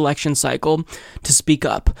after this election cycle to speak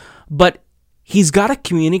up. But he's got to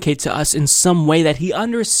communicate to us in some way that he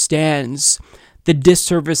understands the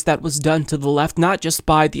disservice that was done to the left, not just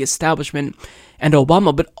by the establishment and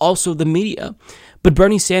Obama, but also the media. But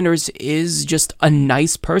Bernie Sanders is just a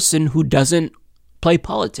nice person who doesn't play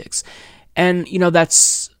politics. And,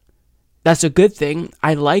 that's a good thing.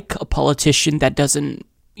 I like a politician that doesn't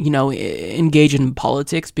engage in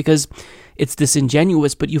politics, because it's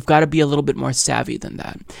disingenuous, but you've got to be a little bit more savvy than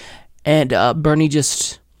that. And Bernie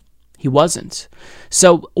he wasn't.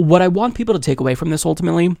 So what I want people to take away from this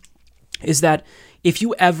ultimately is that if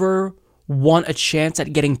you ever want a chance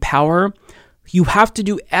at getting power, you have to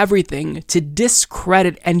do everything to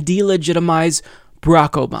discredit and delegitimize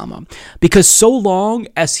Barack Obama. Because so long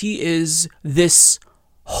as he is this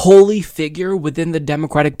holy figure within the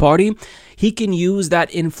Democratic Party, he can use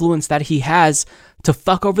that influence that he has to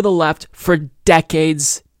fuck over the left for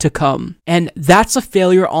decades to come. And that's a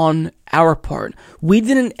failure on our part. We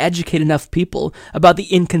didn't educate enough people about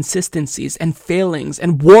the inconsistencies and failings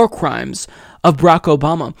and war crimes of Barack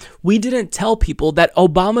Obama. We didn't tell people that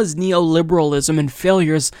Obama's neoliberalism and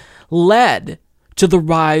failures led to the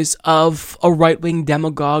rise of a right-wing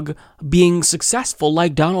demagogue being successful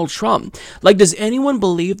like Donald Trump. Like, does anyone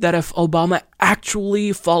believe that if Obama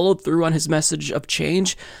actually followed through on his message of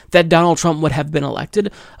change, that Donald Trump would have been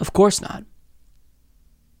elected? Of course not.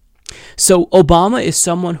 So Obama is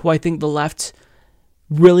someone who I think the left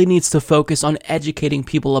really needs to focus on educating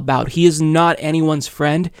people about. He is not anyone's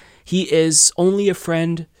friend. He is only a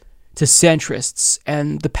friend to centrists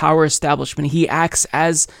and the power establishment. He acts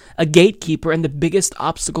as a gatekeeper and the biggest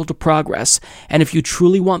obstacle to progress. And if you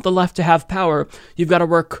truly want the left to have power, you've got to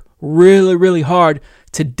work really, really hard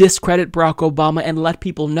to discredit Barack Obama and let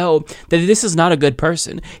people know that this is not a good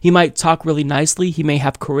person. He might talk really nicely, he may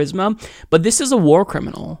have charisma, but this is a war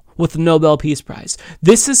criminal with the Nobel Peace Prize.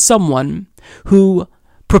 This is someone who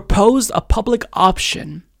proposed a public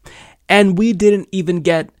option, and we didn't even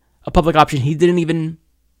get a public option. He didn't even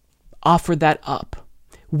offer that up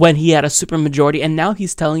when he had a supermajority, and now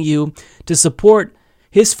he's telling you to support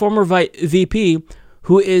his former VP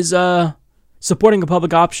who is supporting a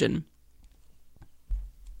public option.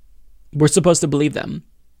 We're supposed to believe them.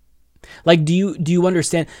 Like, do you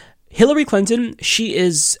understand? Hillary Clinton, she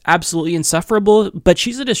is absolutely insufferable, but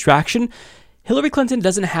she's a distraction. Hillary Clinton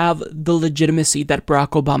doesn't have the legitimacy that Barack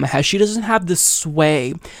Obama has. She doesn't have the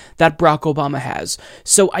sway that Barack Obama has.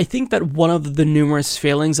 So I think that one of the numerous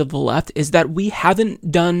failings of the left is that we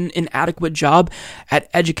haven't done an adequate job at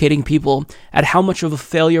educating people at how much of a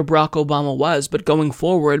failure Barack Obama was. But going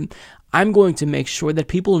forward, I'm going to make sure that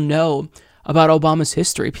people know about Obama's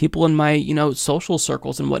history. People in my, social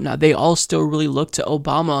circles and whatnot, they all still really look to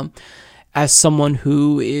Obama as someone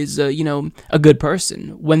who is, a good person,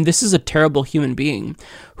 when this is a terrible human being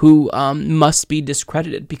who must be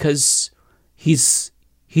discredited because he's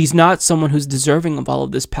not someone who's deserving of all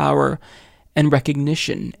of this power and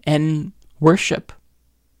recognition and worship.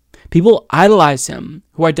 People idolize him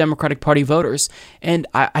who are Democratic Party voters, and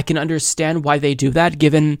I can understand why they do that,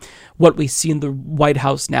 given what we see in the White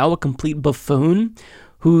House now, a complete buffoon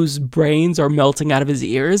whose brains are melting out of his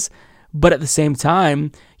ears. But at the same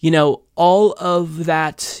time, all of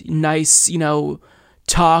that nice,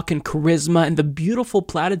 talk and charisma and the beautiful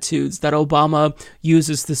platitudes that Obama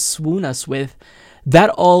uses to swoon us with, that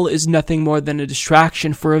all is nothing more than a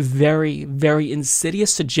distraction for a very, very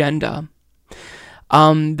insidious agenda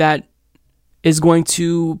that is going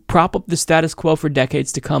to prop up the status quo for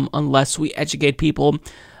decades to come unless we educate people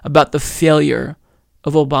about the failure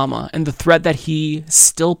of Obama and the threat that he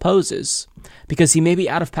still poses, because he may be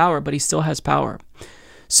out of power, but he still has power.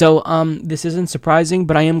 So this isn't surprising,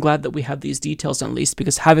 but I am glad that we have these details at least,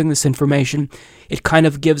 because having this information, it kind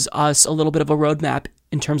of gives us a little bit of a roadmap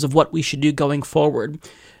in terms of what we should do going forward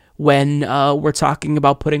when we're talking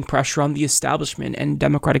about putting pressure on the establishment and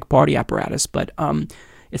Democratic Party apparatus. But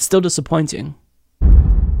it's still disappointing.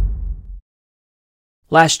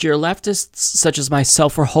 Last year, leftists such as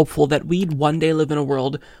myself were hopeful that we'd one day live in a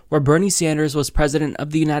world where Bernie Sanders was president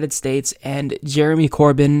of the United States and Jeremy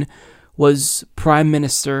Corbyn was prime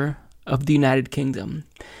minister of the United Kingdom.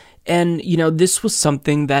 And, this was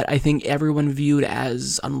something that I think everyone viewed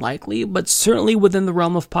as unlikely, but certainly within the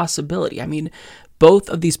realm of possibility. I mean, both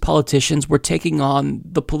of these politicians were taking on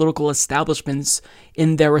the political establishments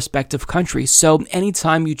in their respective countries. So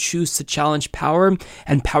anytime you choose to challenge power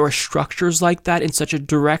and power structures like that in such a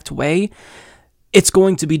direct way, it's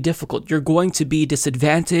going to be difficult. You're going to be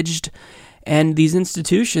disadvantaged. And these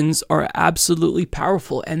institutions are absolutely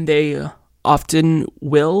powerful, and they often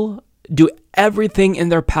will do everything in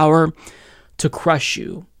their power to crush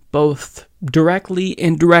you, both directly,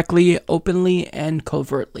 indirectly, openly, and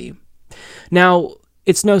covertly. Now,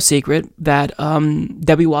 it's no secret that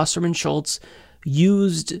Debbie Wasserman Schultz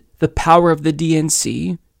used the power of the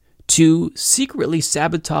DNC to secretly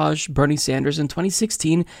sabotage Bernie Sanders in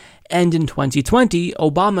 2016, and in 2020,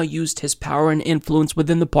 Obama used his power and influence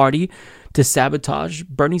within the party to sabotage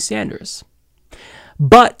Bernie Sanders.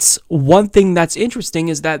 But one thing that's interesting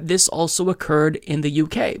is that this also occurred in the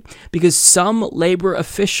UK, because some Labour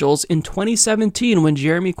officials in 2017, when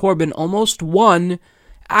Jeremy Corbyn almost won,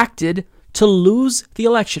 acted to lose the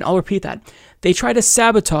election. I'll repeat that. They tried to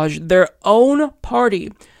sabotage their own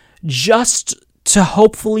party just to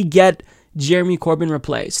hopefully get Jeremy Corbyn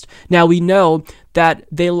replaced. Now, we know that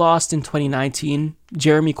they lost in 2019.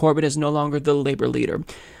 Jeremy Corbyn is no longer the Labour leader.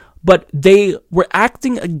 But they were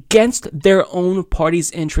acting against their own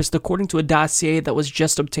party's interest, according to a dossier that was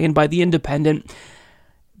just obtained by The Independent,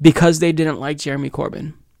 because they didn't like Jeremy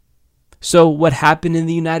Corbyn. So what happened in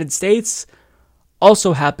the United States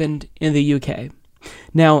also happened in the UK.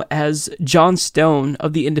 Now, as John Stone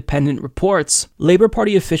of The Independent reports, Labour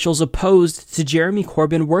Party officials opposed to Jeremy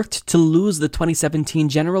Corbyn worked to lose the 2017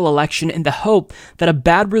 general election in the hope that a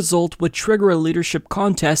bad result would trigger a leadership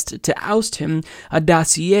contest to oust him, a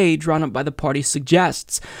dossier drawn up by the party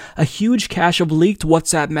suggests. A huge cache of leaked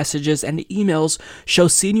WhatsApp messages and emails show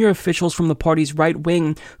senior officials from the party's right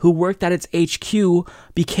wing who worked at its HQ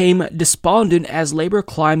became despondent as Labour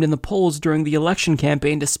climbed in the polls during the election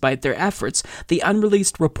campaign despite their efforts. The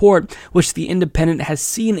unreleased report, which The Independent has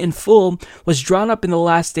seen in full, was drawn up in the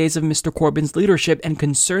last days of Mr. Corbyn's leadership and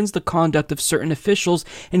concerns the conduct of certain officials,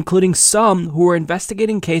 including some who were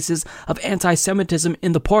investigating cases of anti-Semitism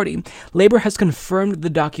in the party. Labour has confirmed the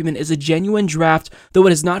document is a genuine draft, though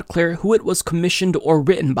it is not clear who it was commissioned or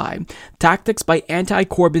written by. Tactics by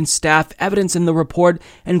anti-Corbyn staff evidence in the report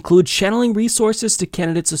include channeling resources to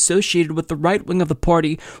candidates associated with the right wing of the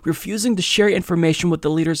party, refusing to share information with the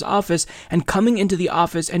leader's office, and coming into the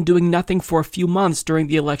office and doing nothing for a few months during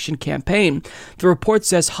the election campaign. The report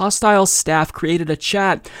says hostile staff created a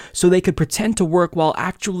chat so they could pretend to work while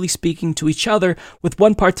actually speaking to each other, with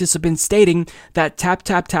one participant stating that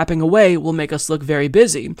tapping away will make us look very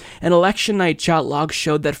busy. An election night chat log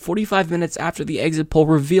showed that 45 minutes after the exit poll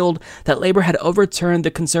revealed that Labour had overturned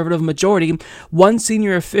the Conservative majority, one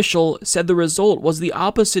senior official said the result was the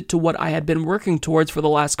opposite to what I had been working towards for the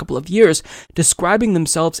last couple of years, describing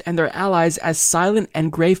themselves and their allies as silent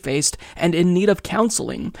and gray-faced and in need of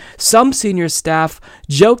counseling. Some senior staff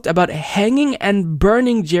joked about hanging and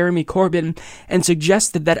burning Jeremy Corbyn and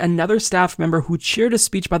suggested that another staff member who cheered a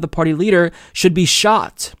speech by the party leader should be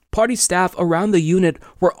shot. Party staff around the unit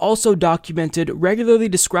were also documented regularly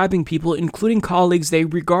describing people, including colleagues they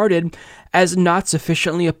regarded as not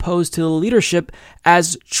sufficiently opposed to the leadership,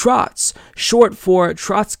 as Trots, short for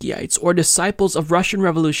Trotskyites, or disciples of Russian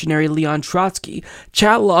revolutionary Leon Trotsky.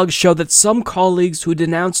 Chat logs show that some colleagues who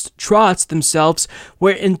denounced Trots themselves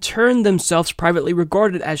were in turn themselves privately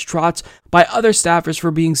regarded as Trots by other staffers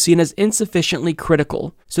for being seen as insufficiently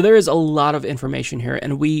critical. So there is a lot of information here,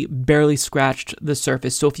 and we barely scratched the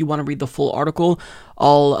surface. So if you want to read the full article,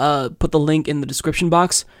 I'll put the link in the description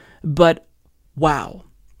box. But wow.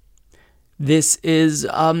 This is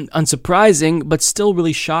unsurprising, but still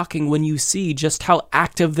really shocking when you see just how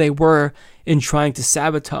active they were in trying to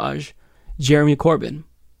sabotage Jeremy Corbyn.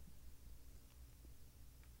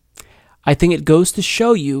 I think it goes to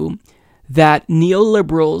show you that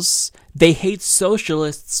neoliberals, they hate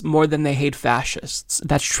socialists more than they hate fascists.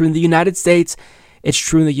 That's true in the United States. It's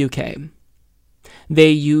true in the UK. They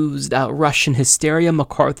used Russian hysteria,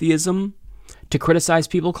 McCarthyism, to criticize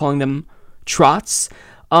people, calling them trots.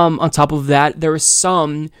 On top of that, there were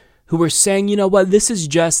some who were saying, you know what, this is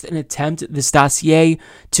just an attempt, this dossier,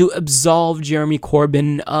 to absolve Jeremy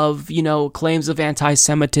Corbyn of, claims of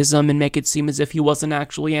anti-Semitism and make it seem as if he wasn't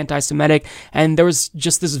actually anti-Semitic, and there was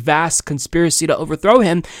just this vast conspiracy to overthrow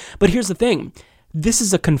him. But here's the thing. This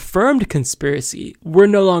is a confirmed conspiracy. We're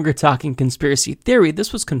no longer talking conspiracy theory.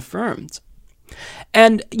 This was confirmed.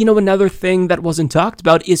 And, another thing that wasn't talked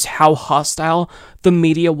about is how hostile the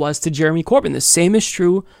media was to Jeremy Corbyn. The same is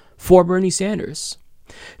true for Bernie Sanders.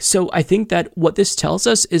 So I think that what this tells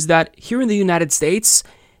us is that here in the United States,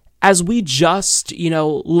 as we just,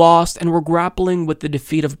 lost and we're grappling with the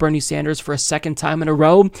defeat of Bernie Sanders for a second time in a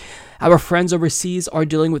row, our friends overseas are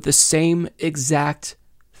dealing with the same exact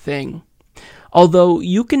thing. Although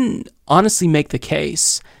you can honestly make the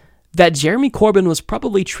case that Jeremy Corbyn was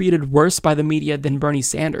probably treated worse by the media than Bernie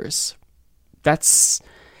Sanders.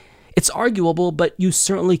 It's arguable, but you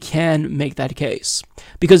certainly can make that case.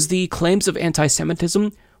 Because the claims of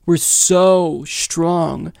anti-Semitism were so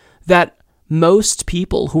strong that most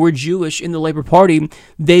people who were Jewish in the Labour Party,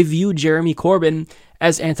 they viewed Jeremy Corbyn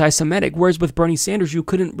as anti-Semitic. Whereas with Bernie Sanders, you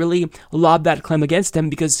couldn't really lob that claim against him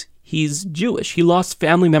because he's Jewish. He lost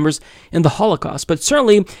family members in the Holocaust. But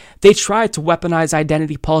certainly, they tried to weaponize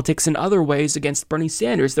identity politics in other ways against Bernie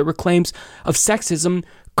Sanders. There were claims of sexism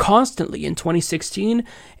constantly in 2016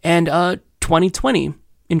 and 2020,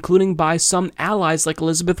 including by some allies like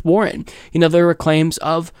Elizabeth Warren. There were claims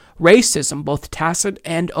of racism, both tacit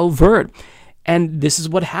and overt. And this is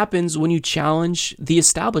what happens when you challenge the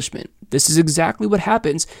establishment. This is exactly what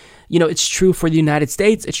happens. It's true for the United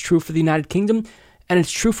States, it's true for the United Kingdom, and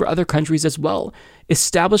it's true for other countries as well.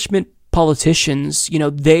 Establishment politicians,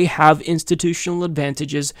 they have institutional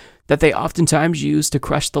advantages that they oftentimes use to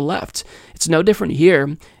crush the left. It's no different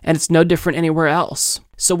here, and it's no different anywhere else.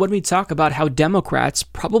 So when we talk about how Democrats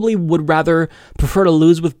probably would rather prefer to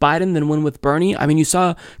lose with Biden than win with Bernie, I mean, you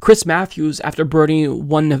saw Chris Matthews, after Bernie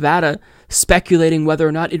won Nevada, speculating whether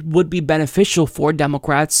or not it would be beneficial for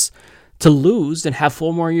Democrats to lose and have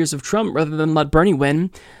 4 more years of Trump rather than let Bernie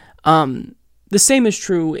win. The same is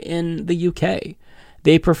true in the UK.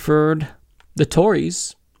 They preferred the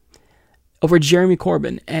Tories over Jeremy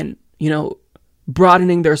Corbyn and,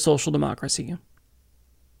 broadening their social democracy.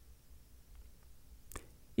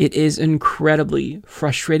 It is incredibly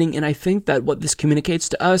frustrating, and I think that what this communicates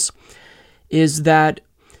to us is that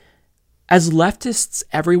as leftists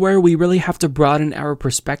everywhere, we really have to broaden our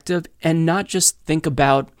perspective and not just think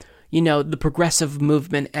about, the progressive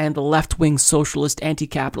movement and the left-wing socialist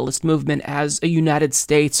anti-capitalist movement as a United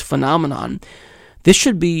States phenomenon. This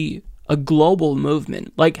should be a global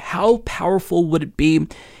movement. Like, how powerful would it be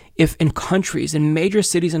if in major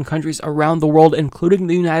cities and countries around the world, including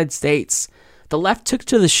the United States, the left took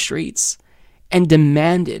to the streets and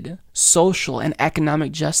demanded social and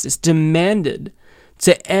economic justice, demanded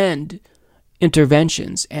to end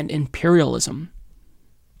interventions and imperialism?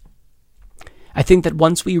 I think that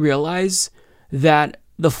once we realize that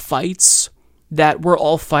the fights that we're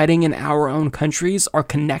all fighting in our own countries are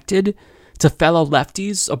connected to fellow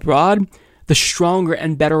lefties abroad, the stronger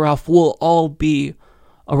and better off we'll all be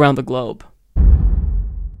around the globe.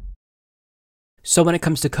 So when it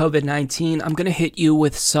comes to COVID-19, I'm going to hit you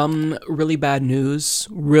with some really bad news,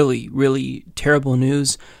 really, really terrible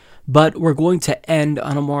news, but we're going to end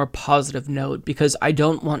on a more positive note because I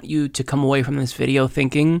don't want you to come away from this video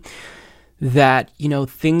thinking that,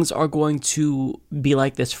 things are going to be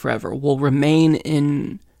like this forever. We'll remain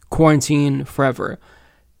in quarantine forever.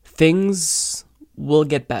 Things will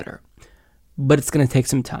get better, but it's going to take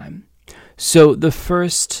some time. So the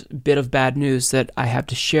first bit of bad news that I have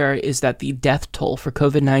to share is that the death toll for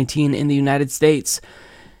COVID-19 in the United States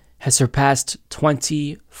has surpassed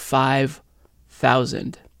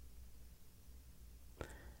 25,000.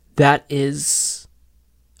 That is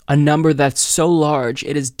a number that's so large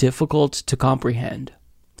it is difficult to comprehend.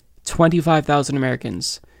 25,000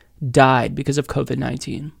 Americans died because of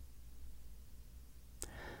COVID-19.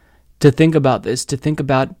 To think about this, to think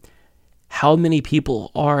about how many people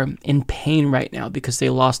are in pain right now because they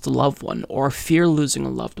lost a loved one or fear losing a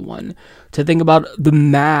loved one, to think about the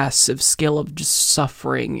massive scale of just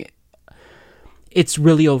suffering, it's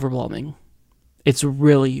really overwhelming. It's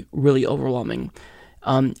really, really overwhelming.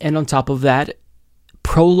 And on top of that,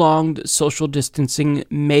 prolonged social distancing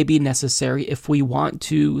may be necessary if we want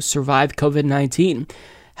to survive COVID-19.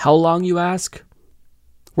 How long, you ask?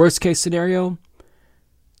 Worst case scenario,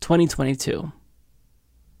 2022.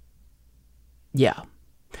 Yeah.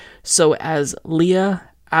 So as Leah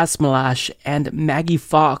Asmelash and Maggie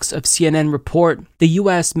Fox of CNN report, the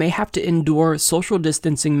U.S. may have to endure social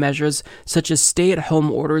distancing measures such as stay-at-home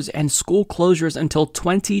orders and school closures until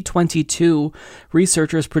 2022,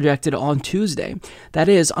 researchers projected on Tuesday. That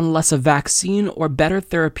is, unless a vaccine or better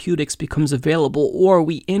therapeutics becomes available or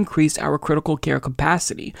we increase our critical care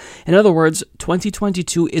capacity. In other words,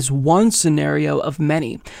 2022 is one scenario of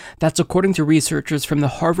many. That's according to researchers from the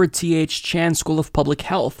Harvard T.H. Chan School of Public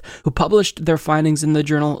Health, who published their findings in the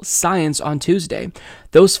journal Science on Tuesday.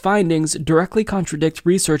 Those findings directly contradict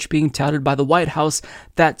research being touted by the White House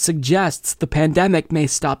that suggests the pandemic may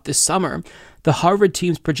stop this summer. The Harvard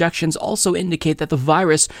team's projections also indicate that the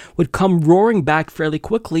virus would come roaring back fairly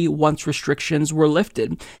quickly once restrictions were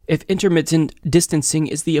lifted. If intermittent distancing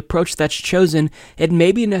is the approach that's chosen, it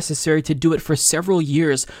may be necessary to do it for several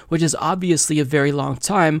years, which is obviously a very long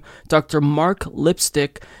time. Dr. Mark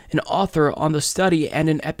Lipstick, an author on the study and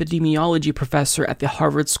an epidemiology professor at the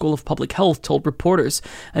Harvard School of Public Health, told reporters.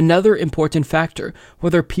 Another important factor,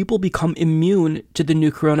 whether people become immune to the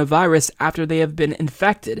new coronavirus after they have been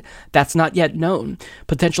infected. That's not yet known.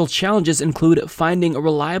 Potential challenges include finding a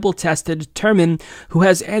reliable test to determine who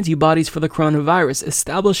has antibodies for the coronavirus,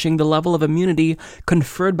 establishing the level of immunity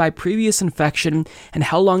conferred by previous infection and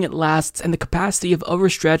how long it lasts, and the capacity of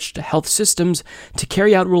overstretched health systems to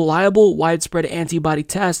carry out reliable, widespread antibody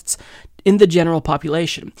tests in the general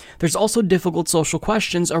population. There's also difficult social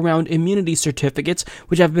questions around immunity certificates,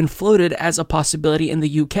 which have been floated as a possibility in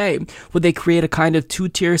the UK. Would they create a kind of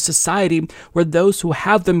two-tier society where those who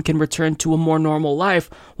have them can return to a more normal life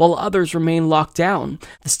while others remain locked down?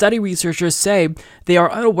 The study researchers say they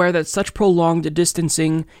are unaware that such prolonged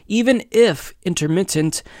distancing, even if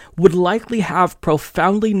intermittent, would likely have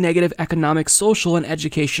profoundly negative economic, social, and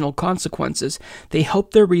educational consequences. They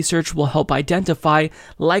hope their research will help identify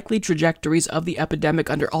likely trajectories of the epidemic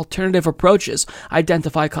under alternative approaches,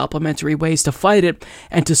 identify complementary ways to fight it,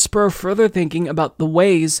 and to spur further thinking about the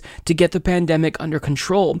ways to get the pandemic under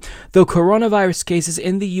control. Though coronavirus cases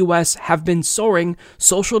in the US have been soaring,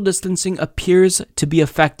 social distancing appears to be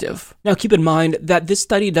effective. Now keep in mind that this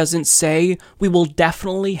study doesn't say we will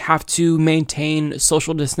definitely have to maintain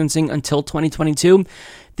social distancing until 2022.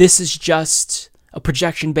 This is just a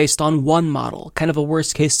projection based on one model, kind of a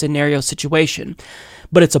worst case scenario situation.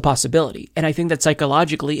 But it's a possibility. And I think that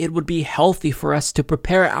psychologically it would be healthy for us to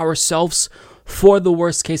prepare ourselves for the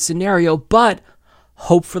worst case scenario, but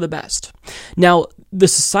hope for the best. Now, the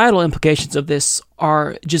societal implications of this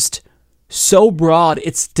are just so broad,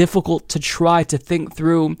 it's difficult to try to think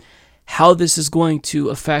through how this is going to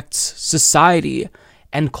affect society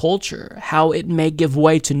and culture, how it may give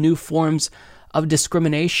way to new forms of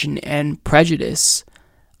discrimination and prejudice.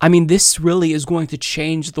 I mean, this really is going to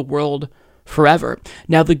change the world forever.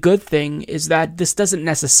 Now, the good thing is that this doesn't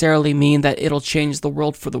necessarily mean that it'll change the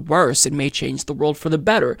world for the worse. It may change the world for the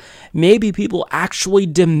better. Maybe people actually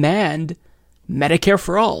demand Medicare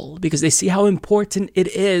for all because they see how important it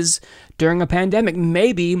is during a pandemic.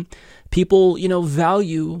 Maybe people,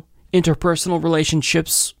 value interpersonal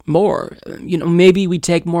relationships more. Maybe we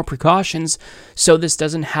take more precautions so this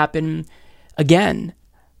doesn't happen again.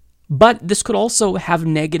 But this could also have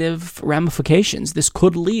negative ramifications. This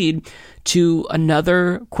could lead to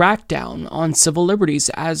another crackdown on civil liberties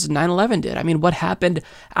as 9/11 did. I mean, what happened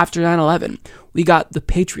after 9/11? We got the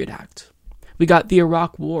Patriot Act. We got the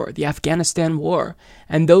Iraq War, the Afghanistan War.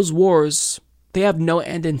 And those wars, they have no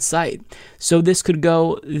end in sight. So this could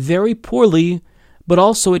go very poorly, but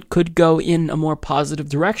also it could go in a more positive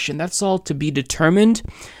direction. That's all to be determined.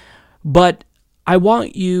 But I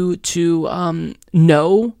want you to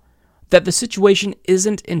know that the situation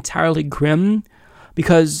isn't entirely grim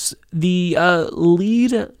because the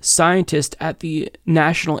lead scientist at the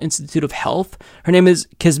National Institute of Health, her name is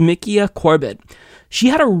Kaye Corbyn. She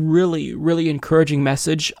had a really, really encouraging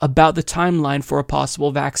message about the timeline for a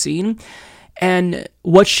possible vaccine. And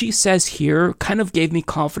what she says here kind of gave me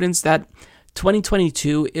confidence that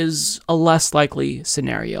 2022 is a less likely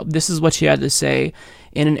scenario. This is what she had to say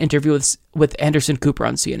in an interview with Anderson Cooper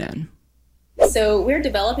on CNN. So we're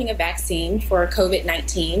developing a vaccine for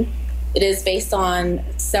COVID-19. It is based on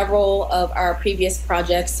several of our previous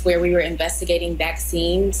projects where we were investigating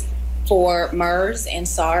vaccines for MERS and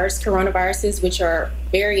SARS coronaviruses, which are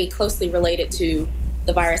very closely related to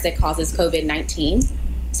the virus that causes COVID-19.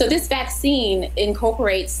 So this vaccine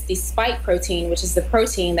incorporates the spike protein, which is the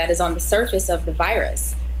protein that is on the surface of the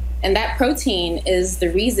virus. And that protein is the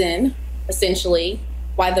reason, essentially,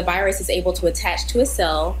 why the virus is able to attach to a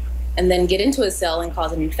cell and then get into a cell and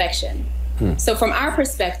cause an infection. So from our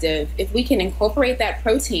perspective, if we can incorporate that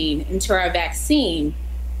protein into our vaccine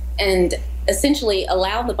and essentially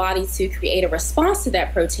allow the body to create a response to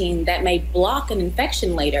that protein that may block an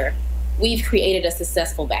infection later, we've created a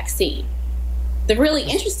successful vaccine. The really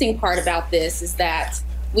interesting part about this is that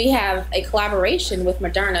we have a collaboration with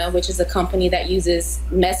Moderna, which is a company that uses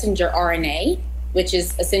messenger RNA, which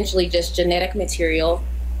is essentially just genetic material,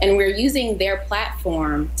 and we're using their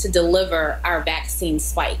platform to deliver our vaccine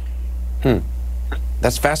spike.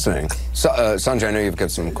 That's fascinating. So, Sanjay, I know you've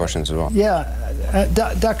got some questions as well. Yeah,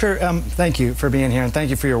 Doctor, thank you for being here and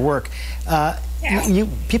thank you for your work.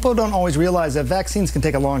 People don't always realize that vaccines can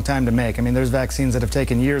take a long time to make. I mean, there's vaccines that have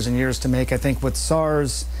taken years and years to make. I think with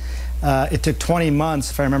SARS, it took 20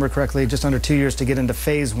 months, if I remember correctly, just under 2 years to get into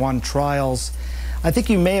phase 1 trials. I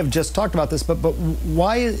think you may have just talked about this, but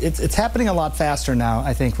why it's happening a lot faster now,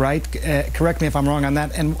 I think, right? Correct me if I'm wrong on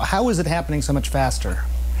that. And how is it happening so much faster?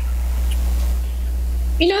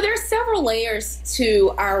 There are several layers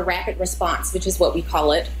to our rapid response, which is what we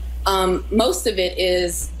call it. Most of it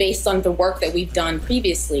is based on the work that we've done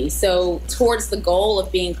previously. So towards the goal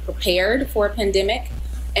of being prepared for a pandemic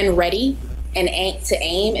and ready and to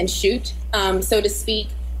aim and shoot, so to speak,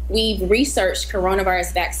 we've researched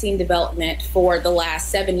coronavirus vaccine development for the last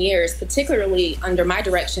 7 years, particularly under my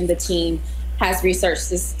direction. The team has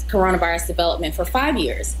researched this coronavirus development for 5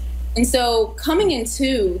 years. And so coming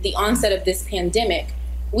into the onset of this pandemic,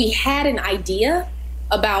 we had an idea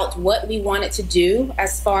about what we wanted to do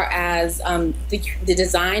as far as the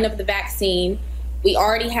design of the vaccine. We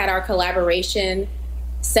already had our collaboration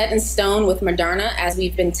set in stone with Moderna, as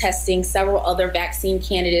we've been testing several other vaccine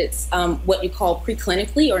candidates, what you call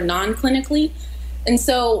preclinically or non-clinically. And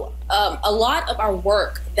so a lot of our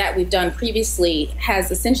work that we've done previously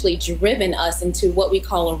has essentially driven us into what we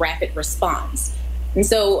call a rapid response. And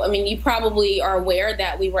so, I mean, you probably are aware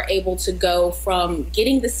that we were able to go from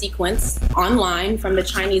getting the sequence online from the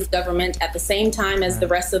Chinese government at the same time as the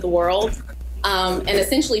rest of the world, and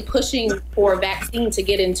essentially pushing for a vaccine to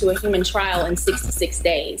get into a human trial in 66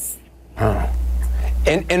 days. Oh.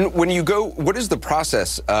 And when you go, what is the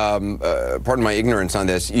process? Pardon my ignorance on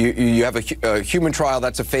this. You have a human trial,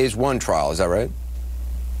 that's a phase 1 trial, is that right?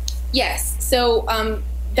 Yes. So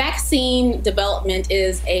vaccine development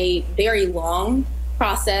is a very long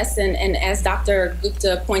process, and as Dr.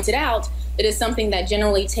 Gupta pointed out, it is something that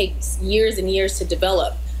generally takes years and years to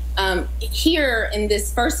develop. Here in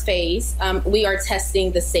this first phase, we are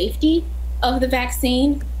testing the safety of the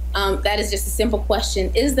vaccine. That is just a simple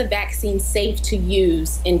question. Is the vaccine safe to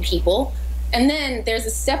use in people? And then there's a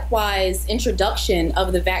stepwise introduction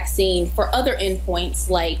of the vaccine for other endpoints,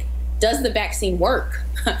 like, does the vaccine work?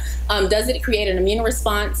 Does it create an immune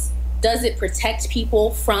response? Does it protect people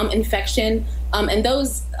from infection? And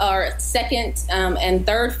those are second and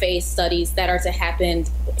third phase studies that are to happen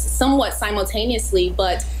somewhat simultaneously,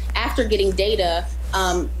 but after getting data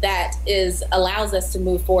that allows us to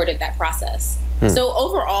move forward at that process. So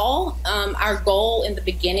overall, our goal in the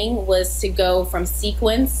beginning was to go from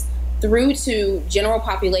sequence through to general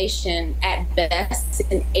population at best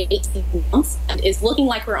in 18 months. And it's looking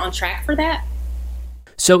like we're on track for that.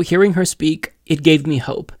 So hearing her speak, it gave me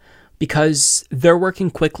hope, because they're working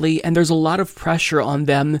quickly and there's a lot of pressure on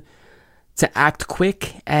them to act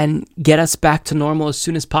quick and get us back to normal as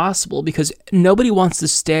soon as possible, because nobody wants to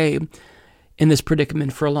stay in this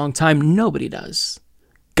predicament for a long time. Nobody does.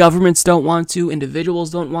 Governments don't want to, individuals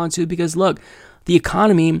don't want to, because look, the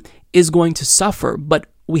economy is going to suffer, but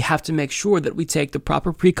we have to make sure that we take the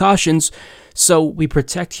proper precautions so we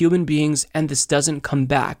protect human beings and this doesn't come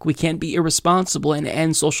back. We can't be irresponsible and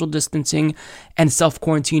end social distancing and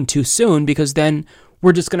self-quarantine too soon, because then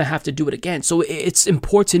we're just going to have to do it again. So it's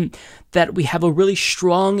important that we have a really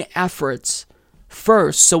strong effort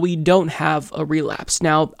first so we don't have a relapse.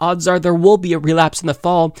 Now, odds are there will be a relapse in the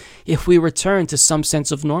fall if we return to some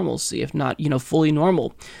sense of normalcy, if not, fully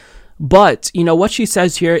normal. But, what she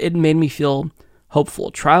says here, it made me feel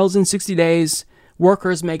hopeful. Trials in 60 days,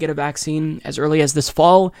 workers may get a vaccine as early as this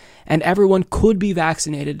fall, and everyone could be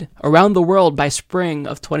vaccinated around the world by spring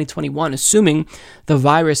of 2021, assuming the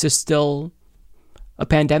virus is still a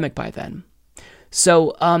pandemic by then.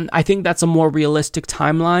 So I think that's a more realistic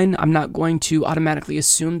timeline. I'm not going to automatically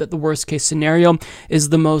assume that the worst case scenario is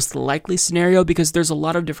the most likely scenario, because there's a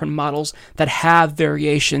lot of different models that have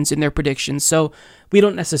variations in their predictions. So we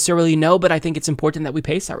don't necessarily know, but I think it's important that we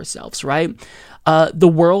pace ourselves, right?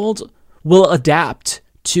 The world will adapt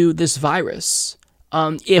to this virus.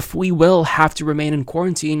 If we will have to remain in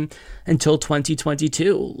quarantine until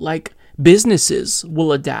 2022, like, businesses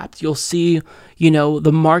will adapt. You'll see,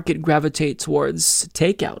 the market gravitate towards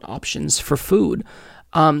takeout options for food.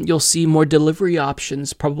 You'll see more delivery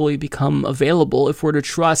options probably become available if we're to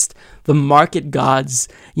trust the market gods,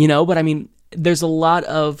 But I mean, there's a lot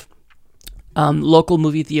of local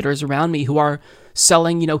movie theaters around me who are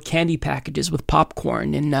selling, candy packages with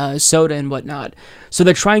popcorn and soda and whatnot. So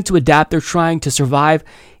they're trying to adapt, they're trying to survive,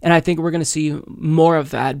 and I think we're going to see more of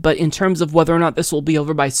that. But in terms of whether or not this will be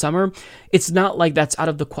over by summer, it's not like that's out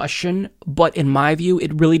of the question, but in my view,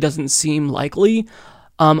 it really doesn't seem likely,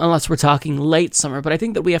 unless we're talking late summer. But I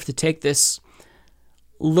think that we have to take this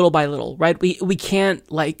little by little, right? We can't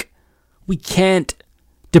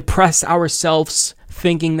depress ourselves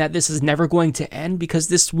thinking that this is never going to end, because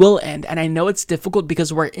this will end. And I know it's difficult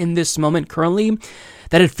because we're in this moment currently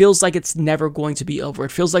that it feels like it's never going to be over.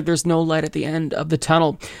 It feels like there's no light at the end of the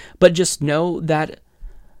tunnel. But just know that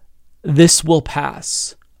this will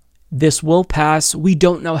pass. This will pass. We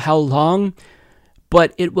don't know how long,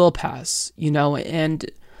 but it will pass, and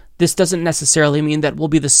this doesn't necessarily mean that we'll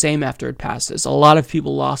be the same after it passes. A lot of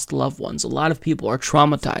people lost loved ones. A lot of people are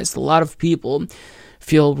traumatized. A lot of people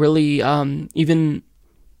feel really even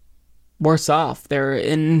worse off. They're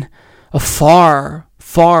in a far,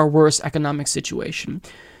 far worse economic situation.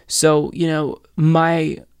 So,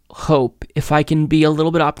 my hope, if I can be a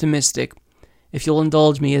little bit optimistic, if you'll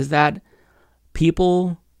indulge me, is that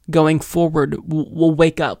people going forward will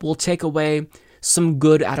wake up, will take away some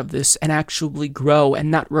good out of this and actually grow and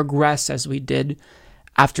not regress as we did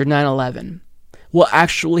after 9/11. will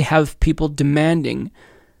actually have people demanding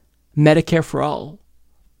Medicare for all,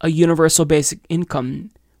 a universal basic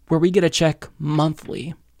income where we get a check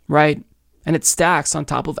monthly, right? And it stacks on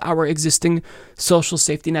top of our existing social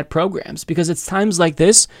safety net programs, because it's times like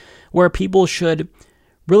this where people should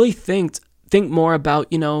really think more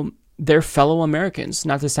about, their fellow Americans.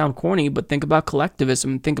 Not to sound corny, but think about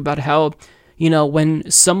collectivism. Think about how, when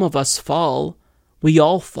some of us fall, we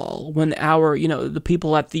all fall. When the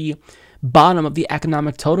people at the bottom of the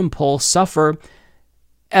economic totem pole suffer,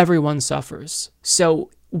 everyone suffers. So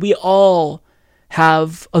we all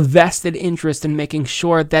have a vested interest in making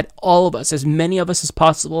sure that all of us, as many of us as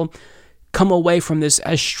possible, come away from this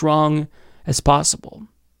as strong as possible.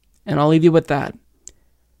 And I'll leave you with that.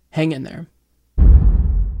 Hang in there.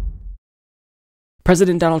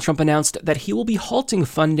 President Donald Trump announced that he will be halting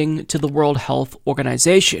funding to the World Health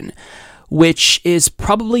Organization, which is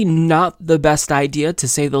probably not the best idea, to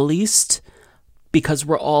say the least, because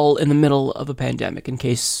we're all in the middle of a pandemic, in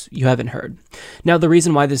case you haven't heard. Now, the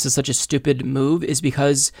reason why this is such a stupid move is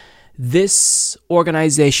because this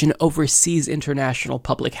organization oversees international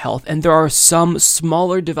public health, and there are some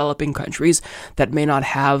smaller developing countries that may not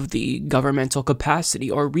have the governmental capacity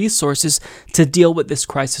or resources to deal with this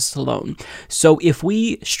crisis alone. So if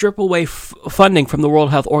we strip away funding from the World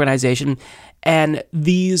Health Organization and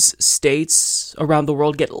these states around the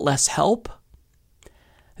world get less help,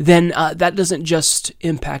 then that doesn't just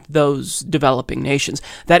impact those developing nations.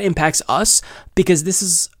 That impacts us, because this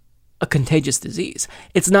is a contagious disease.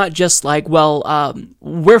 It's not just like,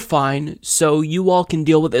 we're fine, so you all can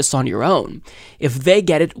deal with this on your own. If they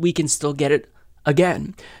get it, we can still get it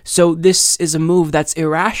again. So this is a move that's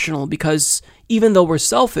irrational, because even though we're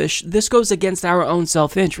selfish, this goes against our own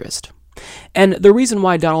self-interest. And the reason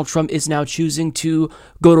why Donald Trump is now choosing to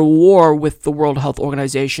go to war with the World Health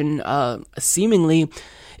Organization, seemingly,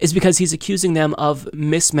 is because he's accusing them of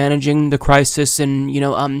mismanaging the crisis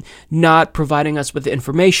and, not providing us with the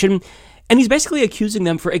information. And he's basically accusing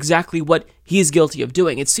them for exactly what he's guilty of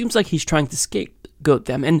doing. It seems like he's trying to scapegoat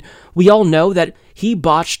them. And we all know that he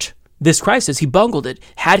botched this crisis. He bungled it.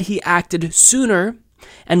 Had he acted sooner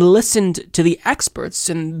and listened to the experts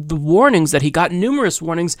and the warnings that he got, numerous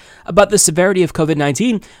warnings about the severity of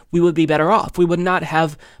COVID-19, we would be better off. We would not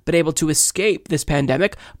have been able to escape this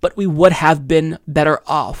pandemic, but we would have been better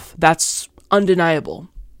off. That's undeniable.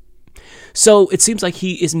 So it seems like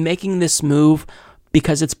he is making this move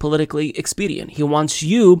because it's politically expedient. He wants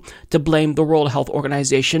you to blame the World Health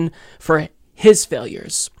Organization for his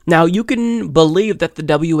failures. Now, you can believe that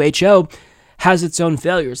the WHO has its own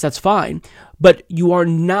failures. That's fine. But you are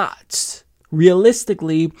not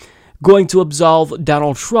realistically going to absolve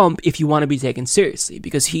Donald Trump if you want to be taken seriously,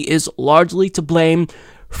 because he is largely to blame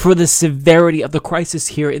for the severity of the crisis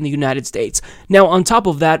here in the United States. Now, on top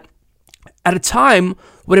of that, at a time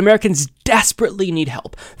when Americans desperately need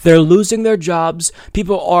help, they're losing their jobs,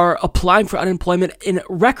 people are applying for unemployment in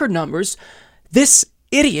record numbers, this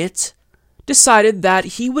idiot decided that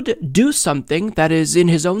he would do something that is in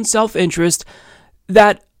his own self-interest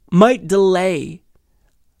that might delay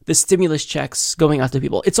the stimulus checks going out to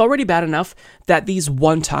people. It's already bad enough that these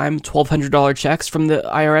one-time $1,200 checks from the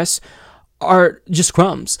IRS are just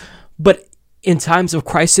crumbs. But in times of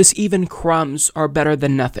crisis, even crumbs are better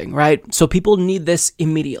than nothing, right? So people need this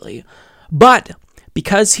immediately. But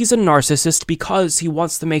because he's a narcissist, because he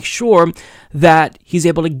wants to make sure that he's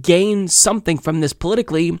able to gain something from this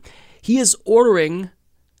politically, he is ordering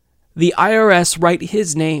the IRS write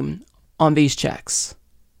his name on these checks.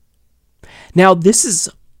 Now, this is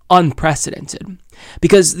unprecedented,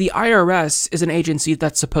 because the IRS is an agency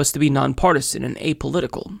that's supposed to be nonpartisan and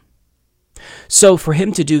apolitical. So for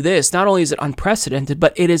him to do this, not only is it unprecedented,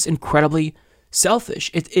 but it is incredibly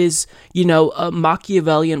selfish. It is, a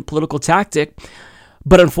Machiavellian political tactic,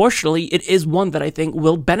 but unfortunately, it is one that I think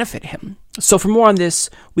will benefit him. So for more on this,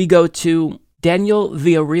 we go to Daniel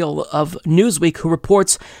Villarreal of Newsweek, who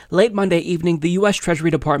reports late Monday evening the U.S.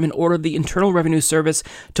 Treasury Department ordered the Internal Revenue Service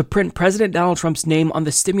to print President Donald Trump's name on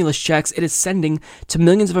the stimulus checks it is sending to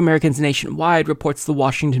millions of Americans nationwide, reports the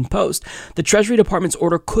Washington Post. The Treasury Department's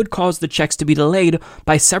order could cause the checks to be delayed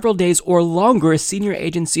by several days or longer, senior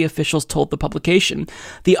agency officials told the publication.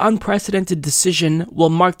 The unprecedented decision will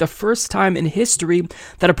mark the first time in history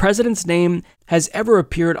that a president's name has ever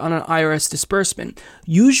appeared on an IRS disbursement.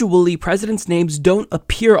 Usually, presidents' names don't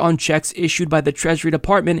appear on checks issued by the Treasury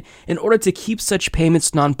Department in order to keep such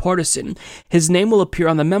payments nonpartisan. His name will appear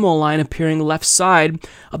on the memo line appearing left side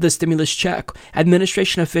of the stimulus check.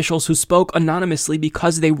 Administration officials who spoke anonymously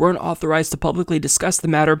because they weren't authorized to publicly discuss the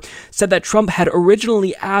matter said that Trump had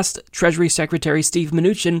originally asked Treasury Secretary Steve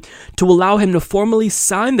Mnuchin to allow him to formally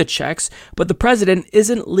sign the checks, but the president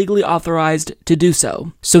isn't legally authorized to do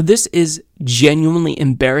so. So this is genuinely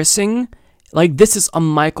embarrassing. Like, this is a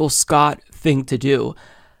Michael Scott thing to do.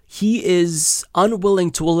 He is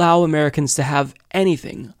unwilling to allow Americans to have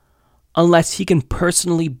anything unless he can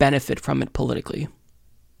personally benefit from it politically.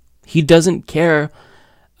 He doesn't care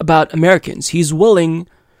about Americans. He's willing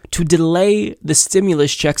to delay the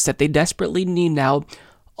stimulus checks that they desperately need now,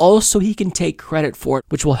 all so he can take credit for it,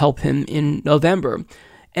 which will help him in November.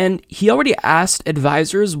 And he already asked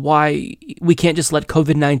advisors why we can't just let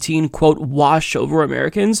COVID-19, quote, wash over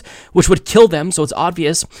Americans, which would kill them, so it's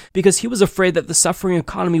obvious, because he was afraid that the suffering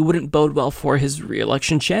economy wouldn't bode well for his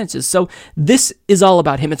re-election chances. So this is all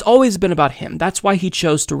about him. It's always been about him. That's why he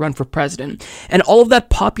chose to run for president. And all of that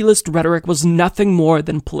populist rhetoric was nothing more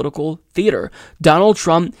than political theater. Donald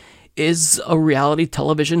Trump is a reality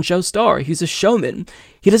television show star. He's a showman.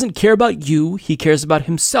 He doesn't care about you. He cares about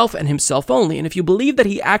himself and himself only. And if you believe that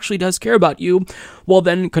he actually does care about you, well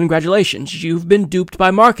then, congratulations. You've been duped by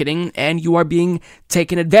marketing and you are being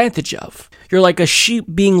taken advantage of. You're like a sheep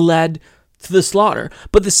being led to the slaughter.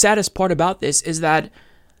 But the saddest part about this is that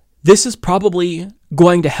this is probably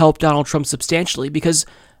going to help Donald Trump substantially, because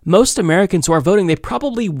most Americans who are voting, they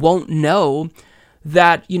probably won't know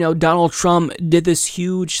that, Donald Trump did this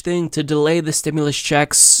huge thing to delay the stimulus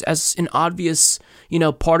checks as an obvious,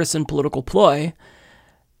 partisan political ploy.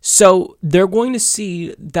 So they're going to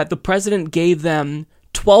see that the president gave them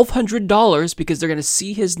 $1,200 because they're going to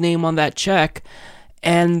see his name on that check,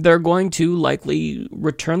 and they're going to likely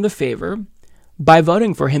return the favor by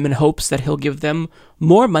voting for him in hopes that he'll give them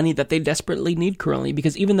more money that they desperately need currently.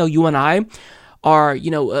 Because even though you and I are,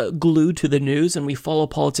 glued to the news and we follow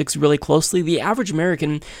politics really closely, the average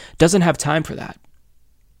American doesn't have time for that.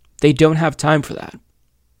 They don't have time for that.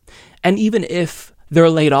 And even if they're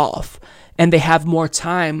laid off and they have more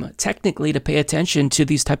time technically to pay attention to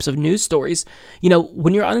these types of news stories,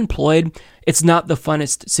 when you're unemployed, it's not the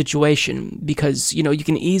funnest situation because, you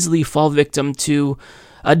can easily fall victim to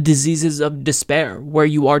diseases of despair where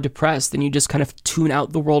you are depressed and you just kind of tune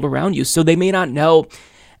out the world around you. So they may not know,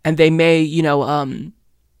 and they may,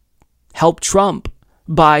 help Trump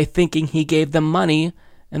by thinking he gave them money,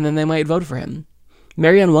 and then they might vote for him.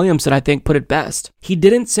 Marianne Williamson, I think, put it best. He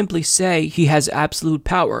didn't simply say he has absolute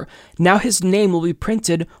power. Now his name will be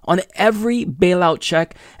printed on every bailout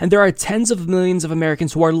check, and there are tens of millions of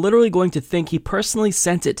Americans who are literally going to think he personally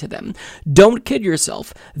sent it to them. Don't kid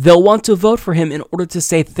yourself. They'll want to vote for him in order to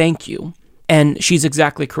say thank you. And she's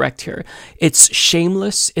exactly correct here. It's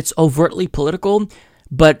shameless. It's overtly political.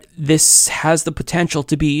 But this has the potential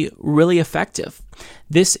to be really effective.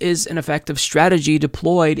 This is an effective strategy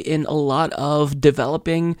deployed in a lot of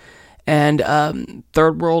developing and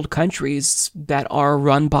third world countries that are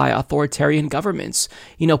run by authoritarian governments.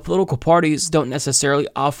 Political parties don't necessarily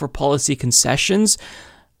offer policy concessions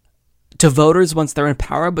to voters once they're in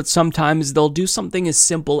power, but sometimes they'll do something as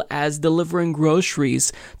simple as delivering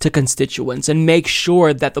groceries to constituents and make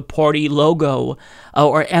sure that the party logo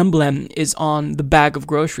or emblem is on the bag of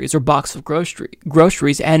groceries or box of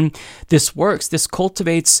groceries. And this works. This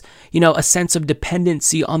cultivates, a sense of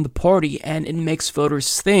dependency on the party, and it makes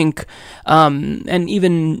voters think, and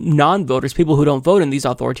even non-voters, people who don't vote in these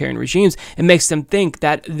authoritarian regimes, it makes them think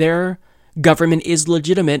that their government is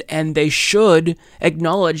legitimate and they should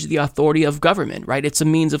acknowledge the authority of government, right? It's a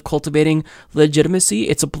means of cultivating legitimacy.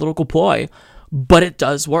 It's a political ploy, but it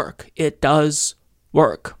does work. It does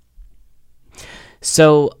work.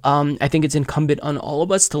 So I think it's incumbent on all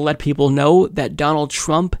of us to let people know that Donald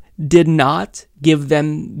Trump did not give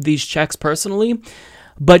them these checks personally,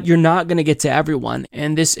 but you're not going to get to everyone.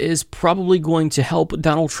 And this is probably going to help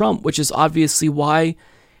Donald Trump, which is obviously why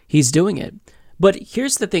he's doing it. But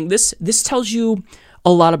here's the thing, this tells you a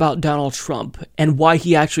lot about Donald Trump and why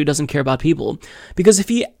he actually doesn't care about people. Because if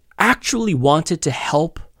he actually wanted to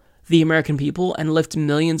help the American people and lift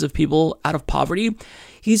millions of people out of poverty,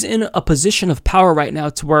 he's in a position of power right now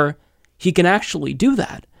to where he can actually do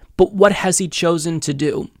that. But what has he chosen to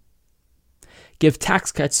do? Give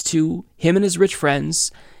tax cuts to him and his rich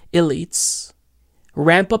friends, elites,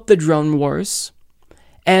 ramp up the drone wars,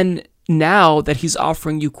 and now that he's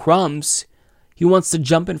offering you crumbs, he wants to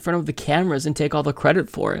jump in front of the cameras and take all the credit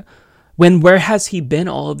for it. Where has he been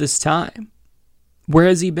all of this time? Where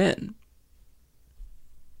has he been?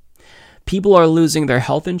 People are losing their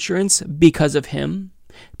health insurance because of him.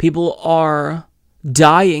 People are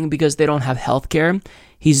dying because they don't have health care.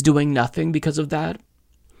 He's doing nothing because of that.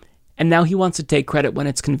 And now he wants to take credit when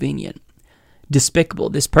it's convenient. Despicable.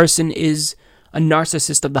 This person is a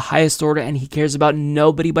narcissist of the highest order, and he cares about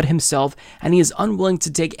nobody but himself, and he is unwilling to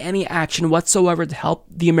take any action whatsoever to help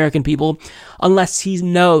the American people unless he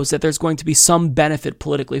knows that there's going to be some benefit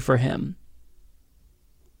politically for him.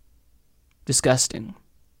 Disgusting.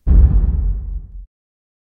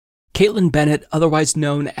 Caitlin Bennett, otherwise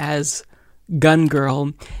known as Gun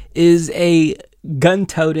Girl, is a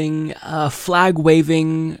gun-toting,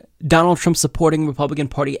 flag-waving, Donald Trump-supporting Republican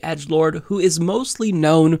Party edgelord who is mostly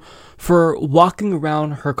known for walking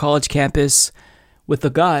around her college campus with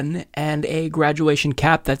a gun and a graduation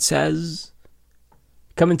cap that says,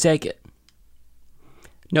 "Come and take it.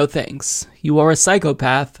 No thanks. You are a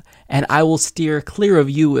psychopath, and I will steer clear of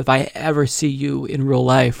you if I ever see you in real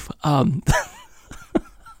life."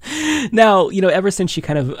 Now, ever since she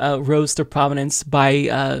kind of rose to prominence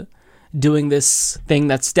by doing this thing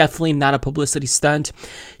that's definitely not a publicity stunt,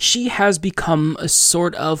 she has become a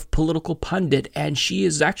sort of political pundit, and she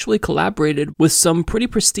has actually collaborated with some pretty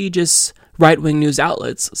prestigious right-wing news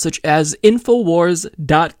outlets, such as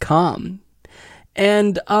Infowars.com.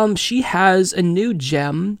 And she has a new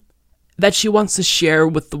gem that she wants to share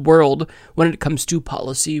with the world when it comes to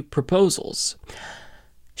policy proposals.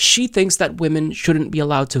 She thinks that women shouldn't be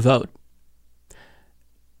allowed to vote.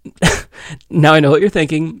 Now I know what you're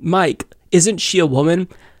thinking. Mike, isn't she a woman?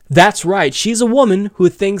 That's right. She's a woman who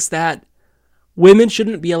thinks that women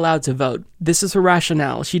shouldn't be allowed to vote. This is her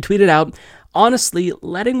rationale. She tweeted out, "Honestly,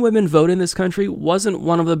 letting women vote in this country wasn't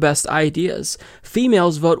one of the best ideas.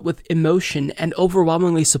 Females vote with emotion and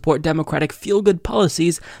overwhelmingly support Democratic feel-good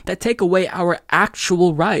policies that take away our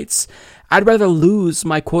actual rights. I'd rather lose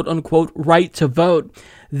my quote-unquote right to vote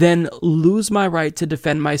than lose my right to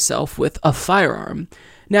defend myself with a firearm."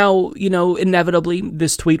 Now, inevitably,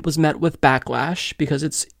 this tweet was met with backlash because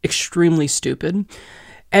it's extremely stupid.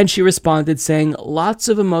 And she responded saying, "Lots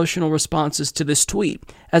of emotional responses to this tweet.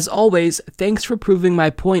 As always, thanks for proving my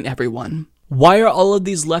point, everyone." Why are all of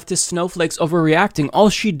these leftist snowflakes overreacting? All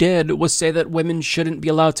she did was say that women shouldn't be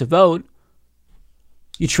allowed to vote.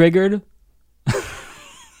 You triggered?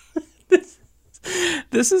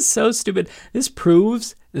 This is so stupid. This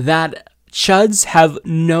proves that chuds have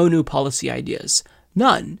no new policy ideas.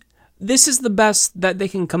 None. This is the best that they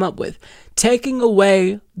can come up with. Taking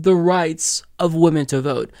away the rights of women to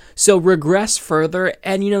vote. So regress further,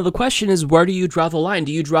 and the question is, where do you draw the line?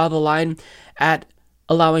 Do you draw the line at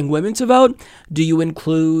allowing women to vote? Do you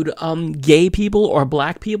include gay people or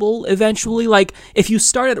black people eventually? Like, if you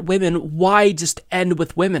start at women, why just end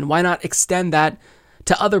with women? Why not extend that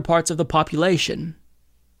to other parts of the population?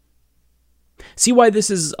 See why this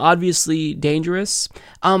is obviously dangerous?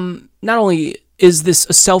 Not only is this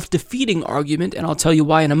a self-defeating argument, and I'll tell you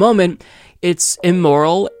why in a moment, it's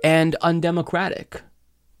immoral and undemocratic.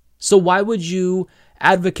 So why would you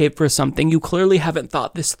advocate for something? You clearly haven't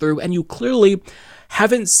thought this through, and you clearly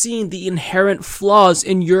haven't seen the inherent flaws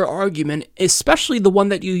in your argument, especially the one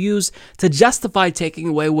that you use to justify taking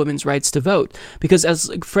away women's rights to vote. Because as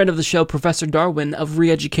a friend of the show, Professor Darwin of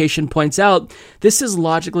Re-Education points out, this is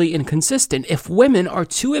logically inconsistent. If women are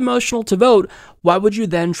too emotional to vote, why would you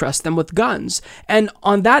then trust them with guns? And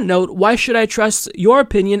on that note, why should I trust your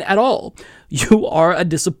opinion at all? You are a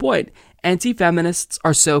disappoint. Anti-feminists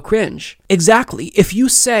are so cringe. Exactly. If you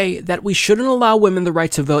say that we shouldn't allow women the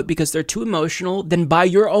right to vote because they're too emotional, then by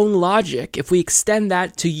your own logic, if we extend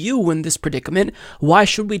that to you in this predicament, why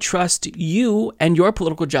should we trust you and your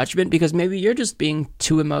political judgment? Because maybe you're just being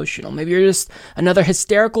too emotional. Maybe you're just another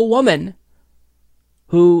hysterical woman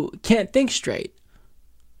who can't think straight.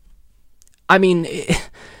 I mean,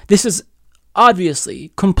 this is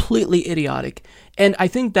obviously completely idiotic. And I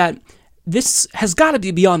think that this has got to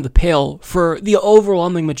be beyond the pale for the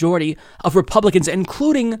overwhelming majority of Republicans,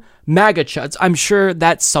 including MAGA chuds. I'm sure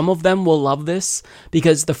that some of them will love this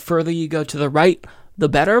because the further you go to the right, the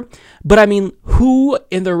better. But I mean, who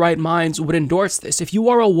in their right minds would endorse this? If you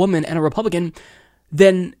are a woman and a Republican,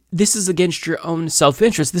 then this is against your own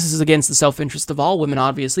self-interest. This is against the self-interest of all women,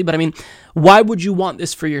 obviously. But I mean, why would you want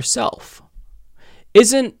this for yourself?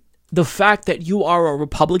 Isn't the fact that you are a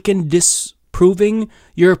Republican disproving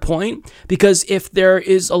your point? Because if there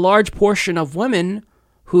is a large portion of women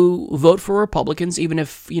who vote for Republicans, even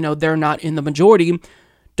if, they're not in the majority,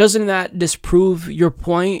 doesn't that disprove your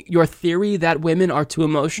point, your theory that women are too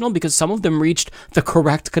emotional? Because some of them reached the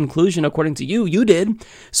correct conclusion according to you. You did.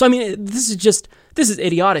 So, I mean, this is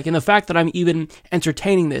idiotic. And the fact that I'm even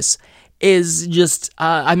entertaining this is just,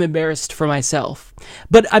 I'm embarrassed for myself.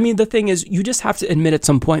 But I mean, the thing is, you just have to admit at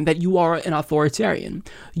some point that you are an authoritarian.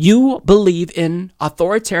 You believe in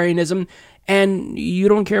authoritarianism and you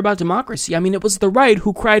don't care about democracy. I mean, it was the right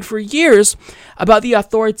who cried for years about the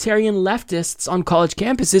authoritarian leftists on college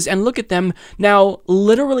campuses, and look at them now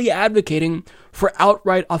literally advocating for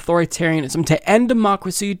outright authoritarianism to end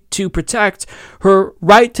democracy, to protect her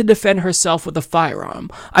right to defend herself with a firearm.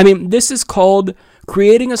 I mean, this is called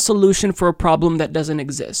creating a solution for a problem that doesn't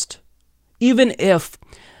exist. Even if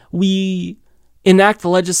we enact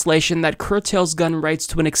legislation that curtails gun rights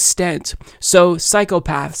to an extent, so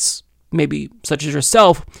psychopaths, maybe such as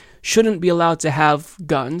yourself, shouldn't be allowed to have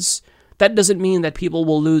guns, that doesn't mean that people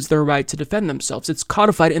will lose their right to defend themselves. It's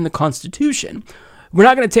codified in the Constitution. We're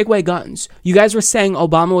not going to take away guns. You guys were saying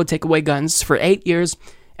Obama would take away guns for 8 years,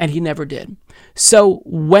 and he never did. So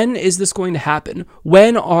when is this going to happen?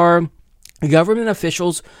 When are government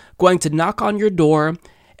officials going to knock on your door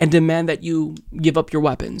and demand that you give up your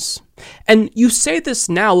weapons? And you say this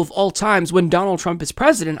now of all times when Donald Trump is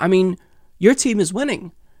president. I mean, your team is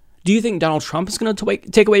winning. Do you think Donald Trump is going to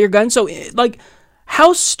take away your gun? So, like,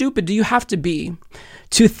 how stupid do you have to be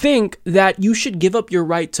to think that you should give up your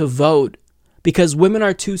right to vote because women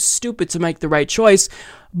are too stupid to make the right choice?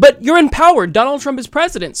 But you're in power. Donald Trump is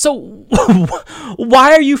president. So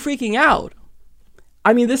why are you freaking out?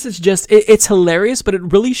 I mean, this is just, it's hilarious, but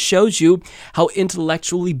it really shows you how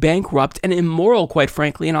intellectually bankrupt and immoral, quite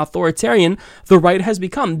frankly, and authoritarian the right has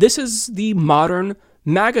become. This is the modern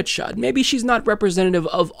MAGA chud. Maybe she's not representative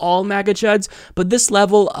of all MAGA chuds, but this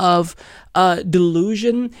level of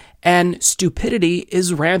delusion and stupidity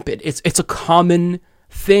is rampant. It's a common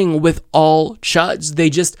thing with all chuds.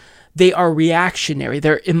 They are reactionary.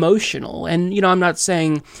 They're emotional. And, I'm not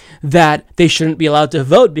saying that they shouldn't be allowed to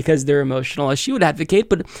vote because they're emotional, as she would advocate,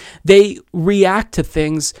 but they react to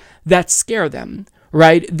things that scare them,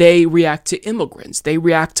 right? They react to immigrants. They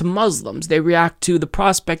react to Muslims. They react to the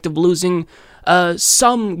prospect of losing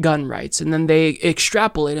some gun rights, and then they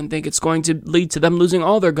extrapolate and think it's going to lead to them losing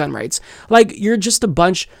all their gun rights. Like, you're just a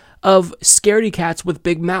bunch of scaredy cats with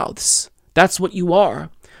big mouths. That's what you are.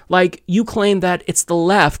 Like, you claim that it's the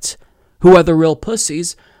left who are the real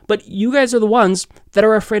pussies, but you guys are the ones that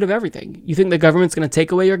are afraid of everything. You think the government's going to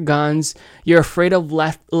take away your guns. You're afraid of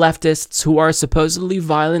leftists who are supposedly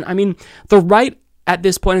violent. I mean, the right at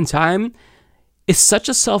this point in time is such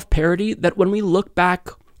a self-parody that when we look back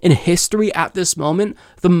in history at this moment,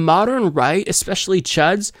 the modern right, especially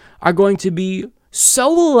chuds, are going to be so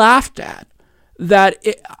laughed at that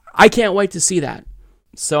I can't wait to see that.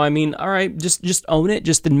 So, I mean, all right, just own it.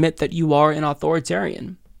 Just admit that you are an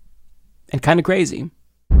authoritarian. And kind of crazy.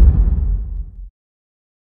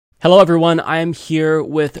 Hello, everyone. I am here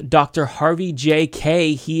with Dr. Harvey J.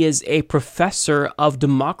 Kaye. He is a professor of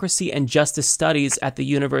democracy and justice studies at the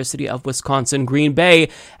University of Wisconsin, Green Bay,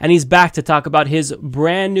 and he's back to talk about his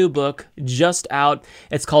brand new book, just out.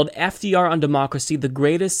 It's called FDR on Democracy, The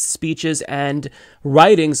Greatest Speeches and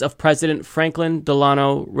Writings of President Franklin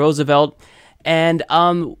Delano Roosevelt. And,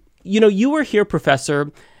 you were here,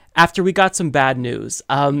 Professor, after we got some bad news.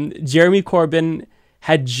 Jeremy Corbyn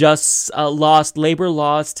had just lost, Labor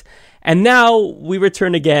lost, and now we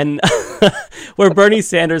return again where Bernie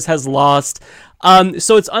Sanders has lost.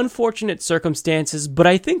 So it's unfortunate circumstances, but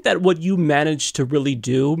I think that what you managed to really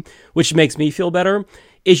do, which makes me feel better,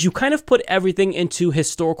 is you kind of put everything into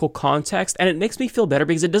historical context, and it makes me feel better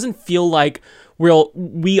because it doesn't feel like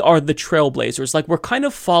we are the trailblazers. Like, we're kind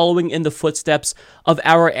of following in the footsteps of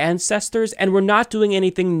our ancestors, and we're not doing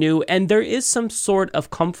anything new, and there is some sort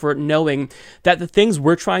of comfort knowing that the things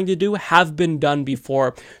we're trying to do have been done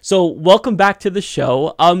before. So welcome back to the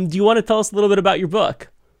show. Do you want to tell us a little bit about your book?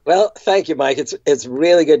 Well, thank you, Mike. It's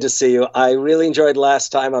really good to see you. I really enjoyed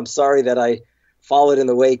last time. I'm sorry that I followed in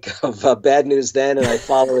the wake of bad news then, and I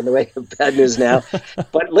follow in the wake of bad news now.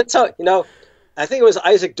 But let's talk, I think it was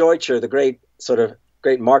Isaac Deutscher, the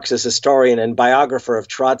great Marxist historian and biographer of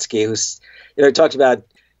Trotsky, who's, talked about,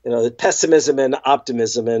 the pessimism and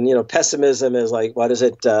optimism. And, pessimism is like, what is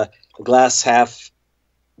it? Glass half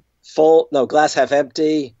full, no, glass half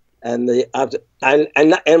empty. And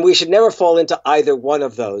and we should never fall into either one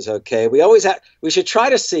of those. Okay. We should try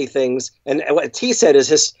to see things. And what he said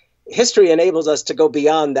is history enables us to go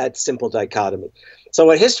beyond that simple dichotomy. So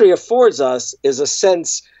what history affords us is a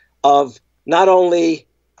sense of not only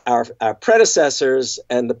our predecessors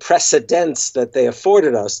and the precedents that they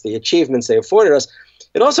afforded us, the achievements they afforded us,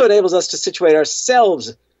 it also enables us to situate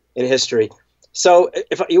ourselves in history. So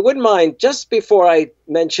if you wouldn't mind, just before I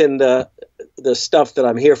mention the stuff that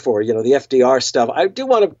I'm here for, the FDR stuff, I do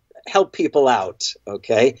want to help people out,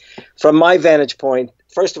 okay? From my vantage point,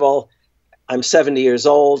 first of all, I'm 70 years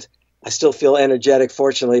old. I still feel energetic,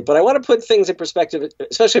 fortunately, but I want to put things in perspective,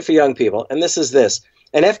 especially for young people. And this is this,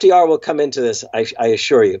 and FDR will come into this, I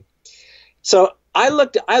assure you. So I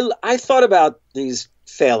thought about these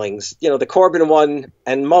failings, the Corbyn one,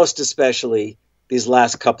 and most especially these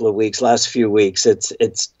last few weeks.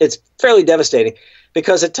 It's fairly devastating,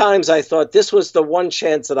 because at times I thought this was the one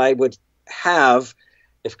chance that I would have,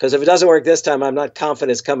 because if it doesn't work this time, I'm not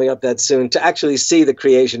confident it's coming up that soon, to actually see the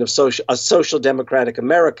creation of a social democratic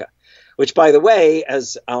America, which, by the way,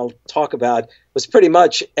 as I'll talk about, was pretty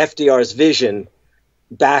much FDR's vision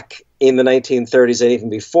back in the 1930s and even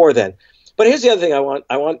before then. But here's the other thing I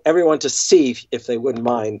want everyone to see, if they wouldn't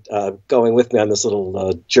mind going with me on this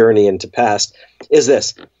little journey into past, is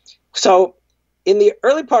this. So in the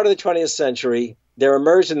early part of the 20th century, there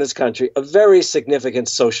emerged in this country a very significant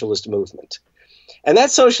socialist movement. And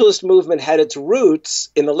that socialist movement had its roots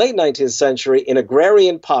in the late 19th century in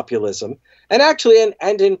agrarian populism, and actually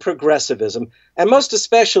in progressivism, and most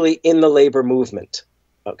especially in the labor movement.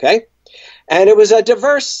 Okay? And it was a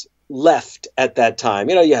diverse left at that time.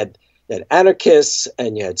 You had anarchists,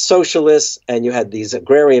 and you had socialists, and you had these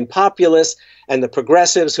agrarian populists, and the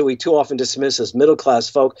progressives, who we too often dismiss as middle-class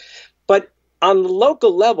folk. But on the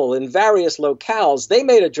local level, in various locales, they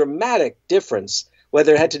made a dramatic difference,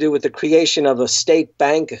 whether it had to do with the creation of a state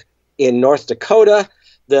bank in North Dakota,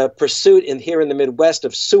 the pursuit here in the Midwest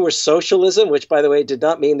of sewer socialism, which, by the way, did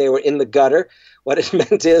not mean they were in the gutter. What it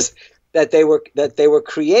meant is that they were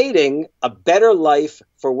creating a better life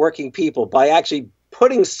for working people by actually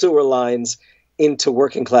putting sewer lines into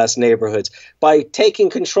working class neighborhoods, by taking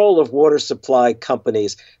control of water supply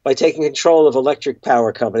companies, by taking control of electric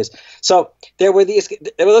power companies. So there were those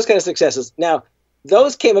kind of successes. Now,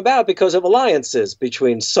 those came about because of alliances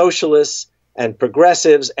between socialists and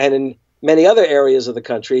progressives, and in many other areas of the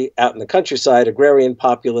country, out in the countryside, agrarian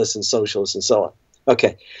populists and socialists and so on.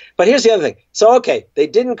 Okay, but here's the other thing. So, okay, they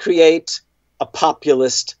didn't create a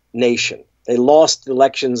populist nation. They lost the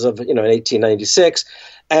elections of, in 1896.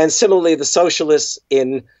 And similarly, the socialists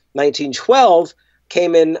in 1912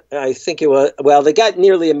 came in, I think they got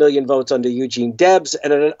nearly 1 million votes under Eugene Debs,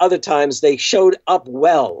 and at other times they showed up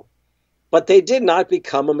well. But they did not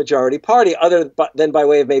become a majority party, other than by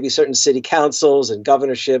way of maybe certain city councils and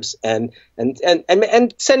governorships and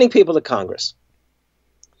sending people to Congress.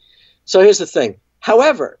 So here's the thing.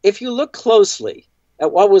 However, if you look closely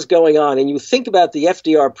at what was going on and you think about the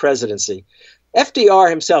FDR presidency, FDR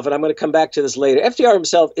himself, and I'm going to come back to this later, FDR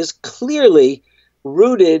himself is clearly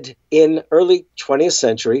rooted in early 20th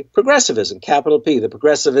century progressivism, capital P, the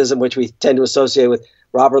progressivism which we tend to associate with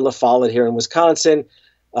Robert La Follette here in Wisconsin,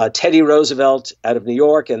 Teddy Roosevelt out of New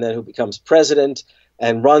York, and then who becomes president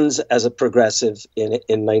and runs as a progressive in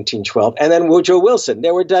 1912, and then Woodrow Wilson.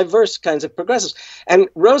 There were diverse kinds of progressives. And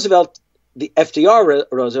Roosevelt, the FDR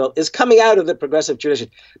Roosevelt, is coming out of the progressive tradition,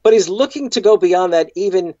 but he's looking to go beyond that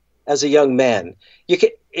even as a young man. You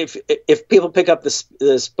can, if people pick up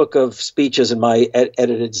this book of speeches and my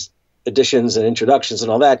edited editions and introductions and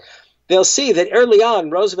all that, they'll see that early on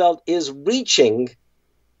Roosevelt is reaching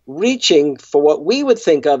for what we would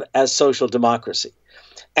think of as social democracy.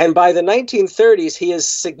 And by the 1930s, he is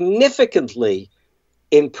significantly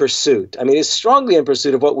in pursuit. I mean, he's strongly in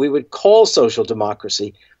pursuit of what we would call social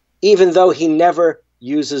democracy, even though he never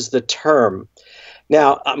uses the term.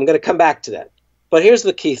 Now, I'm going to come back to that. But here's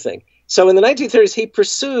the key thing. So in the 1930s, he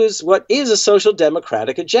pursues what is a social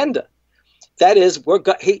democratic agenda. That is,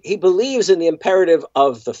 he believes in the imperative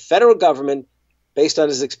of the federal government, based on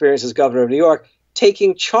his experience as governor of New York,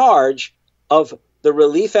 taking charge of the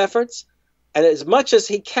relief efforts, and as much as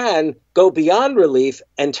he can, go beyond relief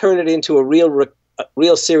and turn it into a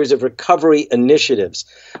real series of recovery initiatives,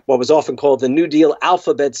 what was often called the New Deal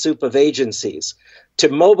alphabet soup of agencies, to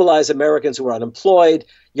mobilize Americans who were unemployed,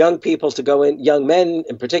 young people to go in, young men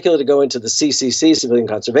in particular to go into the CCC, Civilian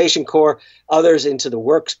Conservation Corps, others into the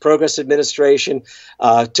Works Progress Administration,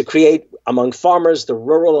 to create among farmers the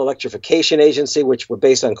Rural Electrification Agency, which were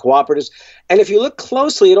based on cooperatives. And if you look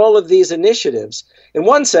closely at all of these initiatives, in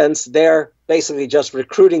one sense, they're basically just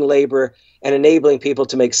recruiting labor and enabling people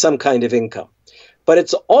to make some kind of income. But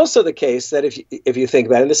it's also the case that if you think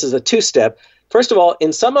about it, and this is a two-step, first of all,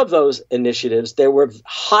 in some of those initiatives, there were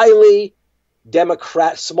highly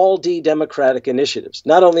small d democratic initiatives,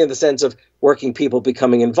 not only in the sense of working people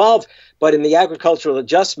becoming involved, but in the Agricultural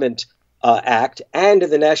Adjustment Act and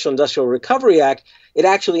in the National Industrial Recovery Act, it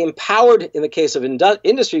actually empowered, in the case of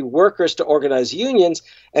industry, workers to organize unions,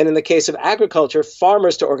 and in the case of agriculture,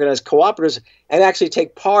 farmers to organize cooperatives and actually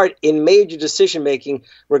take part in major decision-making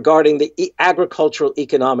regarding the agricultural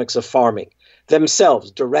economics of farming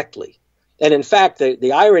themselves directly. And in fact,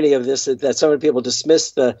 the irony of this is that so many people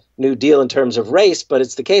dismiss the New Deal in terms of race, but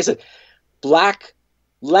it's the case that black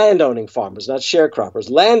landowning farmers, not sharecroppers,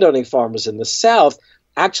 landowning farmers in the South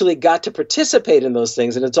actually got to participate in those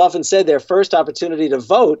things. And it's often said their first opportunity to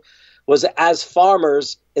vote was as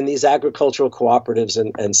farmers in these agricultural cooperatives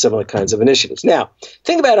and similar kinds of initiatives. Now,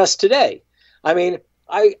 think about us today. I mean,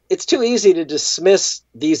 it's too easy to dismiss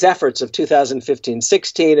these efforts of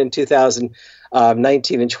 2015-16 and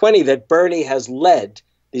 2019 and 20 that Bernie has led,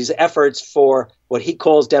 these efforts for what he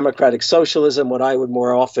calls democratic socialism, what I would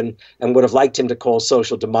more often and would have liked him to call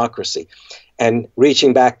social democracy, and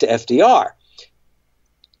reaching back to FDR.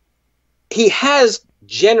 He has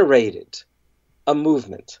generated a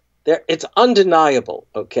movement. It's undeniable,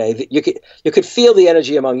 okay? You could feel the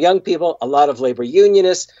energy among young people, a lot of labor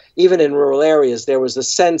unionists, even in rural areas. There was the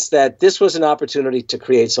sense that this was an opportunity to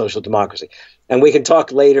create social democracy. And we can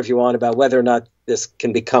talk later, if you want, about whether or not this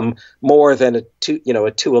can become more than a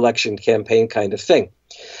two-election campaign kind of thing.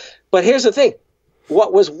 But here's the thing.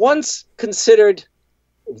 What was once considered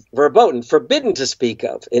verboten, forbidden to speak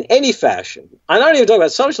of in any fashion, I'm not even talking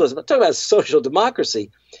about socialism, I'm talking about social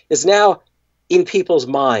democracy, is now in people's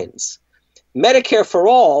minds. Medicare for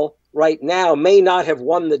all right now may not have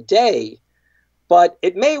won the day, but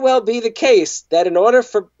it may well be the case that in order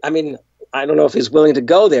for, I mean, I don't know if he's willing to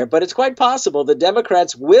go there, but it's quite possible the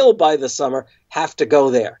Democrats will by the summer have to go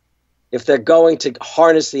there if they're going to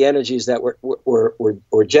harness the energies that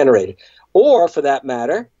were generated. Or for that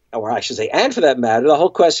matter, or I should say, and for that matter, the whole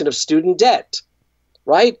question of student debt,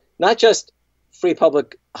 right? Not just free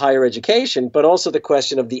public higher education, but also the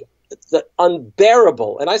question of the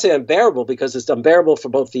unbearable, and I say unbearable because it's unbearable for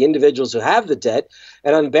both the individuals who have the debt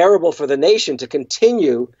and unbearable for the nation to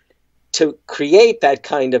continue to create that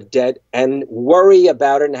kind of debt and worry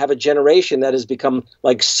about it and have a generation that has become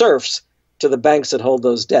like serfs to the banks that hold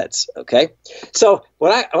those debts. Okay, so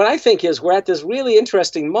what I think is we're at this really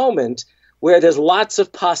interesting moment where there's lots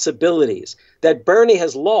of possibilities that Bernie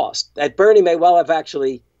has lost, that Bernie may well have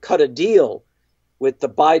actually cut a deal with the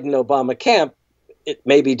Biden-Obama camp. It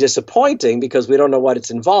may be disappointing because we don't know what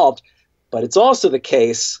it's involved, but it's also the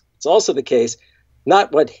case,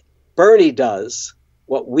 not what Bernie does,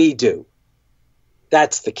 what we do.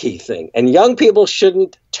 That's the key thing. And young people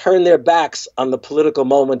shouldn't turn their backs on the political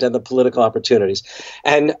moment and the political opportunities.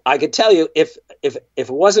 And I could tell you, if it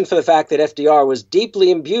wasn't for the fact that FDR was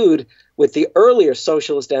deeply imbued with the earlier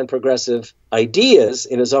socialist and progressive ideas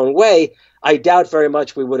in his own way, I doubt very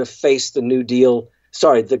much we would have faced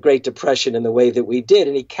the Great Depression in the way that we did.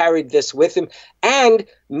 And he carried this with him. And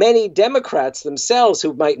many Democrats themselves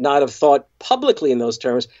who might not have thought publicly in those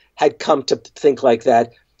terms had come to think like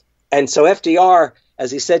that. And so FDR,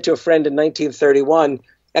 as he said to a friend in 1931,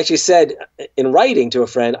 actually said in writing to a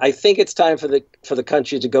friend, I think it's time for the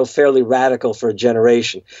country to go fairly radical for a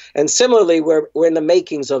generation. And similarly, we're in the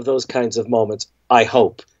makings of those kinds of moments. I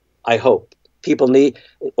hope. People need,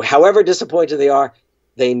 however disappointed they are,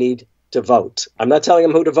 they need to vote. I'm not telling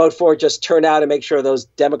them who to vote for. Just turn out and make sure those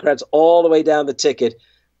Democrats all the way down the ticket,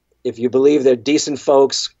 if you believe they're decent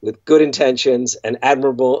folks with good intentions and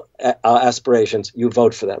admirable aspirations, you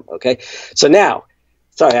vote for them. Okay. So now,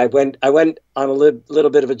 sorry, I went on a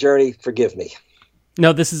little bit of a journey. Forgive me.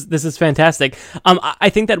 No, this is fantastic. I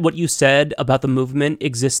think that what you said about the movement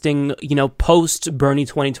existing, post Bernie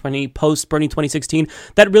 2020, post Bernie 2016,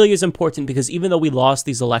 that really is important because even though we lost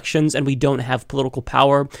these elections and we don't have political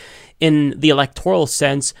power in the electoral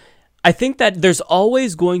sense, I think that there's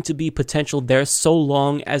always going to be potential there so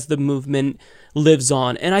long as the movement lives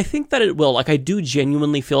on. And I think that it will. Like, I do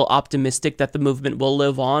genuinely feel optimistic that the movement will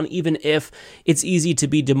live on, even if it's easy to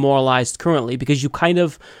be demoralized currently, because you kind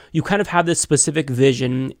of have this specific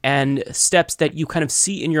vision and steps that you kind of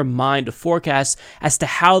see in your mind to forecast as to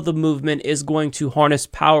how the movement is going to harness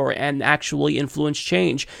power and actually influence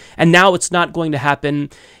change. And now it's not going to happen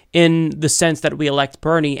in the sense that we elect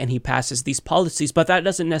Bernie and he passes these policies, but that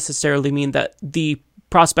doesn't necessarily mean that the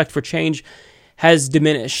prospect for change has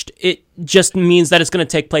diminished. It just means that it's going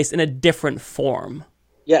to take place in a different form.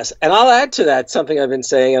 Yes, and I'll add to that something I've been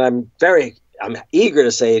saying, and I'm eager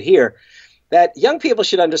to say it here, that young people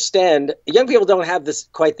should understand, young people don't have this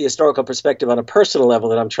quite the historical perspective on a personal level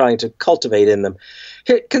that I'm trying to cultivate in them.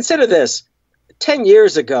 Here, consider this. 10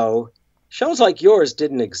 years ago, shows like yours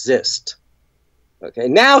didn't exist. Okay,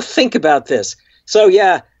 now think about this. So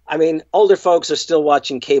yeah, I mean, older folks are still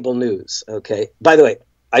watching cable news. Okay, by the way,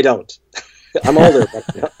 I don't. I'm older,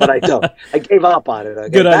 but I don't. I gave up on it. Okay?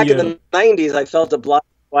 Good Back idea. in the 90s, I felt obliged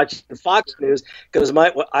to watch Fox News because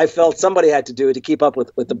I felt somebody had to do it to keep up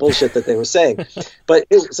with the bullshit that they were saying. But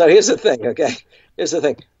so here's the thing, okay? Here's the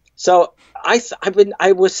thing. So I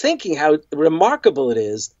was thinking how remarkable it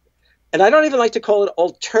is, and I don't even like to call it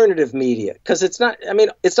alternative media, because it's not. I mean,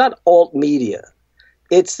 it's not alt media.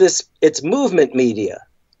 It's movement media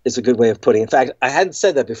is a good way of putting it. In fact, I hadn't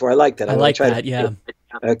said that before. I like that. I like that. Yeah.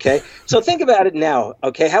 Okay. So think about it now.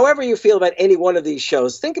 Okay. However you feel about any one of these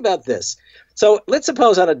shows, think about this. So let's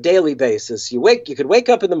suppose on a daily basis, you could wake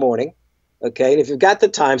up in the morning. Okay. And if you've got the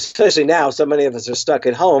time, especially now, so many of us are stuck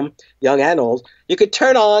at home, young and old, you could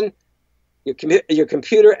turn on your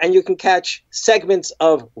computer and you can catch segments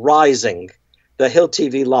of Rising, the Hill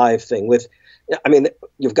TV Live thing with, I mean,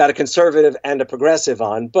 you've got a conservative and a progressive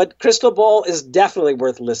on, but Crystal Ball is definitely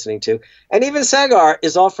worth listening to. And even Sagar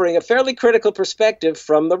is offering a fairly critical perspective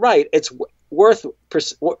from the right. It's worth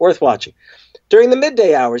watching. During the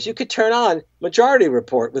midday hours, you could turn on Majority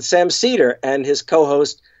Report with Sam Cedar and his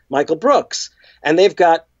co-host Michael Brooks. And they've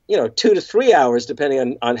got, 2 to 3 hours,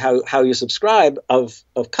 depending on how you subscribe, of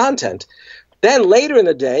content. Then later in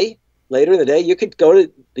the day, you could go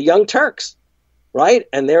to the Young Turks. Right.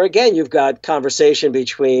 And there again, you've got conversation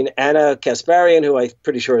between Anna Kasparian, who I'm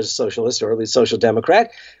pretty sure is a socialist or at least social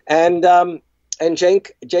democrat, and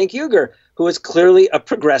Cenk Uygur, who is clearly a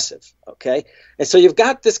progressive. OK, and so you've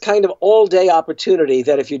got this kind of all day opportunity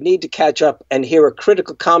that if you need to catch up and hear a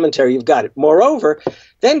critical commentary, you've got it. Moreover,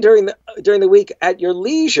 then during the week at your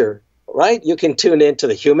leisure, right, you can tune into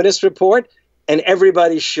the Humanist Report, and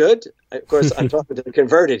everybody should. Of course, I'm talking to the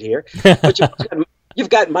converted here, but you've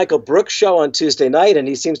got Michael Brooks' show on Tuesday night, and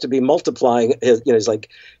he seems to be multiplying. He's like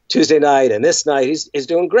Tuesday night and this night. He's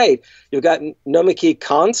doing great. You've got Nomiki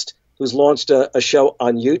Konst, who's launched a show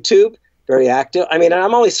on YouTube, very active. I mean,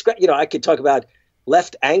 I'm only, I could talk about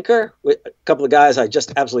Left Anchor with a couple of guys I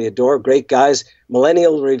just absolutely adore, great guys.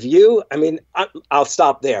 Millennial Review. I mean, I'll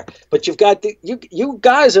stop there. But you've got you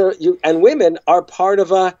guys and women are part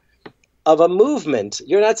of a movement.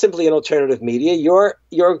 You're not simply an alternative media. You're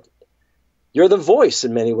the voice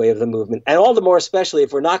in many ways of the movement. And all the more especially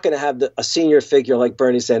if we're not going to have a senior figure like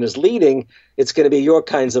Bernie Sanders leading, it's going to be your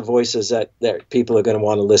kinds of voices that people are going to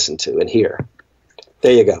want to listen to and hear.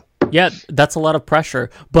 There you go. Yeah, that's a lot of pressure.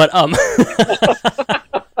 But I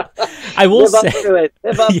will Live up to it.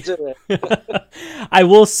 I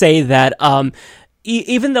will say that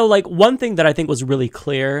even though, like, one thing that I think was really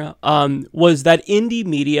clear was that indie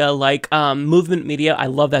media, like movement media, I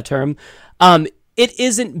love that term, it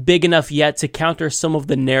isn't big enough yet to counter some of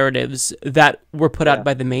the narratives that were put out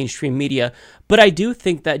by the mainstream media. But I do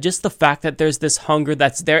think that just the fact that there's this hunger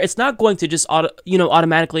that's there, it's not going to just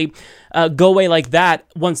automatically go away like that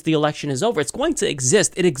once the election is over. It's going to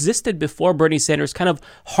exist. It existed before Bernie Sanders kind of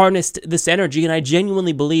harnessed this energy, and I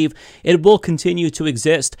genuinely believe it will continue to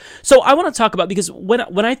exist. So I want to talk about, because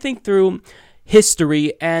when I think through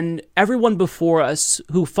history and everyone before us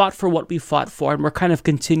who fought for what we fought for, and we're kind of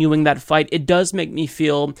continuing that fight, it does make me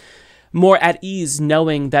feel more at ease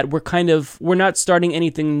knowing that we're not starting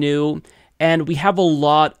anything new, and we have a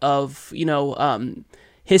lot of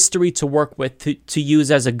history to work with to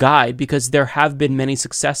use as a guide, because there have been many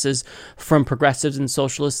successes from progressives and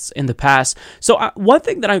socialists in the past. So one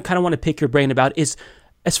thing that I kind of want to pick your brain about is,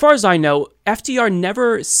 as far as I know, FDR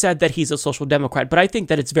never said that he's a social democrat, but I think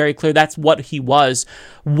that it's very clear that's what he was.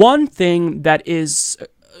 One thing that is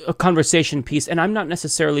a conversation piece, and I'm not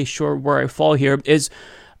necessarily sure where I fall here, is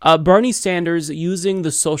Bernie Sanders using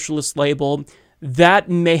the socialist label. That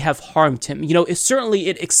may have harmed him.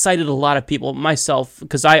 It excited a lot of people, myself,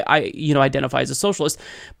 because I identify as a socialist.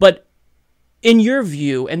 But in your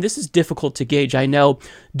view, and this is difficult to gauge, I know,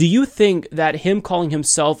 do you think that him calling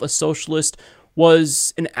himself a socialist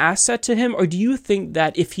was an asset to him, or do you think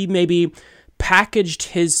that if he maybe packaged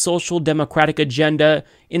his social democratic agenda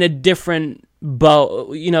in a different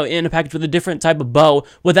bow, in a package with a different type of bow,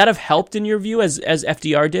 would that have helped in your view as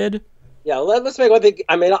FDR did? Yeah, let's make one thing.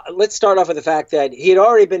 I mean, let's start off with the fact that he had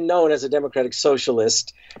already been known as a democratic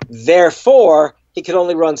socialist. Therefore, he could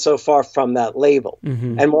only run so far from that label.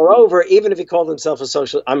 Mm-hmm. And moreover, even if he called himself a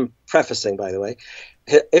socialist, I'm prefacing, by the way,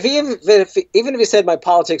 even if he said my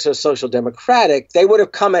politics are social democratic, they would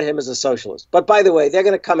have come at him as a socialist. But by the way, they're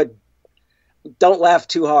going to come at, don't laugh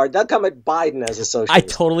too hard, they'll come at Biden as a socialist. I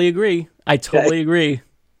totally agree. agree.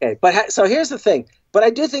 Okay, but so here's the thing. But I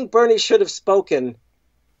do think Bernie should have spoken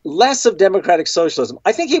less of democratic socialism.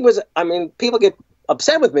 I think he was, people get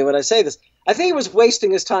upset with me when I say this. I think he was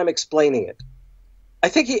wasting his time explaining it. I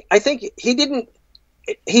think he did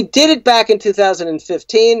it back in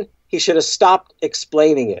 2015. He should have stopped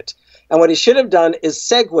explaining it. And what he should have done is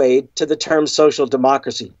segued to the term social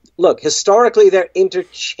democracy. Look, historically, they're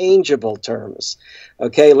interchangeable terms.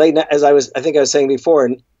 Okay, I think I was saying before,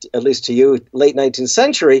 and at least to you, late 19th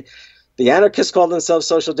century, The anarchists called themselves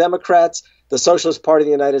Social Democrats. The Socialist Party of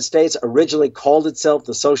the United States originally called itself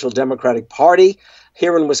the Social Democratic Party.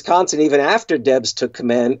 Here in Wisconsin, even after Debs took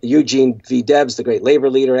command, Eugene V. Debs, the great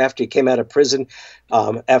labor leader, after he came out of prison,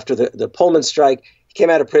 after the Pullman strike, he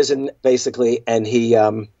came out of prison basically, and he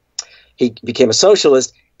became a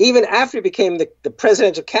socialist. Even after he became the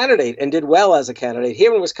presidential candidate and did well as a candidate,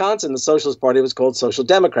 here in Wisconsin, the Socialist Party was called Social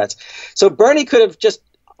Democrats. So Bernie could have just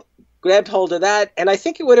grabbed hold of that, and I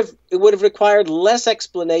think it would have required less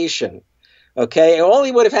explanation. Okay, and all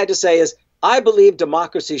he would have had to say is, I believe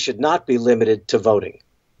democracy should not be limited to voting.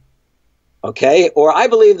 Okay, or I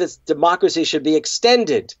believe that democracy should be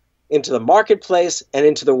extended into the marketplace and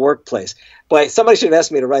into the workplace. Boy, somebody should have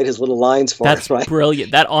asked me to write his little lines for us, right? That's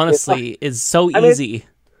brilliant. That honestly is so easy.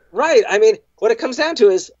 Right. I mean, what it comes down to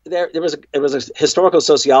is there was a historical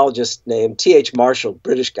sociologist named T.H. Marshall,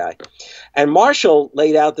 British guy. And Marshall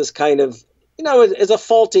laid out this kind of, is a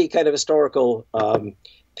faulty kind of historical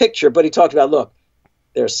picture. But he talked about, look,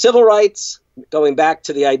 there's civil rights, going back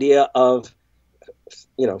to the idea of,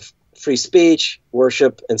 free speech,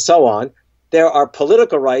 worship, and so on. There are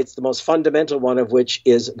political rights, the most fundamental one of which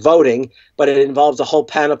is voting, but it involves a whole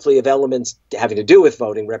panoply of elements having to do with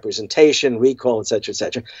voting, representation, recall, et cetera, et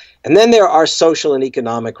cetera. And then there are social and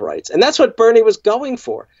economic rights. And that's what Bernie was going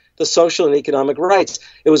for, the social and economic rights.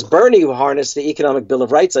 It was Bernie who harnessed the Economic Bill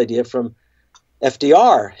of Rights idea from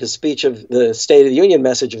FDR, his speech of the State of the Union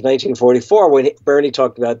message of 1944, when Bernie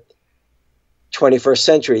talked about 21st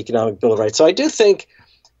century Economic Bill of Rights. So I think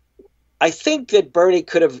that Bernie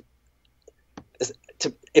could have,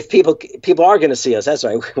 if people are going to see us, that's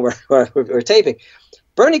right, we're taping.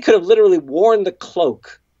 Bernie could have literally worn the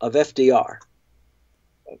cloak of FDR.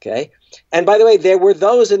 Okay, and by the way, there were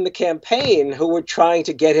those in the campaign who were trying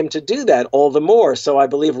to get him to do that all the more. So I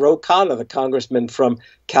believe Ro Khanna, the congressman from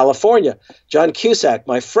California, John Cusack,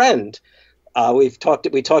 my friend, we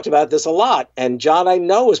talked about this a lot, and John, I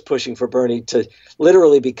know, was pushing for Bernie to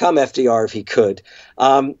literally become FDR if he could.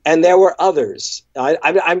 And there were others.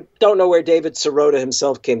 I don't know where David Sirota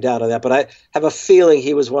himself came down on that, but I have a feeling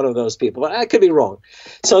he was one of those people. But I could be wrong.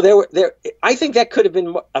 So I think that could have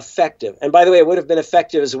been effective. And by the way, it would have been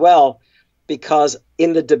effective as well, because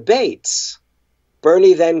in the debates,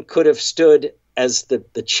 Bernie then could have stood as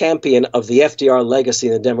the champion of the FDR legacy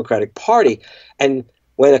in the Democratic Party. And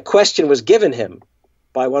when a question was given him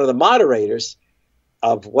by one of the moderators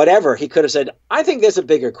of whatever, he could have said, I think there's a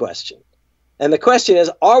bigger question. And the question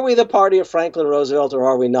is, are we the party of Franklin Roosevelt or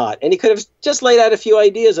are we not? And he could have just laid out a few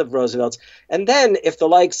ideas of Roosevelt's. And then if the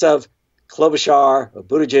likes of Klobuchar or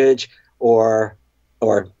Buttigieg or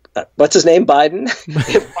what's his name, Biden?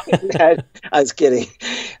 If Biden had, I was kidding.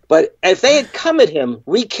 But if they had come at him,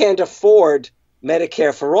 we can't afford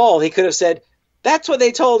Medicare for all, he could have said, that's what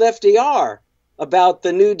they told FDR about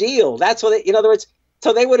the New Deal. That's what in other words,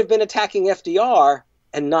 so they would have been attacking FDR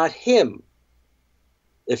and not him.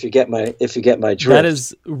 If you get my drift. That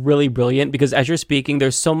is really brilliant, because as you're speaking,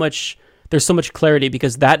 there's so much clarity,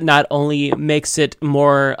 because that not only makes it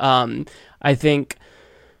more, I think,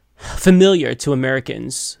 familiar to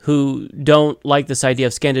Americans who don't like this idea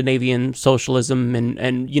of Scandinavian socialism,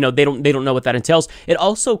 and they don't know what that entails. It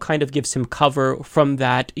also kind of gives him cover from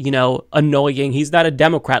that annoying, he's not a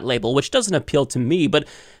Democrat label, which doesn't appeal to me, but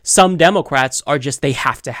some Democrats are just, they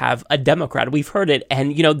have to have a Democrat. We've heard it,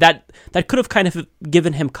 and that could have kind of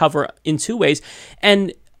given him cover in two ways.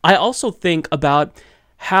 And I also think about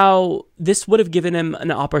how this would have given him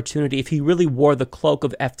an opportunity, if he really wore the cloak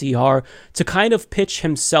of FDR, to kind of pitch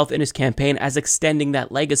himself in his campaign as extending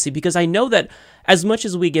that legacy. Because I know that as much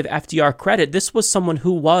as we give FDR credit, this was someone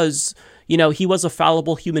who was, he was a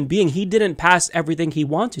fallible human being. He didn't pass everything he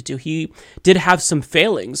wanted to. He did have some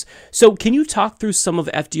failings. So can you talk through some of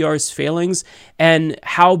FDR's failings and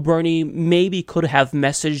how Bernie maybe could have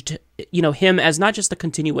messaged, him as not just a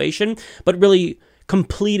continuation, but really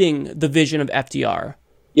completing the vision of FDR?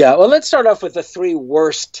 Yeah, well, let's start off with the three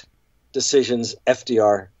worst decisions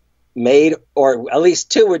FDR made, or at least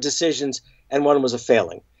two were decisions and one was a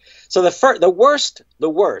failing. So the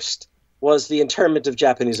worst was the internment of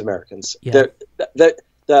Japanese Americans. Yeah.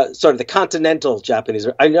 The sort of the continental Japanese.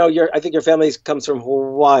 I think your family comes from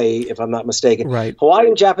Hawaii, if I'm not mistaken. Right.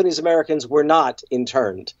 Hawaiian Japanese Americans were not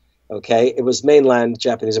interned. Okay, it was mainland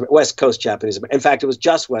Japanese, West Coast Japanese. In fact, it was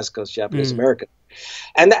just West Coast Japanese American,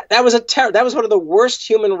 and that was that was one of the worst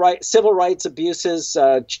civil rights abuses,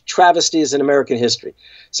 travesties in American history.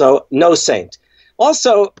 So no saint.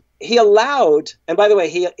 Also, he allowed, and by the way,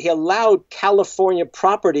 he allowed California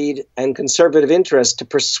property and conservative interests to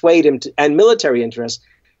persuade him to, and military interests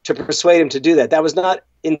to persuade him to do that. That was not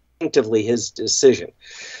instinctively his decision.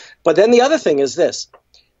 But then the other thing is this,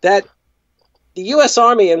 that the U.S.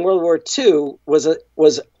 Army in World War II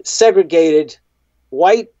was segregated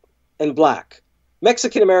white and black.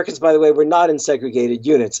 Mexican Americans, by the way, were not in segregated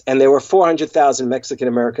units, and there were 400,000 Mexican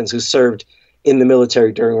Americans who served in the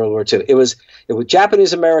military during World War II. It was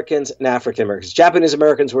Japanese Americans and African Americans. Japanese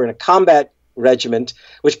Americans were in a combat regiment,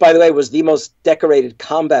 which, by the way, was the most decorated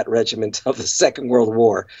combat regiment of the Second World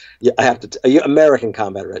War. American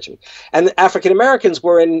combat regiment. And the African Americans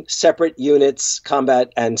were in separate units,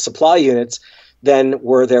 combat and supply units, than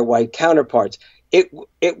were their white counterparts. It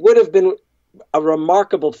would have been a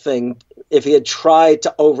remarkable thing if he had tried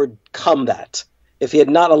to overcome that, if he had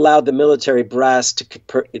not allowed the military brass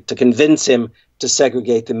to convince him to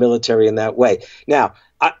segregate the military in that way. Now,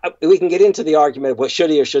 we can get into the argument of what should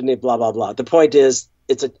he or shouldn't he, blah, blah, blah. The point is,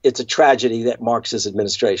 it's a tragedy that marks his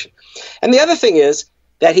administration. And the other thing is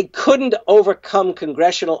that he couldn't overcome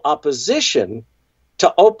congressional opposition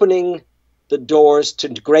to opening the doors to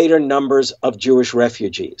greater numbers of Jewish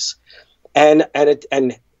refugees. And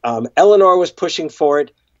Eleanor was pushing for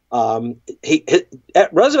it.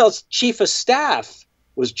 Roosevelt's chief of staff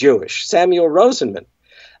was Jewish, Samuel Rosenman.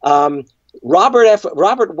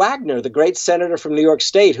 Robert Wagner, the great senator from New York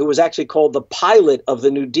State, who was actually called the pilot of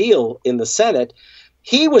the New Deal in the Senate,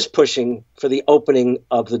 he was pushing for the opening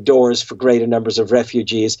of the doors for greater numbers of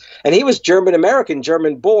refugees. And he was German-American,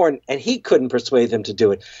 German-born, and he couldn't persuade them to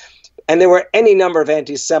do it. And there were any number of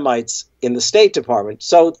anti-Semites in the State Department.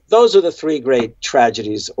 So those are the three great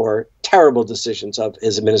tragedies or terrible decisions of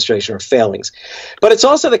his administration or failings. But it's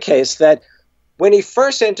also the case that when he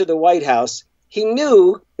first entered the White House, he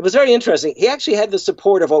knew, it was very interesting, he actually had the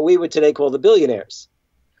support of what we would today call the billionaires,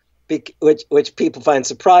 which people find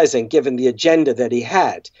surprising given the agenda that he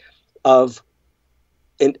had of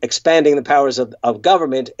expanding the powers of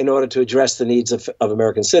government in order to address the needs of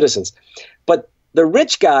American citizens. But the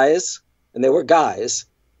rich guys, and they were guys,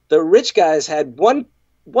 the rich guys had one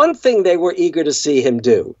thing they were eager to see him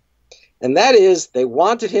do, and that is they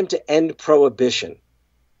wanted him to end prohibition.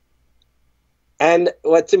 And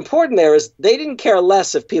what's important there is they didn't care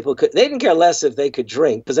less if they could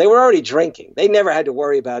drink, because they were already drinking. They never had to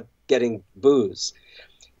worry about getting booze.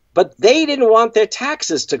 But they didn't want their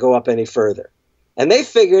taxes to go up any further. And they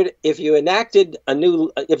figured if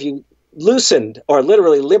you loosened or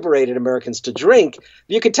literally liberated Americans to drink,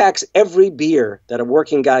 you could tax every beer that a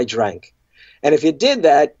working guy drank. And if you did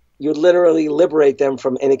that, you'd literally liberate them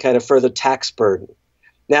from any kind of further tax burden.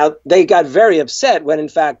 Now, they got very upset when, in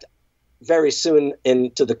fact, very soon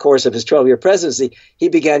into the course of his 12-year presidency, he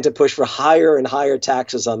began to push for higher and higher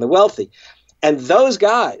taxes on the wealthy. And those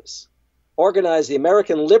guys organized the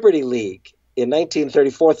American Liberty League in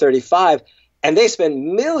 1934-35, and they spent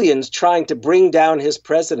millions trying to bring down his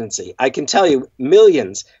presidency. I can tell you,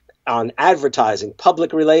 millions on advertising,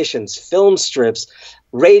 public relations, film strips,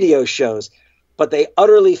 radio shows, but they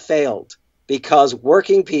utterly failed because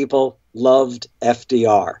working people loved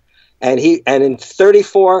FDR. And in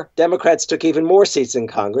 34, Democrats took even more seats in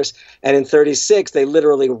Congress, and in 36, they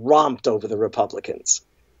literally romped over the Republicans.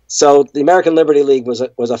 So the American Liberty League was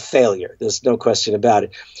a failure. There's no question about it.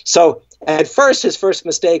 So at first, his first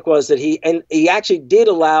mistake was that he actually did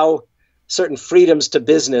allow certain freedoms to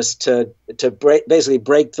business to basically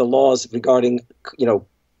break the laws regarding,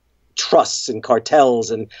 trusts and cartels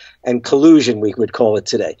and collusion, we would call it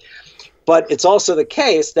today. But it's also the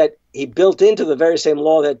case that he built into the very same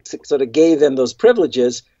law that sort of gave them those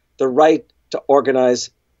privileges the right to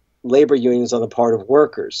organize labor unions on the part of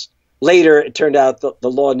workers. Later, it turned out the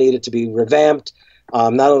law needed to be revamped,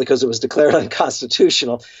 not only because it was declared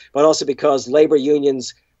unconstitutional, but also because labor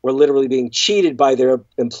unions were literally being cheated by their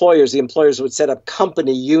employers. The employers would set up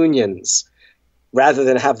company unions rather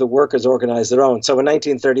than have the workers organize their own. So in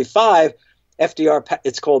 1935, FDR,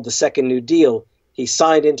 it's called the Second New Deal. He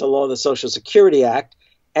signed into law the Social Security Act,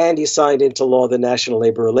 and he signed into law the National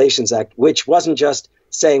Labor Relations Act, which wasn't just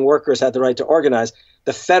saying workers had the right to organize.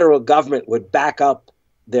 The federal government would back up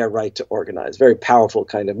their right to organize. Very powerful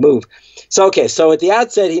kind of move. So at the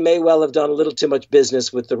outset, he may well have done a little too much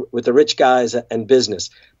business with the rich guys and business,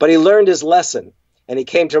 but he learned his lesson, and he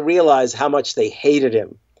came to realize how much they hated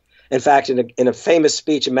him. In fact, in a famous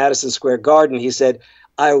speech in Madison Square Garden, he said,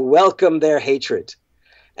 "I welcome their hatred."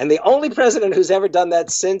 And the only president who's ever done that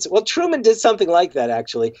since, well, Truman did something like that,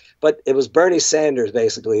 actually, but it was Bernie Sanders,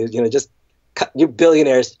 basically, just you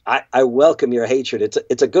billionaires, I welcome your hatred.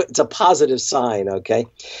 It's a positive sign, okay?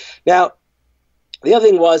 Now, the other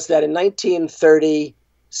thing was that in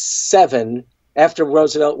 1937, after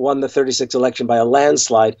Roosevelt won the 36 election by a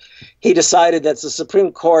landslide, he decided that the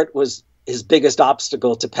Supreme Court was his biggest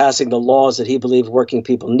obstacle to passing the laws that he believed working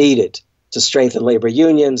people needed to strengthen labor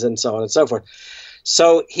unions and so on and so forth.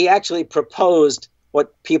 So he actually proposed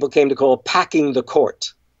what people came to call packing the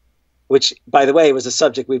court, which, by the way, was a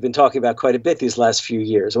subject we've been talking about quite a bit these last few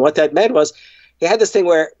years. And what that meant was he had this thing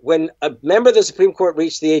where when a member of the Supreme Court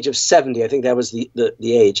reached the age of 70, I think that was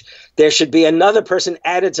the age, there should be another person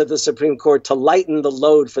added to the Supreme Court to lighten the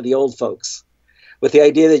load for the old folks, with the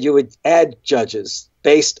idea that you would add judges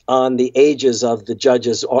based on the ages of the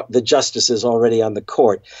judges or the justices already on the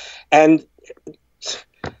court. And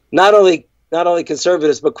not only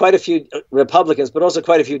conservatives, but quite a few Republicans, but also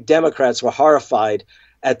quite a few Democrats were horrified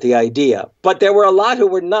at the idea. But there were a lot who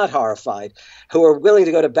were not horrified, who were willing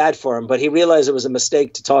to go to bat for him, but he realized it was a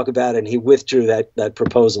mistake to talk about it, and he withdrew that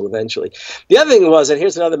proposal eventually. The other thing was, and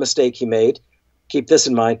here's another mistake he made, keep this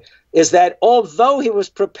in mind, is that although he was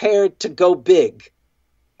prepared to go big,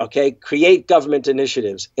 okay, create government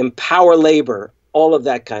initiatives, empower labor, all of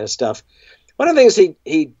that kind of stuff, one of the things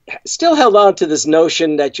he still held on to this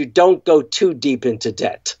notion that you don't go too deep into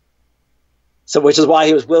debt. So, which is why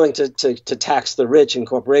he was willing to tax the rich and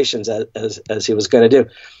corporations as he was going to do.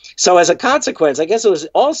 So, as a consequence, I guess it was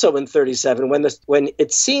also in 1937 when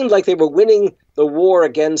it seemed like they were winning the war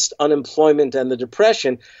against unemployment and the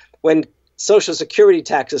Depression, when Social Security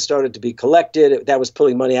taxes started to be collected. That was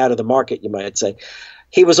pulling money out of the market, you might say.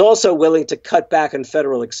 He was also willing to cut back on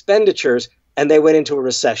federal expenditures, and they went into a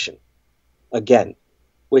recession again,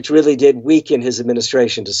 which really did weaken his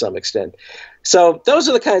administration to some extent. So those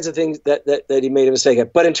are the kinds of things that he made a mistake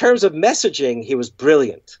at. But in terms of messaging, he was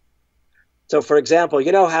brilliant. So, for example,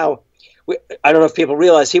 you know how, I don't know if people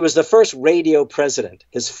realize, he was the first radio president,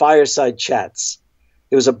 his fireside chats.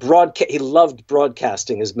 It was he loved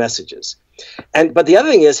broadcasting his messages. But the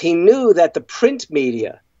other thing is, he knew that the print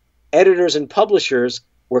media, editors and publishers,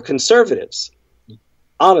 were conservatives.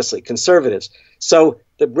 Honestly, conservatives. So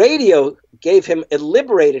the radio it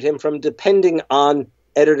liberated him from depending on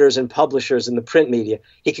editors and publishers in the print media.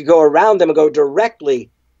 He could go around them and go directly,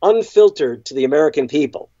 unfiltered, to the American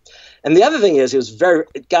people. And the other thing is,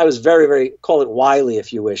 the guy was very, very, call it wily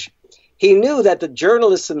if you wish. He knew that the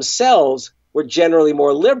journalists themselves were generally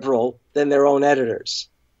more liberal than their own editors.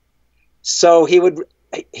 So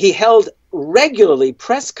he held regularly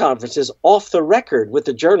press conferences off the record with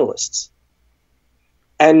the journalists.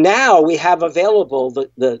 And now we have available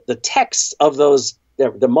the texts of those,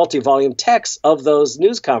 the multi-volume texts of those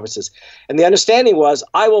news conferences. And the understanding was,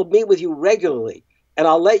 I will meet with you regularly, and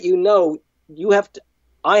I'll let you know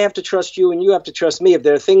I have to trust you and you have to trust me. If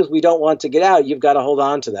there are things we don't want to get out, you've got to hold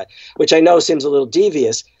on to that, which I know seems a little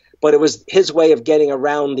devious, but it was his way of getting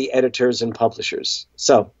around the editors and publishers.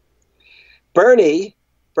 So Bernie,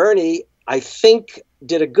 I think,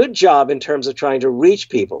 did a good job in terms of trying to reach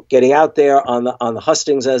people, getting out there on the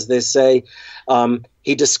hustings, as they say.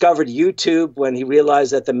 He discovered YouTube when he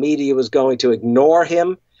realized that the media was going to ignore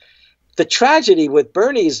him. The tragedy with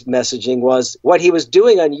Bernie's messaging was what he was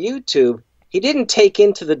doing on YouTube, he didn't take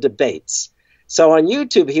into the debates. So on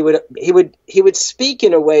YouTube, he would speak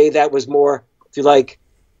in a way that was more, if you like,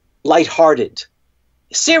 lighthearted,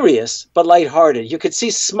 serious, but lighthearted. You could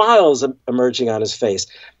see smiles emerging on his face.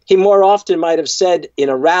 He more often might have said in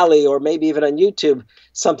a rally or maybe even on YouTube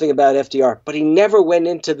something about FDR, but he never went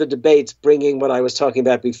into the debates bringing what I was talking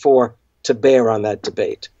about before to bear on that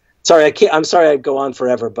debate. Sorry, I'm sorry I'd go on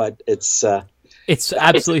forever, but it's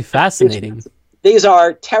absolutely fascinating. These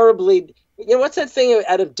are terribly, what's that thing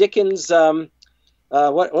out of Dickens?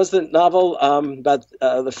 What was the novel about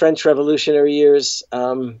the French Revolutionary years?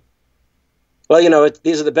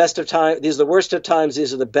 These are the best of times. These are the worst of times.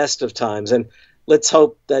 These are the best of times. And let's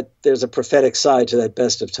hope that there's a prophetic side to that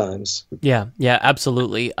best of times. Yeah,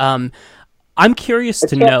 absolutely. I'm curious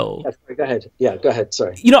to know. Go ahead. Yeah, go ahead.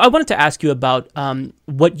 Sorry. I wanted to ask you about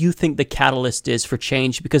what you think the catalyst is for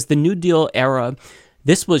change, because the New Deal era,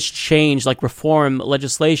 this was change, like reform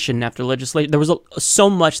legislation after legislation. There was so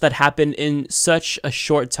much that happened in such a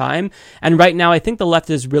short time. And right now, I think the left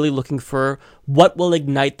is really looking for what will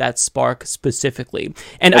ignite that spark specifically.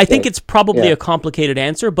 And I think it's probably a complicated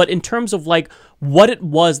answer, but in terms of like what it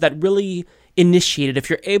was that really initiated, if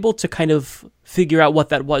you're able to kind of figure out what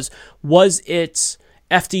that was it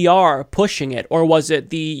FDR pushing it, or was it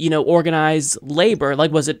the organized labor?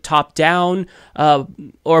 Like, was it top down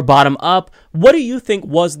or bottom up? What do you think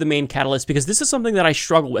was the main catalyst? Because this is something that I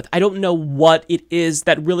struggle with. I don't know what it is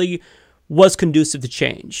that really was conducive to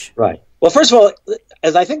change. Right. Well, first of all,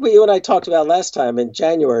 as I think what you and I talked about last time in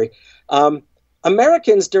January,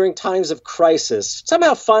 Americans during times of crisis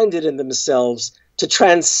somehow find it in themselves to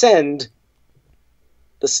transcend.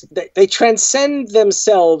 They transcend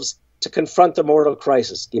themselves to confront the mortal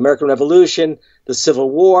crisis, the American Revolution, the Civil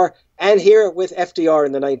War, and here with FDR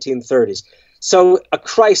in the 1930s. So a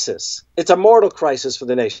crisis, it's a mortal crisis for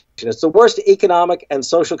the nation. It's the worst economic and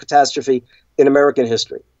social catastrophe in American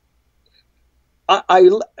history.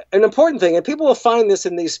 An important thing, and people will find this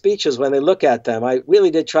in these speeches when they look at them. I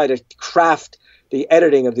really did try to craft the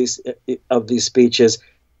editing of these speeches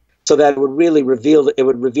so that it would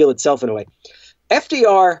reveal itself in a way.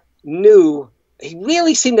 FDR knew, he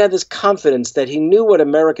really seemed to have this confidence that he knew what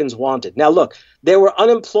Americans wanted. Now, look, there were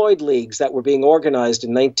unemployed leagues that were being organized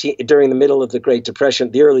during the middle of the Great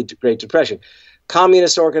Depression, the early Great Depression.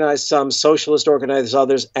 Communists organized some, socialists organized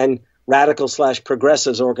others, and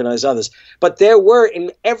radical/progressives organized others. But there were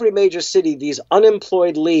in every major city these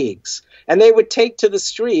unemployed leagues, and they would take to the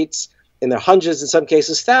streets in their hundreds, in some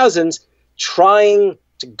cases thousands, trying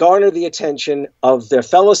to garner the attention of their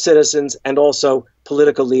fellow citizens and also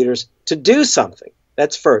political leaders to do something.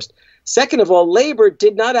 That's first. Second of all, labor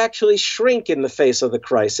did not actually shrink in the face of the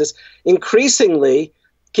crisis. Increasingly,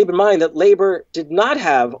 keep in mind that labor did not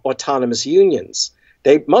have autonomous unions.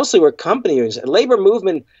 They mostly were company unions. The labor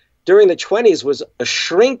movement during the 1920s was a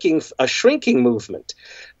shrinking movement.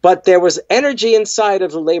 But there was energy inside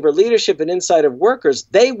of the labor leadership and inside of workers.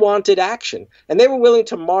 They wanted action, and they were willing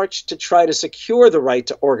to march to try to secure the right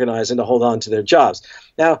to organize and to hold on to their jobs.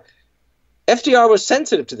 Now, FDR was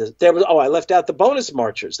sensitive to this. I left out the bonus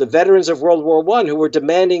marchers, the veterans of World War I who were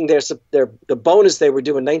demanding the bonus they were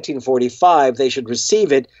due in 1945. They should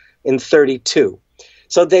receive it in 1932.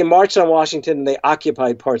 So they marched on Washington and they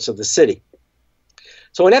occupied parts of the city.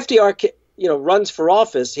 So when FDR runs for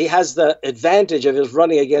office, he has the advantage of his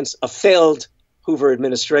running against a failed Hoover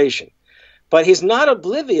administration. But he's not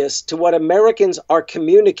oblivious to what Americans are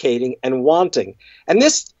communicating and wanting. And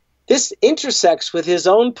this intersects with his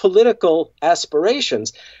own political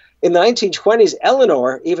aspirations. In the 1920s,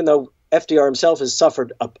 Eleanor, even though FDR himself has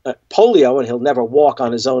suffered polio and he'll never walk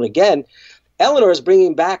on his own again, Eleanor is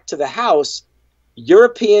bringing back to the House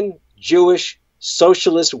European Jewish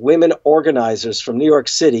socialist women organizers from New York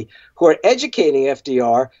City who are educating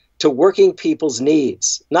FDR to working people's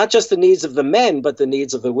needs, not just the needs of the men, but the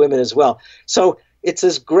needs of the women as well. So it's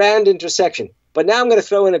this grand intersection. But now I'm going to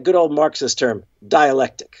throw in a good old Marxist term,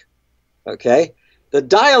 dialectic. Okay? The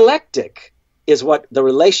dialectic is what the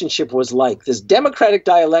relationship was like, this democratic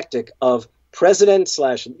dialectic of president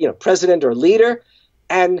or leader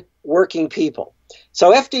and working people.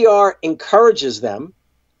 So FDR encourages them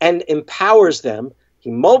and empowers them, he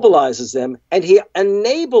mobilizes them, and he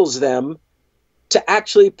enables them to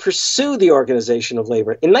actually pursue the organization of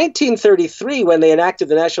labor. In 1933, when they enacted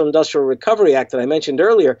the National Industrial Recovery Act that I mentioned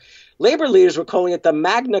earlier, labor leaders were calling it the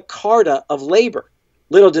Magna Carta of labor.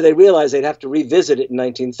 Little did they realize they'd have to revisit it in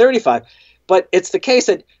 1935. But it's the case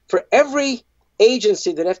that for every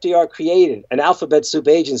agency that FDR created, an alphabet soup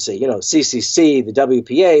agency, CCC, the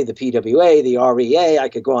WPA, the PWA, the REA, I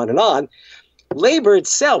could go on, labor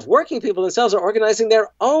itself, working people themselves are organizing their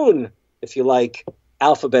own, if you like,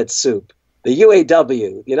 alphabet soup. The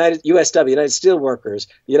UAW, United Steelworkers,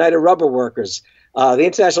 the United Rubber Workers, the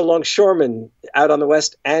International Longshoremen out on the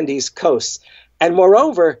West and East Coasts. And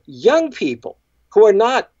moreover, young people who are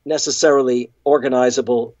not necessarily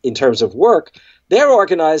organizable in terms of work, they're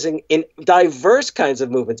organizing in diverse kinds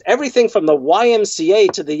of movements, everything from the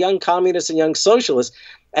YMCA to the Young Communists and Young Socialists.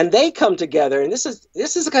 And they come together, and this is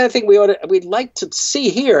the kind of thing we'd like to see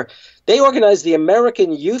here. They organized the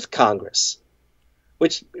American Youth Congress,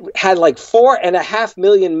 which had like 4.5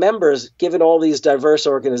 million members, given all these diverse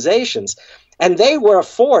organizations, and they were a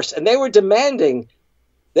force, and they were demanding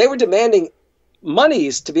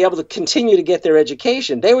monies to be able to continue to get their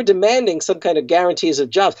education. They were demanding some kind of guarantees of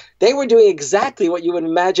jobs. They were doing exactly what you would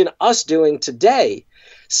imagine us doing today.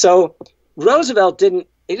 So Roosevelt didn't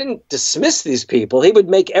dismiss these people. He would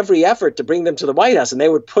make every effort to bring them to the White House, and they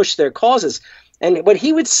would push their causes. And what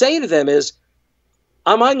he would say to them is,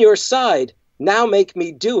 I'm on your side, now make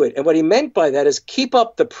me do it. And what he meant by that is keep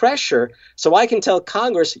up the pressure so I can tell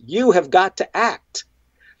Congress, you have got to act.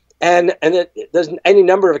 And there's any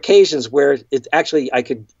number of occasions where it actually, I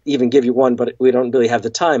could even give you one, but we don't really have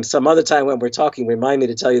the time. Some other time when we're talking, remind me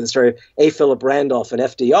to tell you the story of A. Philip Randolph and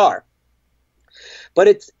FDR. But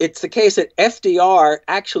it's the case that FDR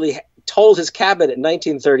actually told his cabinet in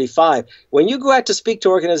 1935, when you go out to speak to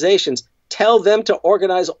organizations, tell them to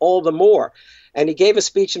organize all the more. And he gave a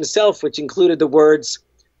speech himself, which included the words,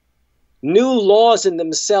 new laws in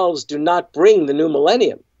themselves do not bring the new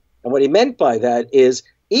millennium. And what he meant by that is,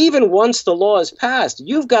 even once the law is passed,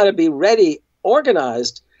 you've got to be ready,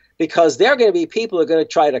 organized, because there are going to be people who are going to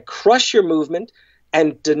try to crush your movement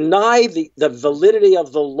and deny the validity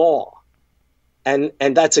of the law. And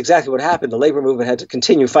that's exactly what happened. The labor movement had to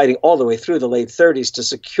continue fighting all the way through the late 30s to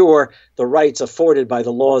secure the rights afforded by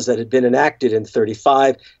the laws that had been enacted in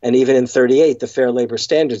 35 and even in 38, the Fair Labor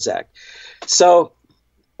Standards Act. So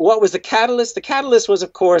what was the catalyst? The catalyst was,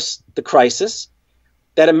 of course, the crisis,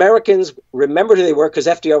 that Americans remembered who they were because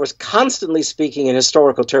FDR was constantly speaking in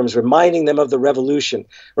historical terms, reminding them of the revolution,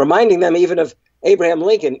 reminding them even of Abraham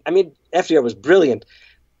Lincoln. I mean, FDR was brilliant.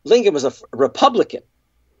 Lincoln was a Republican.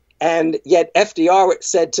 And yet FDR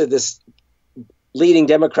said to this leading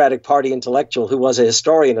Democratic Party intellectual who was a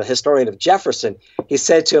historian of Jefferson, he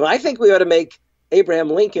said to him, I think we ought to make Abraham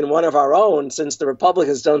Lincoln one of our own since the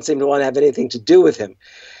Republicans don't seem to want to have anything to do with him.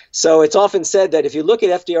 So it's often said that if you look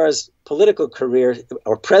at FDR's political career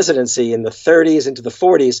or presidency in the 30s into the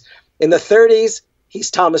 40s, in the 30s,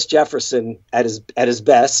 he's Thomas Jefferson at his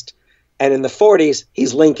best. And in the 40s,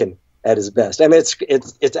 he's Lincoln at his best. I mean,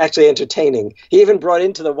 it's actually entertaining. He even brought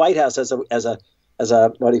into the White House as a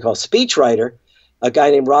what do you call speechwriter, a guy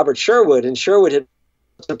named Robert Sherwood, and Sherwood had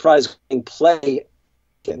a surprising play.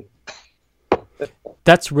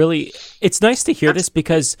 That's really, it's nice to hear this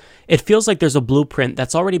because it feels like there's a blueprint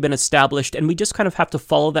that's already been established and we just kind of have to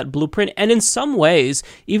follow that blueprint. And in some ways,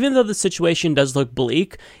 even though the situation does look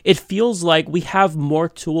bleak, it feels like we have more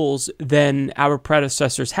tools than our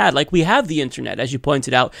predecessors had. Like we have the internet, as you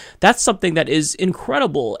pointed out. That's something that is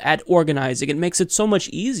incredible at organizing. It makes it so much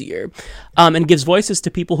easier and gives voices to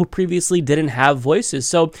people who previously didn't have voices.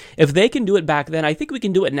 So if they can do it back then, I think we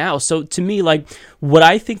can do it now. So to me, like what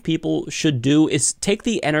I think people should do is take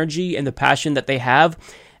the energy and the passion that they have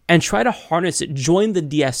and try to harness it. Join the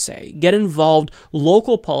DSA, get involved.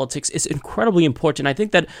 Local politics is incredibly important. I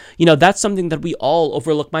think that, that's something that we all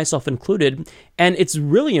overlook, myself included, and it's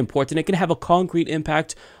really important. It can have a concrete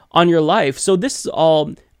impact on your life. So this is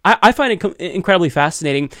all, I find it incredibly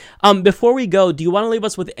fascinating. Before we go, do you want to leave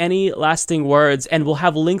us with any lasting words? And we'll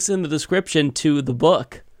have links in the description to the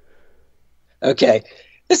book. Okay.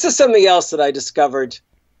 This is something else that I discovered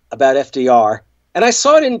about FDR. And I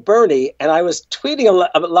saw it in Bernie, and I was tweeting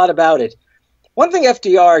a lot about it. One thing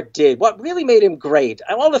FDR did, what really made him great,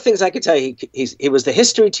 all the things I could tell you, he was the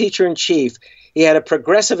history teacher in chief. He had a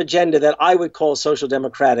progressive agenda that I would call social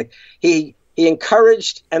democratic. He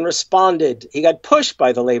encouraged and responded. He got pushed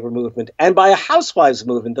by the labor movement and by a housewives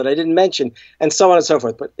movement that I didn't mention, and so on and so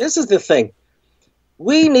forth. But this is the thing.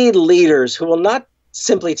 We need leaders who will not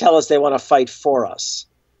simply tell us they want to fight for us.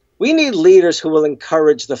 We need leaders who will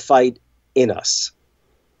encourage the fight in us.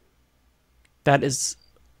 That is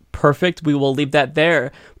perfect. We will leave that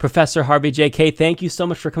there. Professor Harvey J. Kaye, thank you so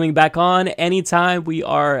much for coming back on. Anytime, we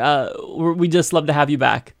just love to have you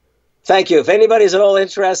back. Thank you. If anybody's at all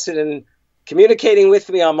interested in communicating with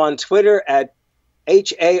me, I'm on Twitter at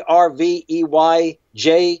HarveyJKaye,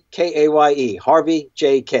 Harvey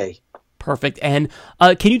J. Kaye. Perfect. And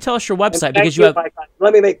can you tell us your website? Because you have.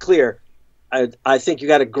 Let me make clear. I think you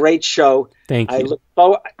got a great show. Thank you.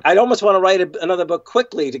 I'd almost want to write another book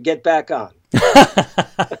quickly to get back on.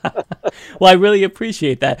 Well, I really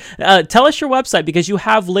appreciate that. Tell us your website because you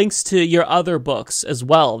have links to your other books as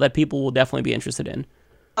well that people will definitely be interested in.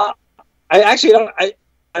 I actually don't. I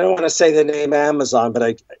don't want to say the name Amazon,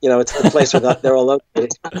 but it's the place where they're all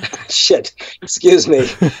located. Shit. Excuse me.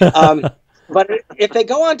 But if they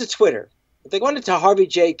go onto Twitter, if they go onto Harvey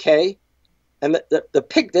J. Kaye, and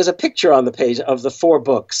there's a picture on the page of the 4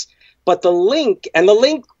 books, but the link,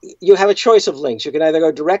 you have a choice of links. You can either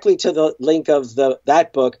go directly to the link of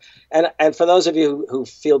that book, and for those of you who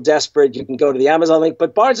feel desperate, you can go to the Amazon link,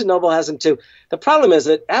 but Barnes & Noble has them too. The problem is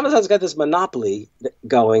that Amazon's got this monopoly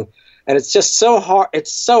going, and it's just so hard.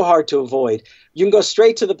 It's so hard to avoid. You can go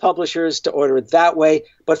straight to the publishers to order it that way.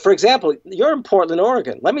 But for example, you're in Portland,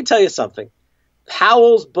 Oregon. Let me tell you something.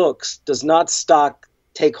 Powell's Books does not stock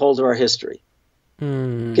Take Hold of Our History.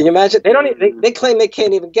 Can you imagine? They claim they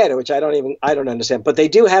can't even get it, which I don't understand. But they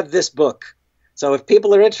do have this book. So if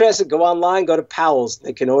people are interested, go online, go to Powell's.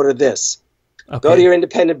 They can order this. Okay. Go to your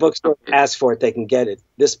independent bookstore, ask for it. They can get it.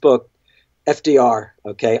 This book, FDR,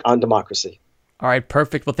 on democracy. All right,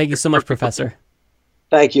 perfect. Well, thank you so much, Professor.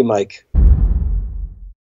 Thank you, Mike.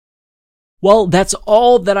 Well, that's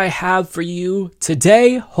all that I have for you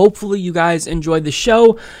today. Hopefully you guys enjoyed the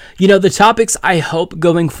show. The topics I hope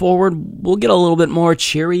going forward will get a little bit more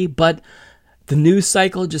cheery, but the news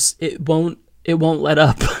cycle it won't let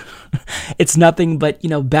up. It's nothing but,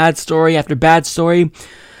 bad story after bad story.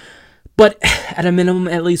 But at a minimum,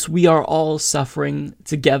 at least we are all suffering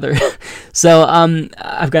together. So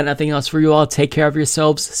I've got nothing else for you all. Take care of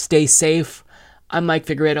yourselves. Stay safe. I'm Mike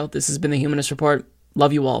Figueredo. This has been the Humanist Report.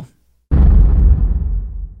 Love you all.